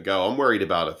where they're going to go. I'm worried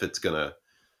about if it's going to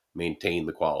maintain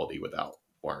the quality without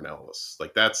Warren Ellis.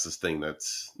 Like that's this thing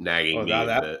that's nagging me.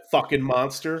 That fucking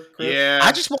monster. Chris? Yeah,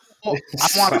 I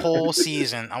want a whole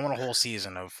season. I want a whole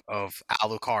season of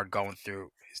Alucard going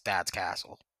through his dad's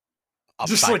castle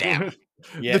upside down.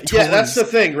 Yeah, that's the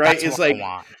thing, right? It's like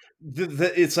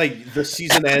it's like the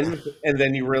season ends, and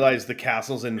then you realize the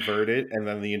castle's inverted, and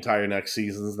then the entire next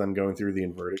season is them going through the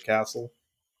inverted castle.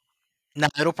 No,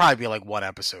 it'll probably be like one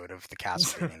episode of the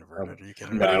castle being inverted.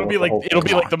 But it'll be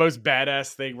like the most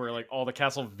badass thing where like all the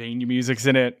Castlevania music's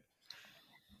in it.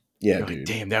 Yeah, dude.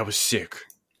 Damn, that was sick.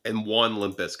 And one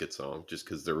Limp Bizkit song, just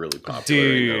because they're really popular.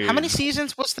 Dude, how many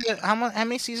seasons was how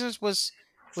many seasons was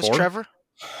 4? Trevor?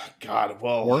 God,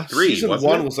 well, 4? 3, season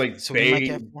 1 was like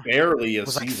barely a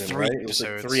season, like right? It was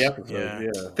like 3 episodes.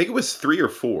 Yeah. I think it was 3 or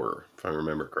 4, if I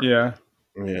remember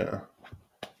correctly. Yeah.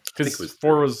 Because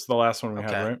 4 was the last one we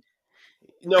had, right?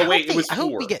 No, wait, it was 4. I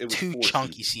hope we get 2 4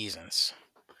 chunky seasons.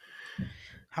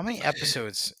 How many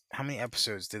episodes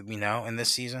did we know in this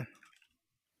season?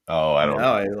 Oh, I don't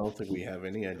know. I don't think we have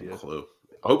any idea. Clue.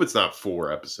 I hope it's not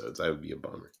 4 episodes. That would be a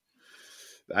bummer.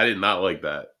 I did not like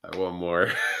that. I want more.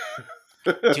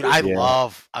 Dude, I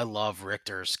love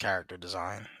Richter's character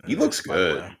design. He looks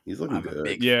good. He's looking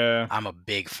good. I'm a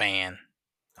big fan.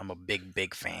 I'm a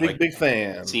big fan. Big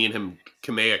fan. Seeing him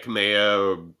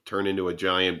Kamehameha turn into a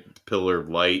giant pillar of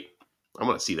light. I'm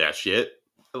gonna see that shit.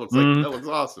 That looks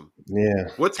awesome. Yeah.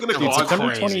 What's gonna cause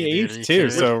September 28th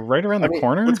too? So right around the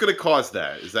corner. What's gonna cause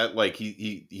that? Is that like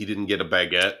he didn't get a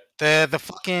baguette? The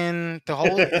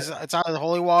holy it's either the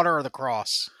holy water or the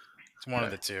cross. It's one of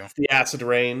the two. The acid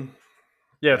rain.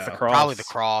 Yeah, it's the cross. Probably the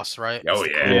cross, right? Oh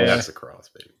yeah, that's the cross,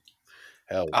 baby.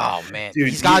 Hell yeah. Oh man, dude,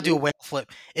 he's got to do a whale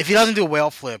flip. If he doesn't do a whale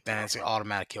flip, then it's an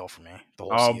automatic kill for me. The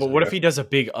whole season. But what if he does a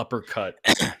big uppercut?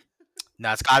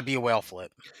 No, it's got to be a whale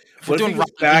flip. What if he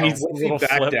backdashes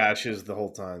the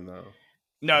whole time though?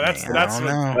 No, that's what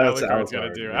Alucard's got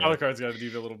to do. Yeah. Alucard's got to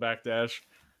do the little backdash.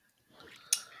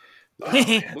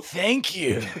 Oh, thank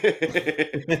you.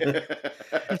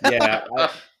 Yeah.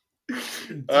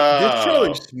 This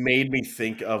trailer just made me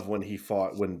think of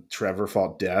when Trevor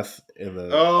fought Death in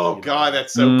the. Oh God,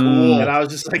 that's so cool! And I was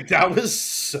just like, that was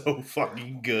so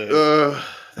fucking good.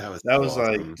 That was awesome.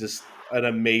 Like just an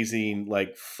amazing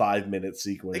 5-minute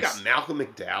sequence. They got Malcolm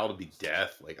McDowell to be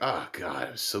Death. Like, oh God,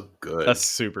 it was so good. That's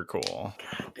super cool.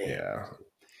 God damn. Yeah.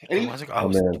 And he was like,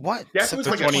 what? Death was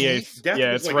like 28th.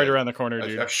 Yeah, it's right around the corner,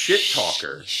 dude. A shit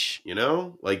talker. You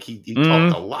know? Like, he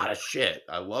talked a lot of shit.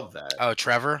 I love that. Oh,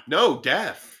 Trevor? No,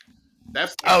 Death.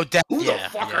 Death. Death. Who the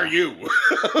fuck are you?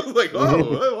 I was like, I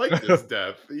like this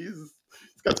Death. He's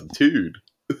got some dude.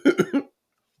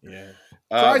 Yeah.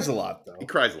 Cries a lot, though. He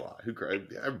cries a lot. Who cries?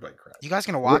 Everybody cries. You guys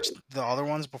going to watch the other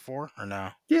ones before, or no?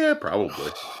 Yeah,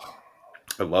 probably.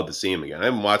 I'd love to see him again. I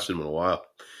haven't watched him in a while.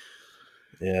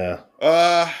 Yeah.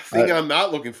 Thing I'm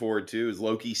not looking forward to is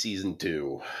Loki season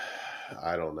 2.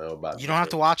 I don't know about. You don't have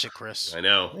to watch it, Chris. I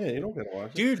know. Yeah, you don't get to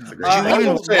watch it, dude. I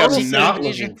won't say I'm not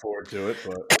looking forward to it,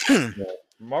 but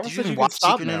Marvel said you can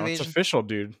stop now. It's official,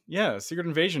 dude. Yeah, Secret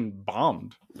Invasion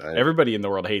bombed. Everybody in the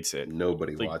world hates it.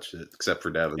 Nobody watched it except for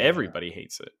Devin. Everybody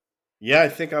hates it. Yeah, I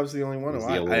think I was the only one who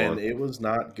watched it, and it was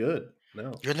not good.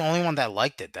 No, you're the only one that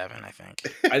liked it, Devin. I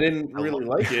think I didn't really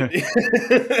like it.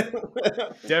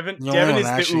 Devin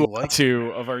is the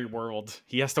Uatu of our world.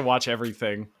 He has to watch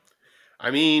everything.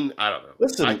 I mean, I don't know.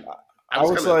 Listen, I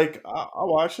was like, I'll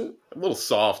watch it. A little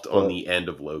soft on the end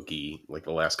of Loki, like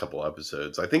the last couple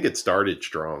episodes. I think it started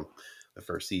strong, the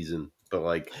first season, but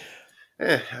like,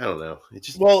 I don't know. It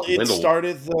just it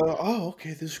started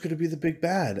okay, this is going to be the big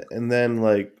bad, and then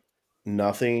like.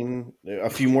 Nothing. A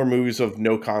few more movies of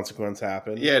no consequence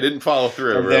happened. Yeah, it didn't follow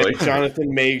through. And really, then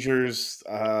Jonathan Majors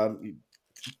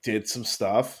did some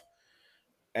stuff,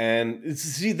 and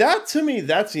see that to me,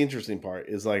 that's the interesting part.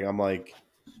 Is like I'm like,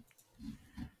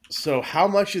 so how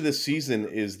much of this season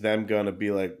is them going to be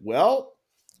like, well,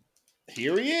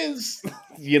 here he is,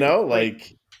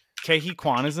 like Ke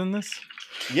Kwan is in this.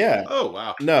 Yeah. Oh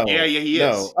wow. No. Yeah, he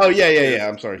is. Oh yeah.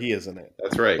 I'm sorry, he is in it.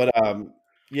 That's right. But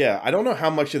yeah, I don't know how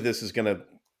much of this is going to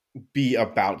be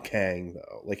about Kang,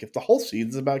 though. Like, if the whole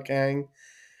season's about Kang,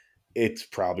 it's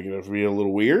probably going to be a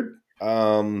little weird.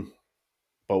 But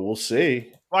we'll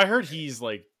see. Well, I heard he's,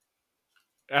 like,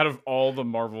 out of all the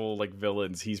Marvel, like,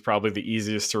 villains, he's probably the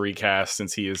easiest to recast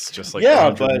since he is just, like,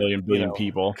 100 billion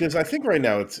people. Because I think right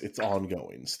now it's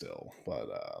ongoing still. But,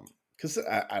 because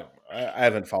I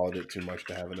haven't followed it too much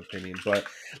to have an opinion. But,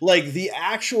 like, the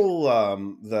actual,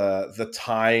 the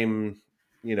time...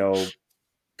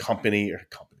 company,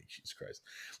 Jesus Christ,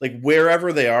 like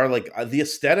wherever they are, like the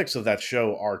aesthetics of that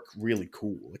show are really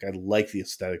cool. Like I like the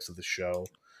aesthetics of the show.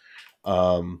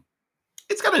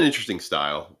 It's got an interesting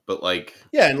style, but like,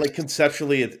 yeah. And like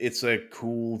conceptually it's a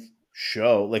cool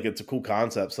show. Like it's a cool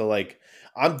concept. So like,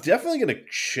 I'm definitely going to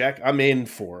check. I'm in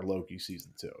for Loki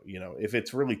season 2. If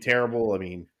it's really terrible, I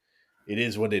mean, it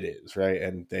is what it is. Right.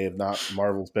 And they have not,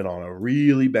 Marvel's been on a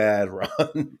really bad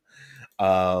run.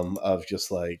 Of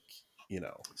just like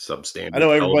substandard. I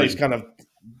know everybody's kind of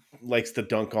likes to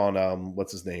dunk on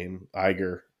what's his name,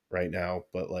 Iger, right now,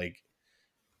 but like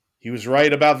he was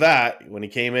right about that when he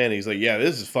came in. He's like, yeah,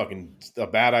 this is fucking a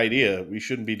bad idea. We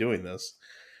shouldn't be doing this,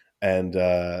 and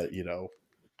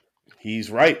he's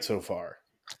right so far.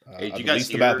 Hey, did you guys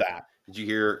hear about that? Did you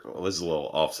hear? Well, this is a little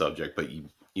off subject, but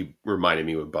you reminded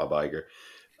me with Bob Iger.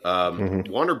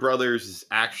 Warner Brothers is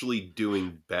actually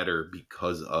doing better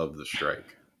because of the strike.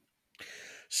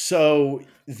 So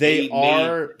they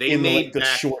made the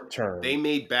short term. They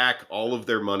made back all of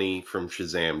their money from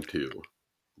Shazam 2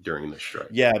 during the strike.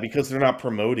 Yeah, because they're not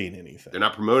promoting anything. They're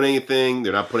not promoting anything.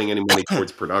 They're not putting any money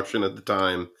towards production at the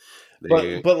time.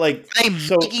 But like, are they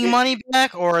making money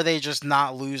back, or are they just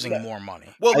not losing more money?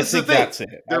 Well, I think that's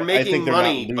it. They're making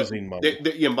money, not losing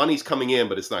money. Money's coming in,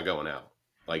 but it's not going out.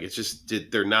 Like it's just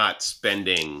they're not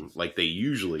spending like they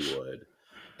usually would,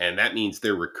 and that means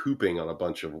they're recouping on a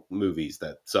bunch of movies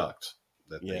that sucked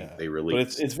that they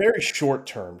released. But it's very short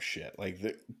term shit.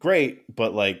 Like great,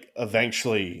 but like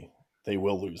eventually they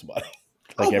will lose money.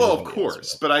 Like of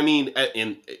course, but I mean,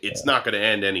 it's not going to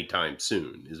end anytime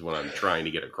soon. Is what I'm trying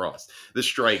to get across. The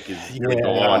strike is going to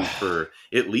go on for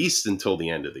at least until the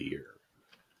end of the year.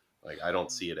 Like I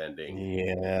don't see it ending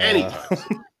anytime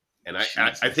soon. And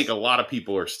I think a lot of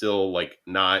people are still like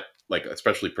not like,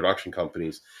 especially production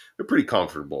companies, they're pretty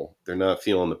comfortable. They're not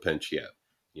feeling the pinch yet,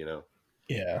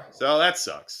 Yeah. So that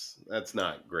sucks. That's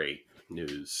not great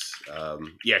news.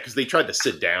 Because they tried to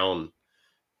sit down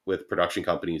with production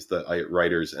companies, the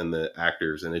writers and the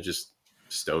actors, and it just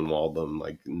stonewalled them.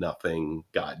 Like nothing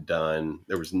got done.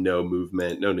 There was no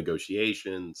movement, no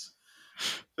negotiations.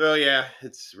 So yeah,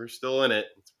 we're still in it.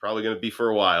 It's probably going to be for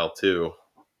a while too,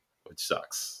 which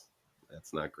sucks.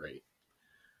 That's not great.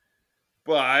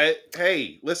 But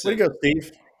hey, listen. Where you go,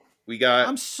 Steve? We got.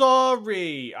 I'm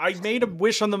sorry. I made a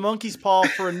wish on the monkey's paw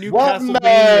for a new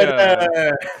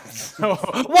Castlevania.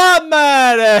 What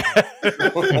matter?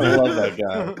 I love that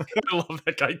guy. I love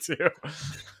that guy too.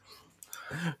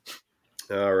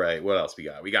 All right, what else we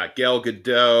got? We got Gal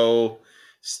Gadot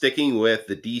sticking with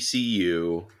the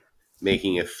DCU,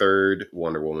 making a third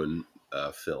Wonder Woman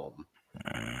film.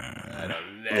 I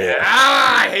don't know. Yeah.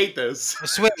 I hate this.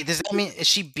 So wait, does that mean is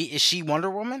she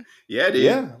Wonder Woman? Yeah, dude.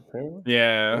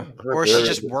 Yeah. Or is she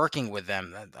just working with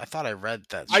them? I thought I read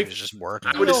that she was just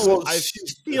working. I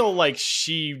feel like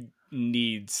she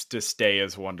needs to stay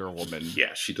as Wonder Woman.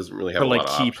 Yeah, she doesn't really have a lot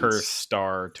of keep options. her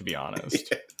star, to be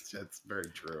honest. Yeah, That's very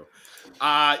true.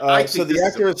 So the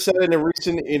actor said in a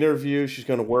recent interview she's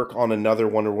going to work on another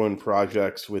Wonder Woman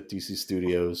project with DC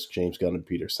Studios, James Gunn and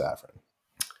Peter Safran.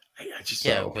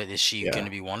 But is she going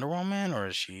to be Wonder Woman, or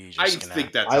is she just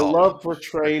think that's I love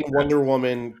portraying Wonder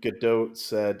Woman, Gadot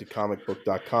said to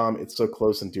comicbook.com. It's so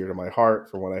close and dear to my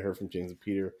heart. From what I heard from James and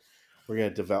Peter, we're going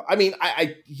to develop. I mean,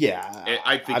 I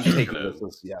think I'm taking this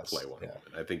as yes. Play Wonder Woman.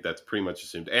 I think that's pretty much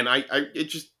assumed. And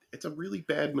it's a really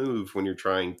bad move when you're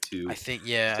trying to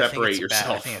separate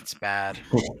yourself. I think it's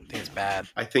bad.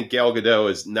 I think Gal Gadot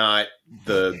is not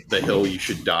the hill you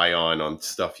should die on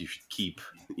stuff you should keep.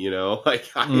 You know,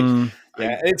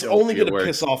 it's only going to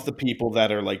piss off the people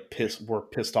that are like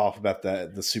pissed off about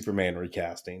the Superman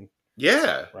recasting.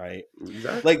 Yeah, right.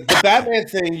 Exactly. Like the Batman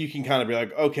thing, you can kind of be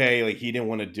like, okay, like he didn't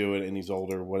want to do it and he's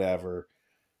older, whatever.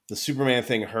 The Superman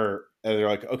thing hurt, and they're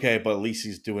like, okay, but at least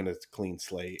he's doing a clean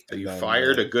slate. You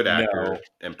fired a good actor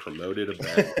and promoted a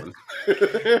bad one.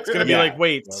 It's gonna be like,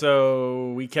 wait,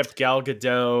 so we kept Gal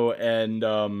Gadot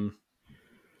and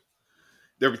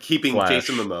they're keeping Flash.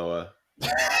 Jason Momoa.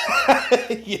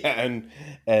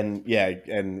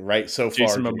 and right so far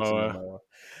Jason Momoa.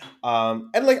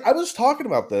 And like I was talking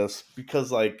about this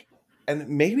because like, and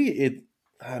maybe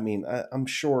I'm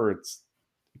sure it's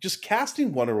just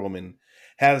casting Wonder Woman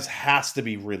has to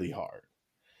be really hard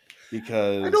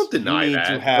because I don't deny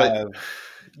that.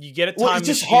 You get a time it's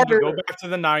just machine, harder. You go back to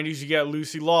the 90s, you get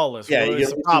Lucy Lawless. Yeah, you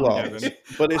get Lucy Lawless.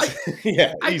 But it's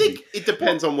I think it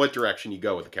depends on what direction you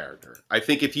go with the character. I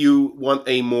think if you want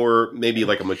a more maybe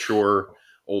like a mature,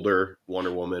 older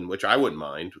Wonder Woman, which I wouldn't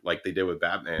mind, like they did with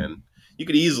Batman, you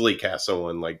could easily cast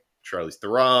someone like Charlize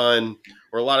Theron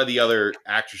or a lot of the other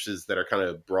actresses that are kind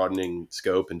of broadening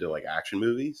scope into like action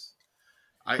movies.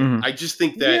 I just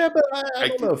think that. Yeah, but I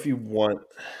don't know if you want.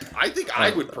 I think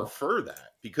I would prefer that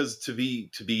because to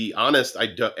be honest, I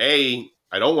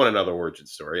don't want another origin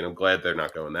story, and I'm glad they're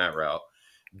not going that route.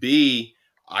 B,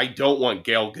 I don't want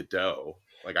Gal Gadot.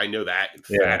 Like I know that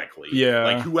emphatically. Yeah.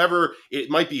 Like whoever, it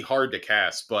might be hard to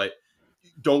cast, but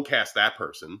don't cast that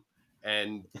person.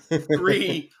 And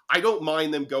 3, I don't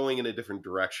mind them going in a different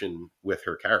direction with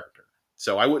her character.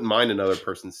 So I wouldn't mind another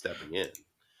person stepping in.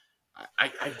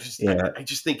 I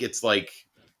just think it's like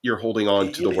you're holding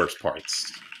on to the worst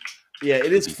parts. Yeah,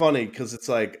 it is funny because it's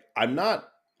like I'm not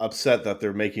upset that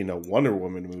they're making a Wonder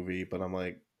Woman movie, but I'm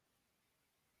like,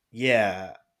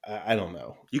 yeah, I don't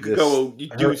know. You could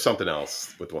do something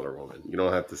else with Wonder Woman. You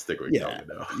don't have to stick with Gal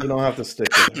Gadot. You don't have to stick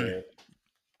with her.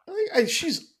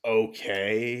 She's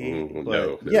okay,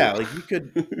 but like you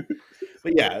could.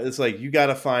 But yeah, it's like you got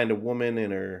to find a woman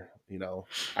in her. You know,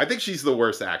 I think she's the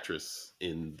worst actress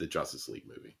in the Justice League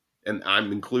movie, and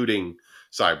I'm including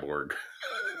Cyborg.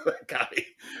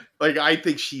 I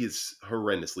think she is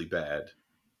horrendously bad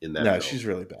in that. No, film. she's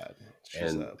really bad.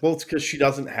 It's because she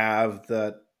doesn't have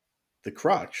the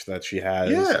crutch that she has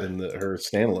in her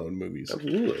standalone movies.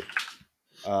 Absolutely.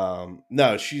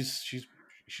 No,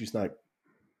 she's not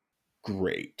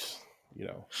great. You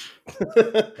know,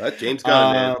 but James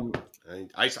Gunn, man.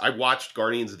 I watched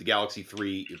Guardians of the Galaxy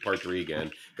 3 Part 3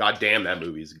 again. God damn, that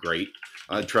movie is great.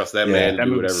 I trust that man to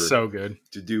do whatever. So good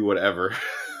to do whatever.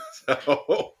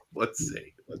 So let's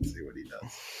see what he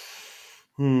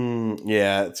does.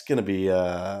 Yeah, it's gonna be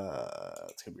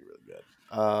really good.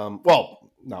 Well,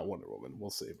 not Wonder Woman. We'll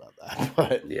see about that.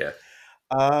 But yeah.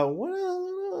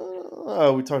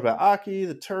 We talked about Aki,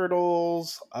 the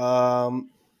Turtles.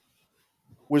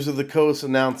 Wizard of the Coast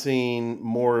announcing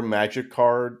more Magic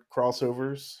card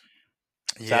crossovers.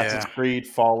 Assassin's Creed,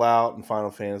 Fallout, and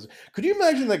Final Fantasy. Could you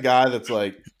imagine the guy that's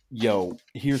like, yo,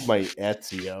 here's my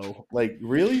Ezio. Like,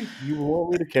 really? You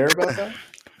want me to care about that?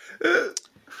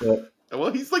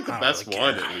 Well, he's like the best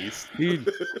one, at least. Dude,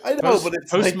 I know, but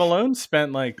it's Post Malone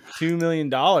spent like $2 million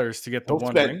to get the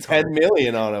one ring. Spent $10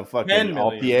 million on a fucking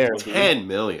Altier. $10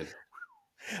 million.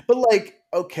 But like,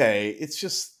 okay, it's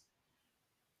just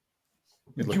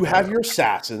you have your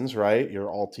assassins, right? Your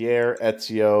Altier,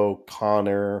 Ezio,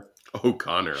 Connor. Oh,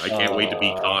 Connor! I can't wait to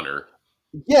be Connor.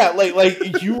 Yeah,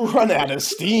 like you run out of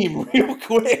steam real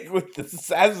quick with the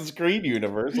Assassin's Creed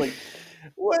universe. Like,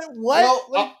 what?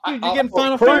 Well, dude, you get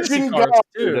Final Fantasy cards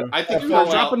too. I think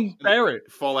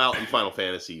Fallout and Final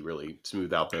Fantasy really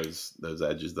smooth out those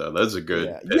edges, though. Those are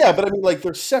good. Yeah, but I mean, like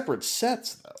they're separate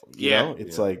sets, though. You know?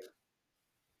 It's like.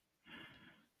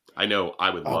 I know. I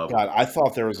would love. Oh God! I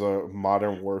thought there was a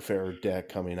Modern Warfare deck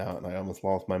coming out, and I almost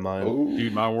lost my mind. Ooh.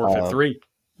 Dude, Modern Warfare 3.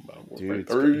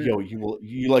 Dude,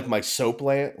 you like my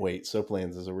Soapland? Wait,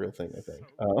 Soaplands is a real thing, I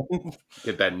think.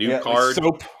 Get that new card.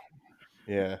 Soap.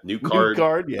 Yeah, new card.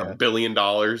 Yeah, $1 billion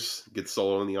gets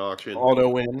sold in the auction. Auto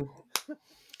win.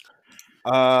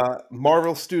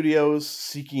 Marvel Studios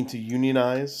seeking to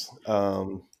unionize,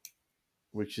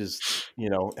 which is,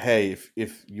 hey,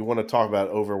 if you want to talk about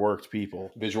overworked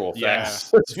people, visual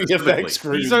effects, VFX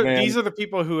crews, these are the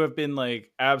people who have been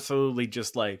like absolutely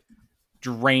just like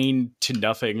drained to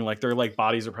nothing. Like their like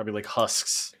bodies are probably like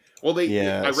husks. Well,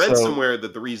 I read somewhere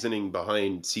that the reasoning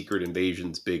behind Secret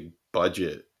Invasion's big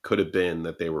budget could have been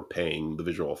that they were paying the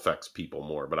visual effects people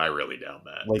more, but I really doubt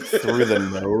that. Like through the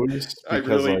nose. I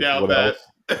really doubt that.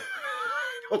 I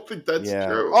don't think that's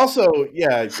true. Also,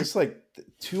 just like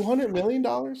 $200 million,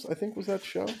 I think was that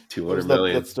show. $200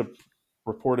 million. That's the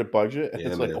reported budget. And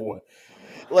it's like, what?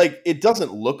 Like, it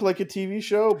doesn't look like a TV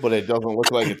show, but it doesn't look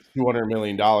like it's $200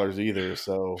 million either.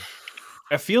 So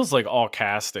it feels like all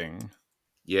casting.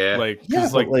 Yeah. Like,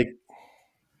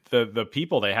 the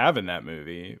people they have in that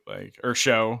movie, like, or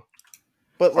show.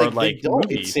 But like they don't.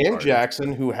 It's Sam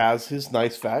Jackson who has his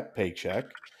nice fat paycheck.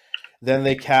 Then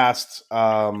they cast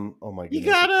oh my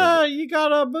goodness. You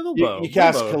got a Bilbo. You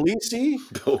cast Khaleesi.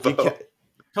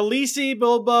 Khaleesi,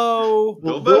 Bilbo.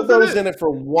 Bilbo's in it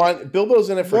for Bilbo's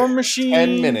in it for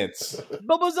 10 minutes.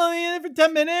 Bilbo's only in it for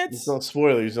 10 minutes. It's not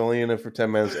spoiler. He's only in it for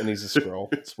 10 minutes, and he's a scroll.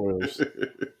 Spoilers.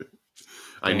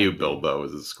 I knew Bilbo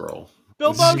was a scroll.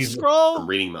 Bilbo's scroll. I'm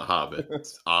reading The Hobbit.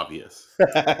 It's obvious.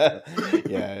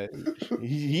 Yeah,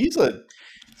 he's a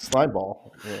slime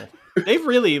ball. Yeah. They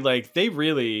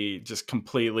really just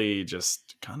completely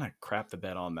just kind of crap the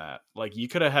bed on that. Like you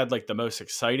could have had like the most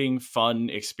exciting, fun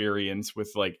experience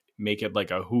with like make it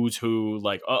like a who's who,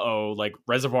 like like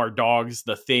Reservoir Dogs,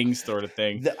 The Thing sort of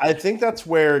thing. I think that's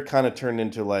where it kind of turned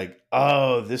into like,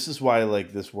 oh, this is why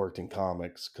like this worked in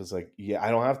comics because like I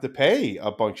don't have to pay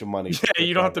a bunch of money. Yeah,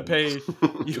 you don't have to pay.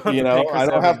 I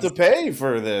don't have to pay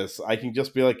for this. I can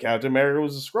just be like Captain America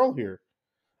was a scroll here.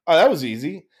 Oh, that was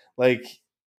easy. Like.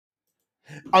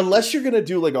 Unless you're gonna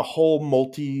do like a whole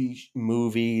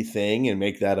multi-movie thing and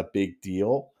make that a big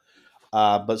deal,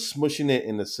 but smushing it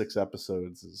into 6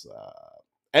 episodes is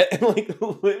and like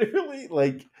literally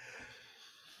like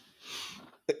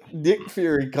Nick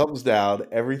Fury comes down,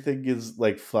 everything is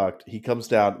like fucked. He comes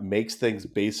down, makes things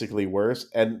basically worse,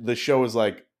 and the show is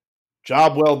like,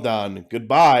 job well done,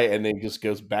 goodbye, and then just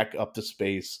goes back up to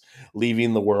space,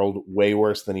 leaving the world way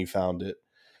worse than he found it.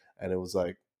 And it was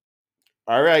like,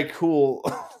 all right, cool.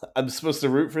 I'm supposed to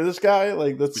root for this guy?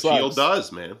 Like, that sucks. Shield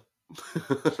does, man.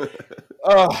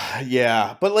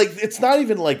 Yeah. But, like, it's not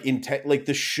even, like, like,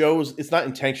 the show's... It's not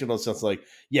intentional in the sense, like,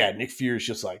 yeah, Nick Fury's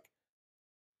just, like,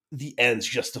 the ends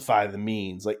justify the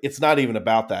means. Like, it's not even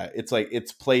about that. It's, like,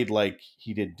 it's played like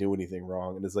he didn't do anything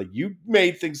wrong. And it's like, you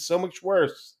made things so much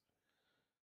worse.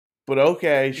 But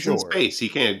okay, He's sure. in space. He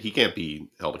can't be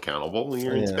held accountable.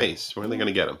 You're in space. Where are they going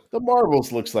to get him? The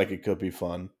Marvels looks like it could be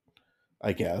fun.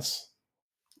 I guess.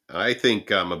 I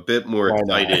think I'm a bit more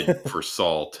excited for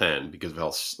Saul 10 because of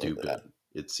how stupid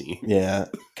it seems. Yeah.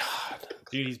 God.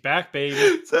 Dude, he's back,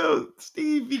 baby. So,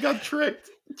 Steve, you got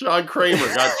tricked. John Kramer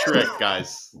got tricked,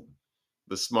 guys.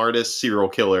 The smartest serial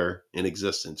killer in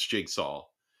existence, Jigsaw.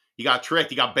 He got tricked.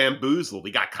 He got bamboozled.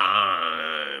 He got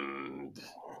conned.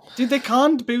 Dude, they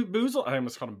conned Boozle. I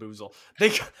almost called him Boozle.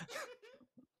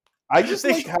 I just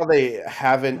like how they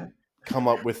haven't come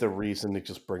up with a reason to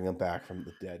just bring him back from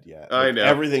the dead yet. Like, I know.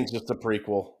 Everything's just a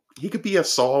prequel. He could be a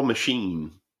Saw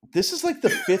machine. This is like the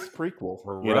 5th prequel.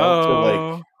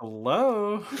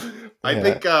 Hello. I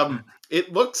think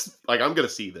it looks like I'm going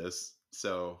to see this.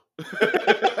 So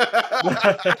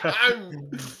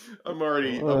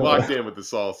I'm locked in with the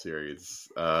Saw series.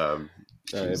 A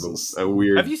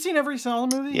weird. Have you seen every Saw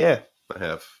movie? Yeah. I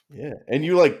have. Yeah, and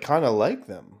you like kind of like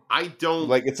them. I don't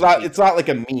like. It's not like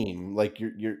a meme. Like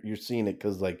you're seeing it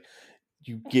because like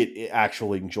you get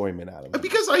actual enjoyment out of it.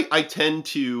 Because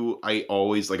I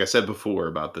always, like I said before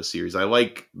about the series, I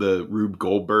like the Rube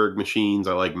Goldberg machines.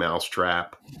 I like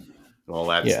Mousetrap and all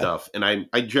that stuff. And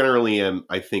I generally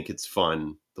I think it's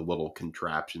fun, the little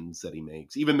contraptions that he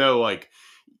makes, even though like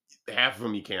half of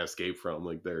them you can't escape from,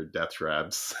 like they're death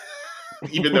traps.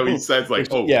 Even though he says like,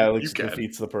 "Oh, yeah," like you can.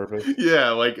 Defeats the purpose.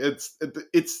 Yeah, like it's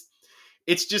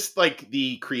just like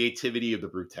the creativity of the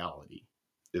brutality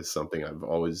is something I've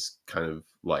always kind of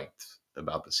liked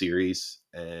about the series.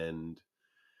 And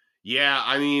yeah,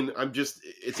 I mean,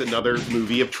 it's another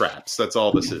movie of traps. That's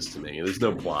all this is to me. There's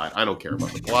no plot. I don't care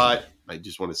about the plot. I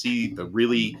just want to see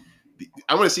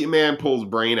I want to see a man pull his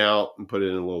brain out and put it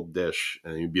in a little dish,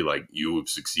 and he'd be like, "You have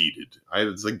succeeded."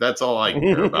 It's like that's all I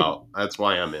care about. That's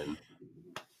why I'm in.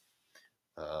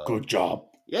 Good job.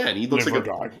 Yeah, and he looks like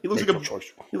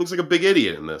a big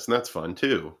idiot in this, and that's fun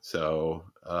too. So,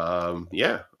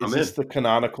 yeah, is this the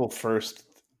canonical first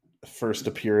first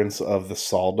appearance of the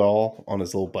Saw doll on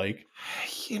his little bike?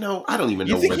 You know, I don't even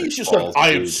know. You think he's just like,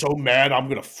 I am so mad, I'm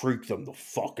gonna freak them the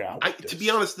fuck out. To be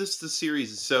honest, the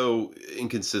series is so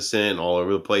inconsistent and all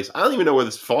over the place. I don't even know where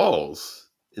this falls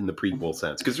in the prequel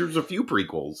sense, because there's a few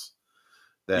prequels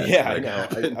that I know.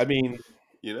 I mean,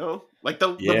 you know, like the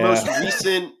most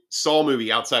recent Saw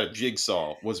movie outside of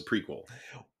Jigsaw was a prequel.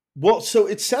 Well, so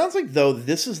it sounds like, though,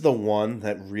 this is the one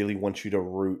that really wants you to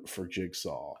root for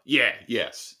Jigsaw. Yeah,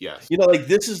 yes. You know, like,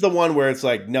 this is the one where it's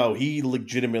like, no, he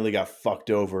legitimately got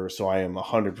fucked over, so I am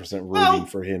 100% rooting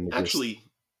for him to actually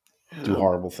do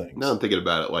horrible things. Now I'm thinking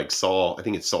about it, like Saw, I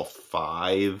think it's Saw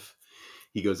 5.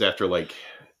 He goes after, like,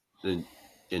 an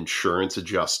insurance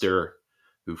adjuster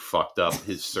who fucked up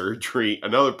his surgery.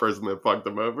 Another person that fucked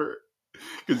him over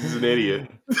because he's an idiot.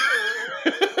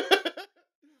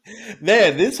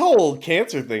 Man, this whole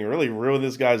cancer thing really ruined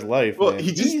this guy's life. Well, man.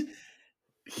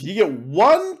 You get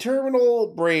one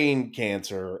terminal brain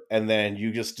cancer, and then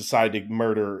you just decide to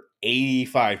murder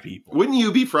 85 people. Wouldn't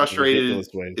you be frustrated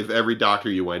if every doctor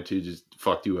you went to just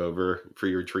fucked you over for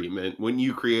your treatment? Wouldn't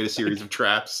you create a series of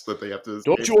traps that they have to...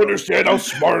 Don't you understand how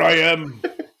smart I am?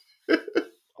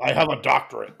 I have a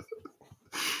doctorate.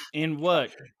 In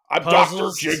what? I'm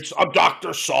Puzzles? Dr. Jigs. I'm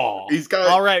Dr. Saw. He's got...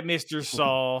 All right, Mr.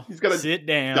 Saw. He's got a sit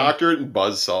down. Doctorate in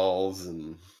buzzsaws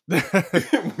and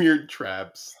weird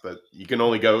traps that you can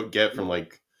only get from,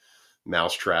 like,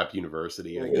 Mousetrap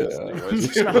University, I guess.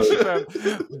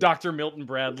 Dr. Milton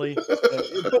Bradley.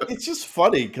 But it's just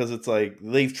funny because it's like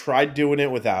they've tried doing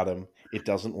it without him. It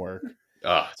doesn't work.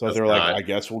 So they're like, I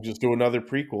guess we'll just do another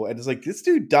prequel. And it's like, this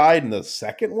dude died in the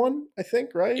second one, I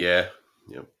think, right? Yeah.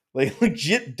 Yep. Like,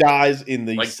 legit dies in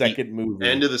the second movie.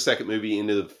 End of the second movie,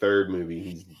 into the third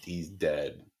movie, he's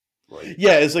dead. Like,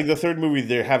 yeah, it's like the third movie,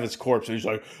 they have his corpse, and he's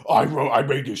like, I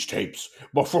made these tapes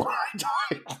before I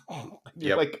died.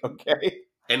 You're like, okay.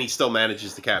 And he still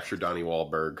manages to capture Donnie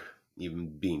Wahlberg,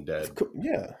 even being dead.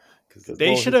 Yeah.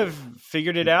 They should have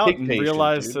figured it out and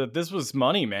realized that this was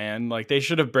money, man. Like, they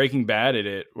should have Breaking Bad'd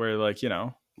it, where, like, you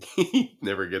know. He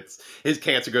never gets... His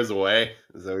cancer goes away.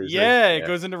 Is that what you're saying? It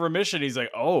goes into remission. He's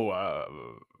like,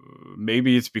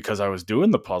 maybe it's because I was doing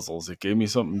the puzzles. It gave me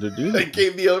something to do. It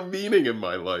gave me a meaning in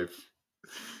my life.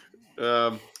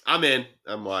 I'm in.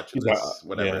 I'm watching this.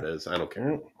 Whatever it is. I don't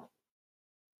care.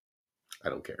 I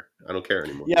don't care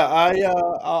anymore. Yeah,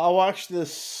 I'll watch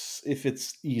this if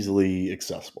it's easily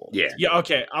accessible. Yeah.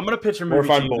 Okay, I'm gonna pitch a movie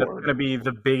to you that's gonna be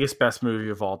the biggest, best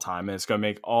movie of all time, and it's gonna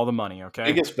make all the money. Okay,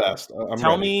 biggest, best.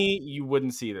 Tell me you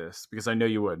wouldn't see this because I know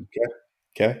you would.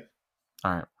 Okay.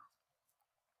 All right.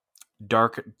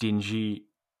 Dark, dingy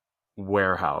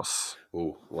warehouse.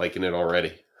 Ooh, liking it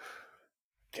already.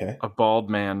 Okay. A bald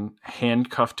man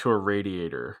handcuffed to a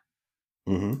radiator.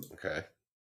 Mm-hmm. Okay.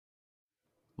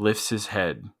 Lifts his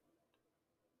head.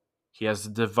 He has a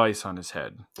device on his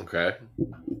head. Okay.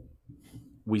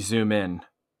 We zoom in.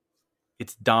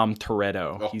 It's Dom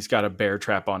Toretto. Oh. He's got a bear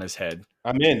trap on his head.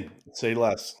 I'm in. Say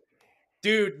less.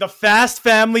 Dude, the Fast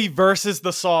family versus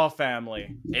the Saw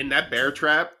family. And that bear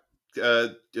trap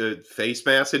face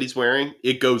mask that he's wearing,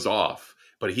 it goes off.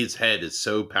 But his head is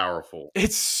so powerful.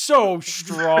 It's so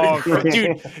strong.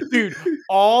 dude,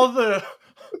 all the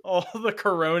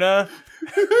corona.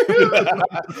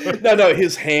 No,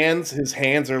 his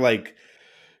hands are like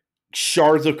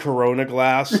shards of corona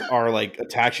glass are like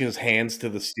attaching his hands to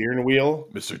the steering wheel.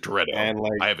 Mr. Toretto, and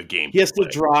like I have a game. He has to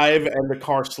drive and the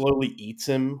car slowly eats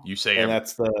him. You say, and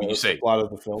that's the plot of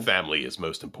the film. Family is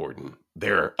most important.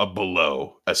 They're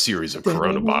below a series of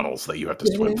corona bottles that you have to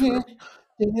swim through.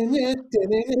 Your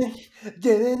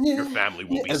family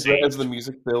will be saved as the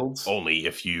music builds. Only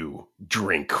if you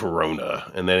drink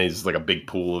Corona. And then he's like a big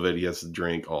pool of it. He has to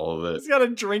drink all of it. He's got to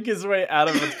drink his way out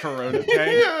of his Corona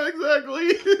tank. Yeah,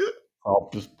 exactly.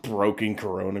 All just broken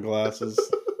Corona glasses.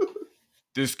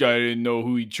 This guy didn't know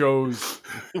who he chose.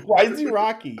 Why is he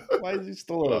Rocky? Why is he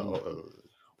still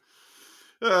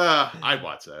I'd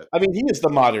watch that. I mean, he is the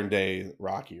modern day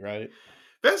Rocky, right?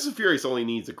 Fast and Furious only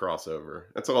needs a crossover.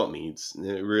 That's all it needs.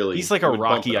 It really, he's like a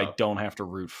Rocky I don't have to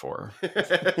root for. He's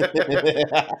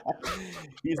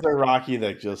a Rocky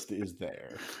that just is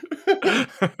there.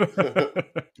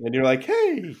 And you're like,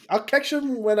 hey, I'll catch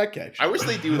him when I catch him. I wish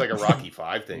they do like a Rocky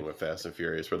 5 thing with Fast and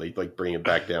Furious where they like bring it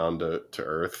back down to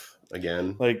Earth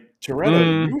again. Like,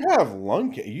 Toretto, you have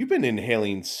lung cancer. You've been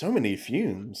inhaling so many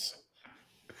fumes.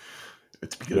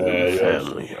 It's because I'm a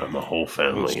family. I'm a whole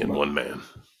family in one man.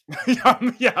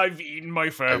 Yeah, I've eaten my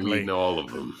family. I've eaten all of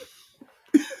them.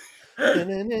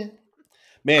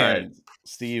 Man, right.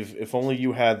 Steve, if only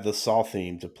you had the Saw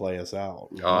theme to play us out.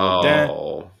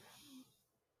 Oh.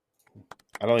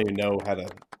 I don't even know how to...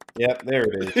 Yep, there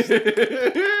it is.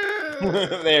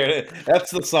 There,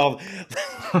 that's the song.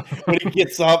 When he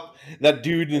gets up, that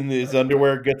dude in his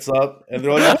underwear gets up, and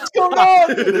they're like, "What's going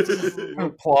on?" And it's just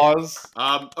applause.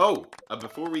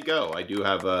 Before we go, I do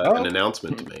have an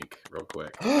announcement to make, real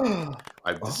quick.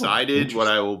 I've decided what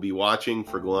I will be watching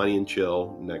for Galani and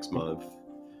Chill next month,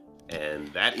 and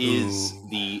that is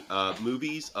the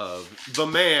movies of the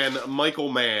man,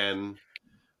 Michael Mann.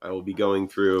 I will be going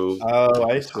through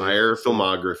his entire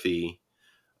filmography.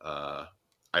 I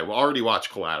already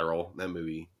watched Collateral. That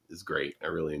movie is great. I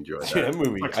really enjoyed that. That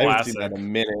movie. I haven't seen that in a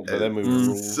minute, but that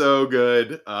movie is so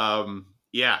good.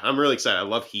 Yeah, I'm really excited. I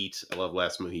love Heat. I love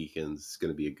Last Mohicans. It's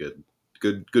going to be a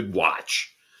good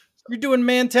watch. You're doing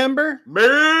Man Timber?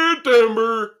 Man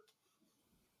Timber.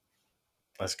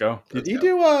 Let's go. Did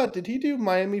he do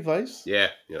Miami Vice? Yeah.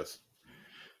 Yes.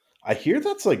 I hear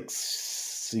that's like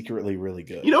secretly really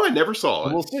good. I never saw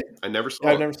it. We'll see. I've never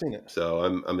seen it. So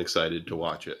I'm excited to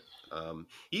watch it.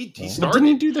 He started. Didn't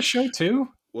he do the show too?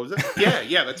 What was it?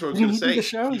 Yeah, that's what I was going to say. The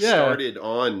show? He started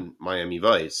on Miami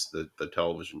Vice, the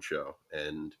television show,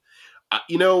 and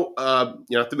you don't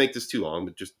have to make this too long,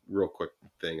 but just real quick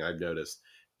thing I've noticed: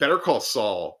 Better Call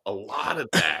Saul. A lot of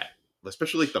that,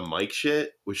 especially like the Mike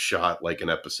shit, was shot like an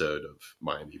episode of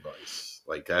Miami Vice.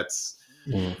 Like that's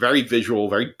very visual,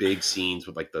 very big scenes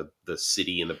with like the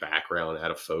city in the background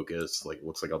out of focus. Like it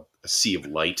looks like a sea of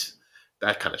light.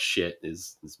 That kind of shit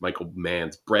is Michael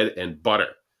Mann's bread and butter.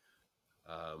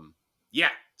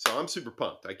 So I'm super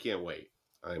pumped. I can't wait.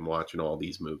 I'm watching all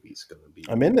these movies.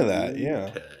 I'm into that,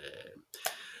 yeah. Time.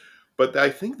 But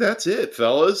I think that's it,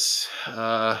 fellas.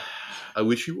 I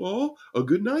wish you all a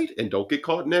good night, and don't get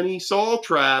caught in any Saul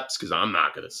traps, because I'm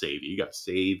not going to save you. You got to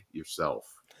save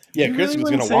yourself. Yeah, Chris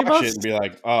was going to watch it and be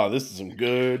like, "Oh, this isn't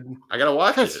good." I got to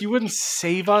watch Chris, it. You wouldn't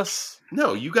save us?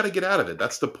 No, you got to get out of it.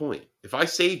 That's the point. If I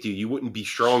saved you, you wouldn't be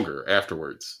stronger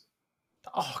afterwards.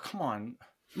 Oh, come on.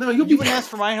 No, you wouldn't ask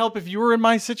for my help if you were in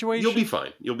my situation. You'll be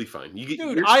fine.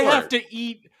 Dude, I have to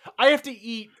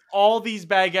eat all these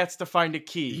baguettes to find a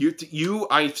key.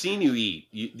 I've seen you eat.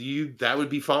 You that would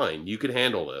be fine. You could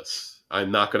handle this.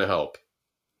 I'm not going to help.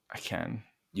 I can.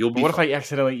 You'll be. What fine. If I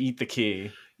accidentally eat the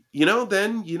key?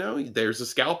 Then there's a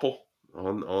scalpel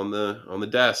on the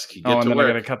desk. You get and to then work.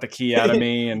 I gotta cut the key out of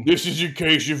me. And this is in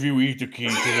case if you eat the key,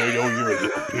 because I know you're a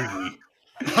little piggy.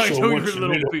 I know you're a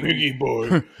little piggy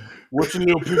boy. What's a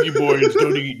little piggy boy is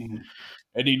done eating,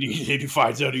 and he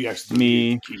finds out he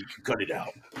accidentally ate the key. You can cut it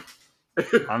out.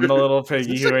 I'm the little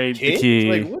piggy who ate the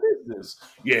key. Like, what is this?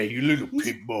 Yeah, you little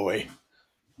pig boy.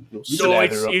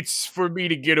 It's for me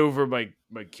to get over my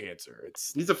cancer.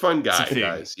 He's a fun guy,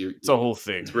 guys. It's a whole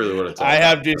thing. It's really what it's all I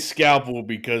about. have this scalpel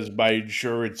because my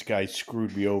insurance guy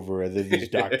screwed me over, and then these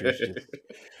doctors just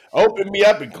opened me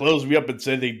up and closed me up and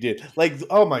said they did. Like,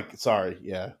 oh my, sorry.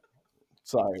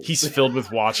 He's filled with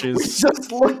watches. We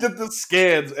just looked at the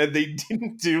scans and they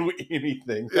didn't do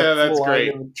anything. Yeah, that's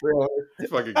great. It's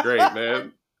fucking great,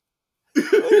 man.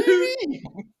 What do you mean?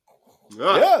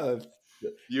 Yeah.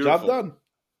 Beautiful.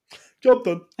 Job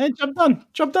done. Hey,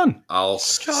 job done. I'll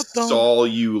saw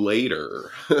you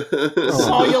later.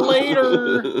 Saw you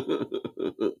later.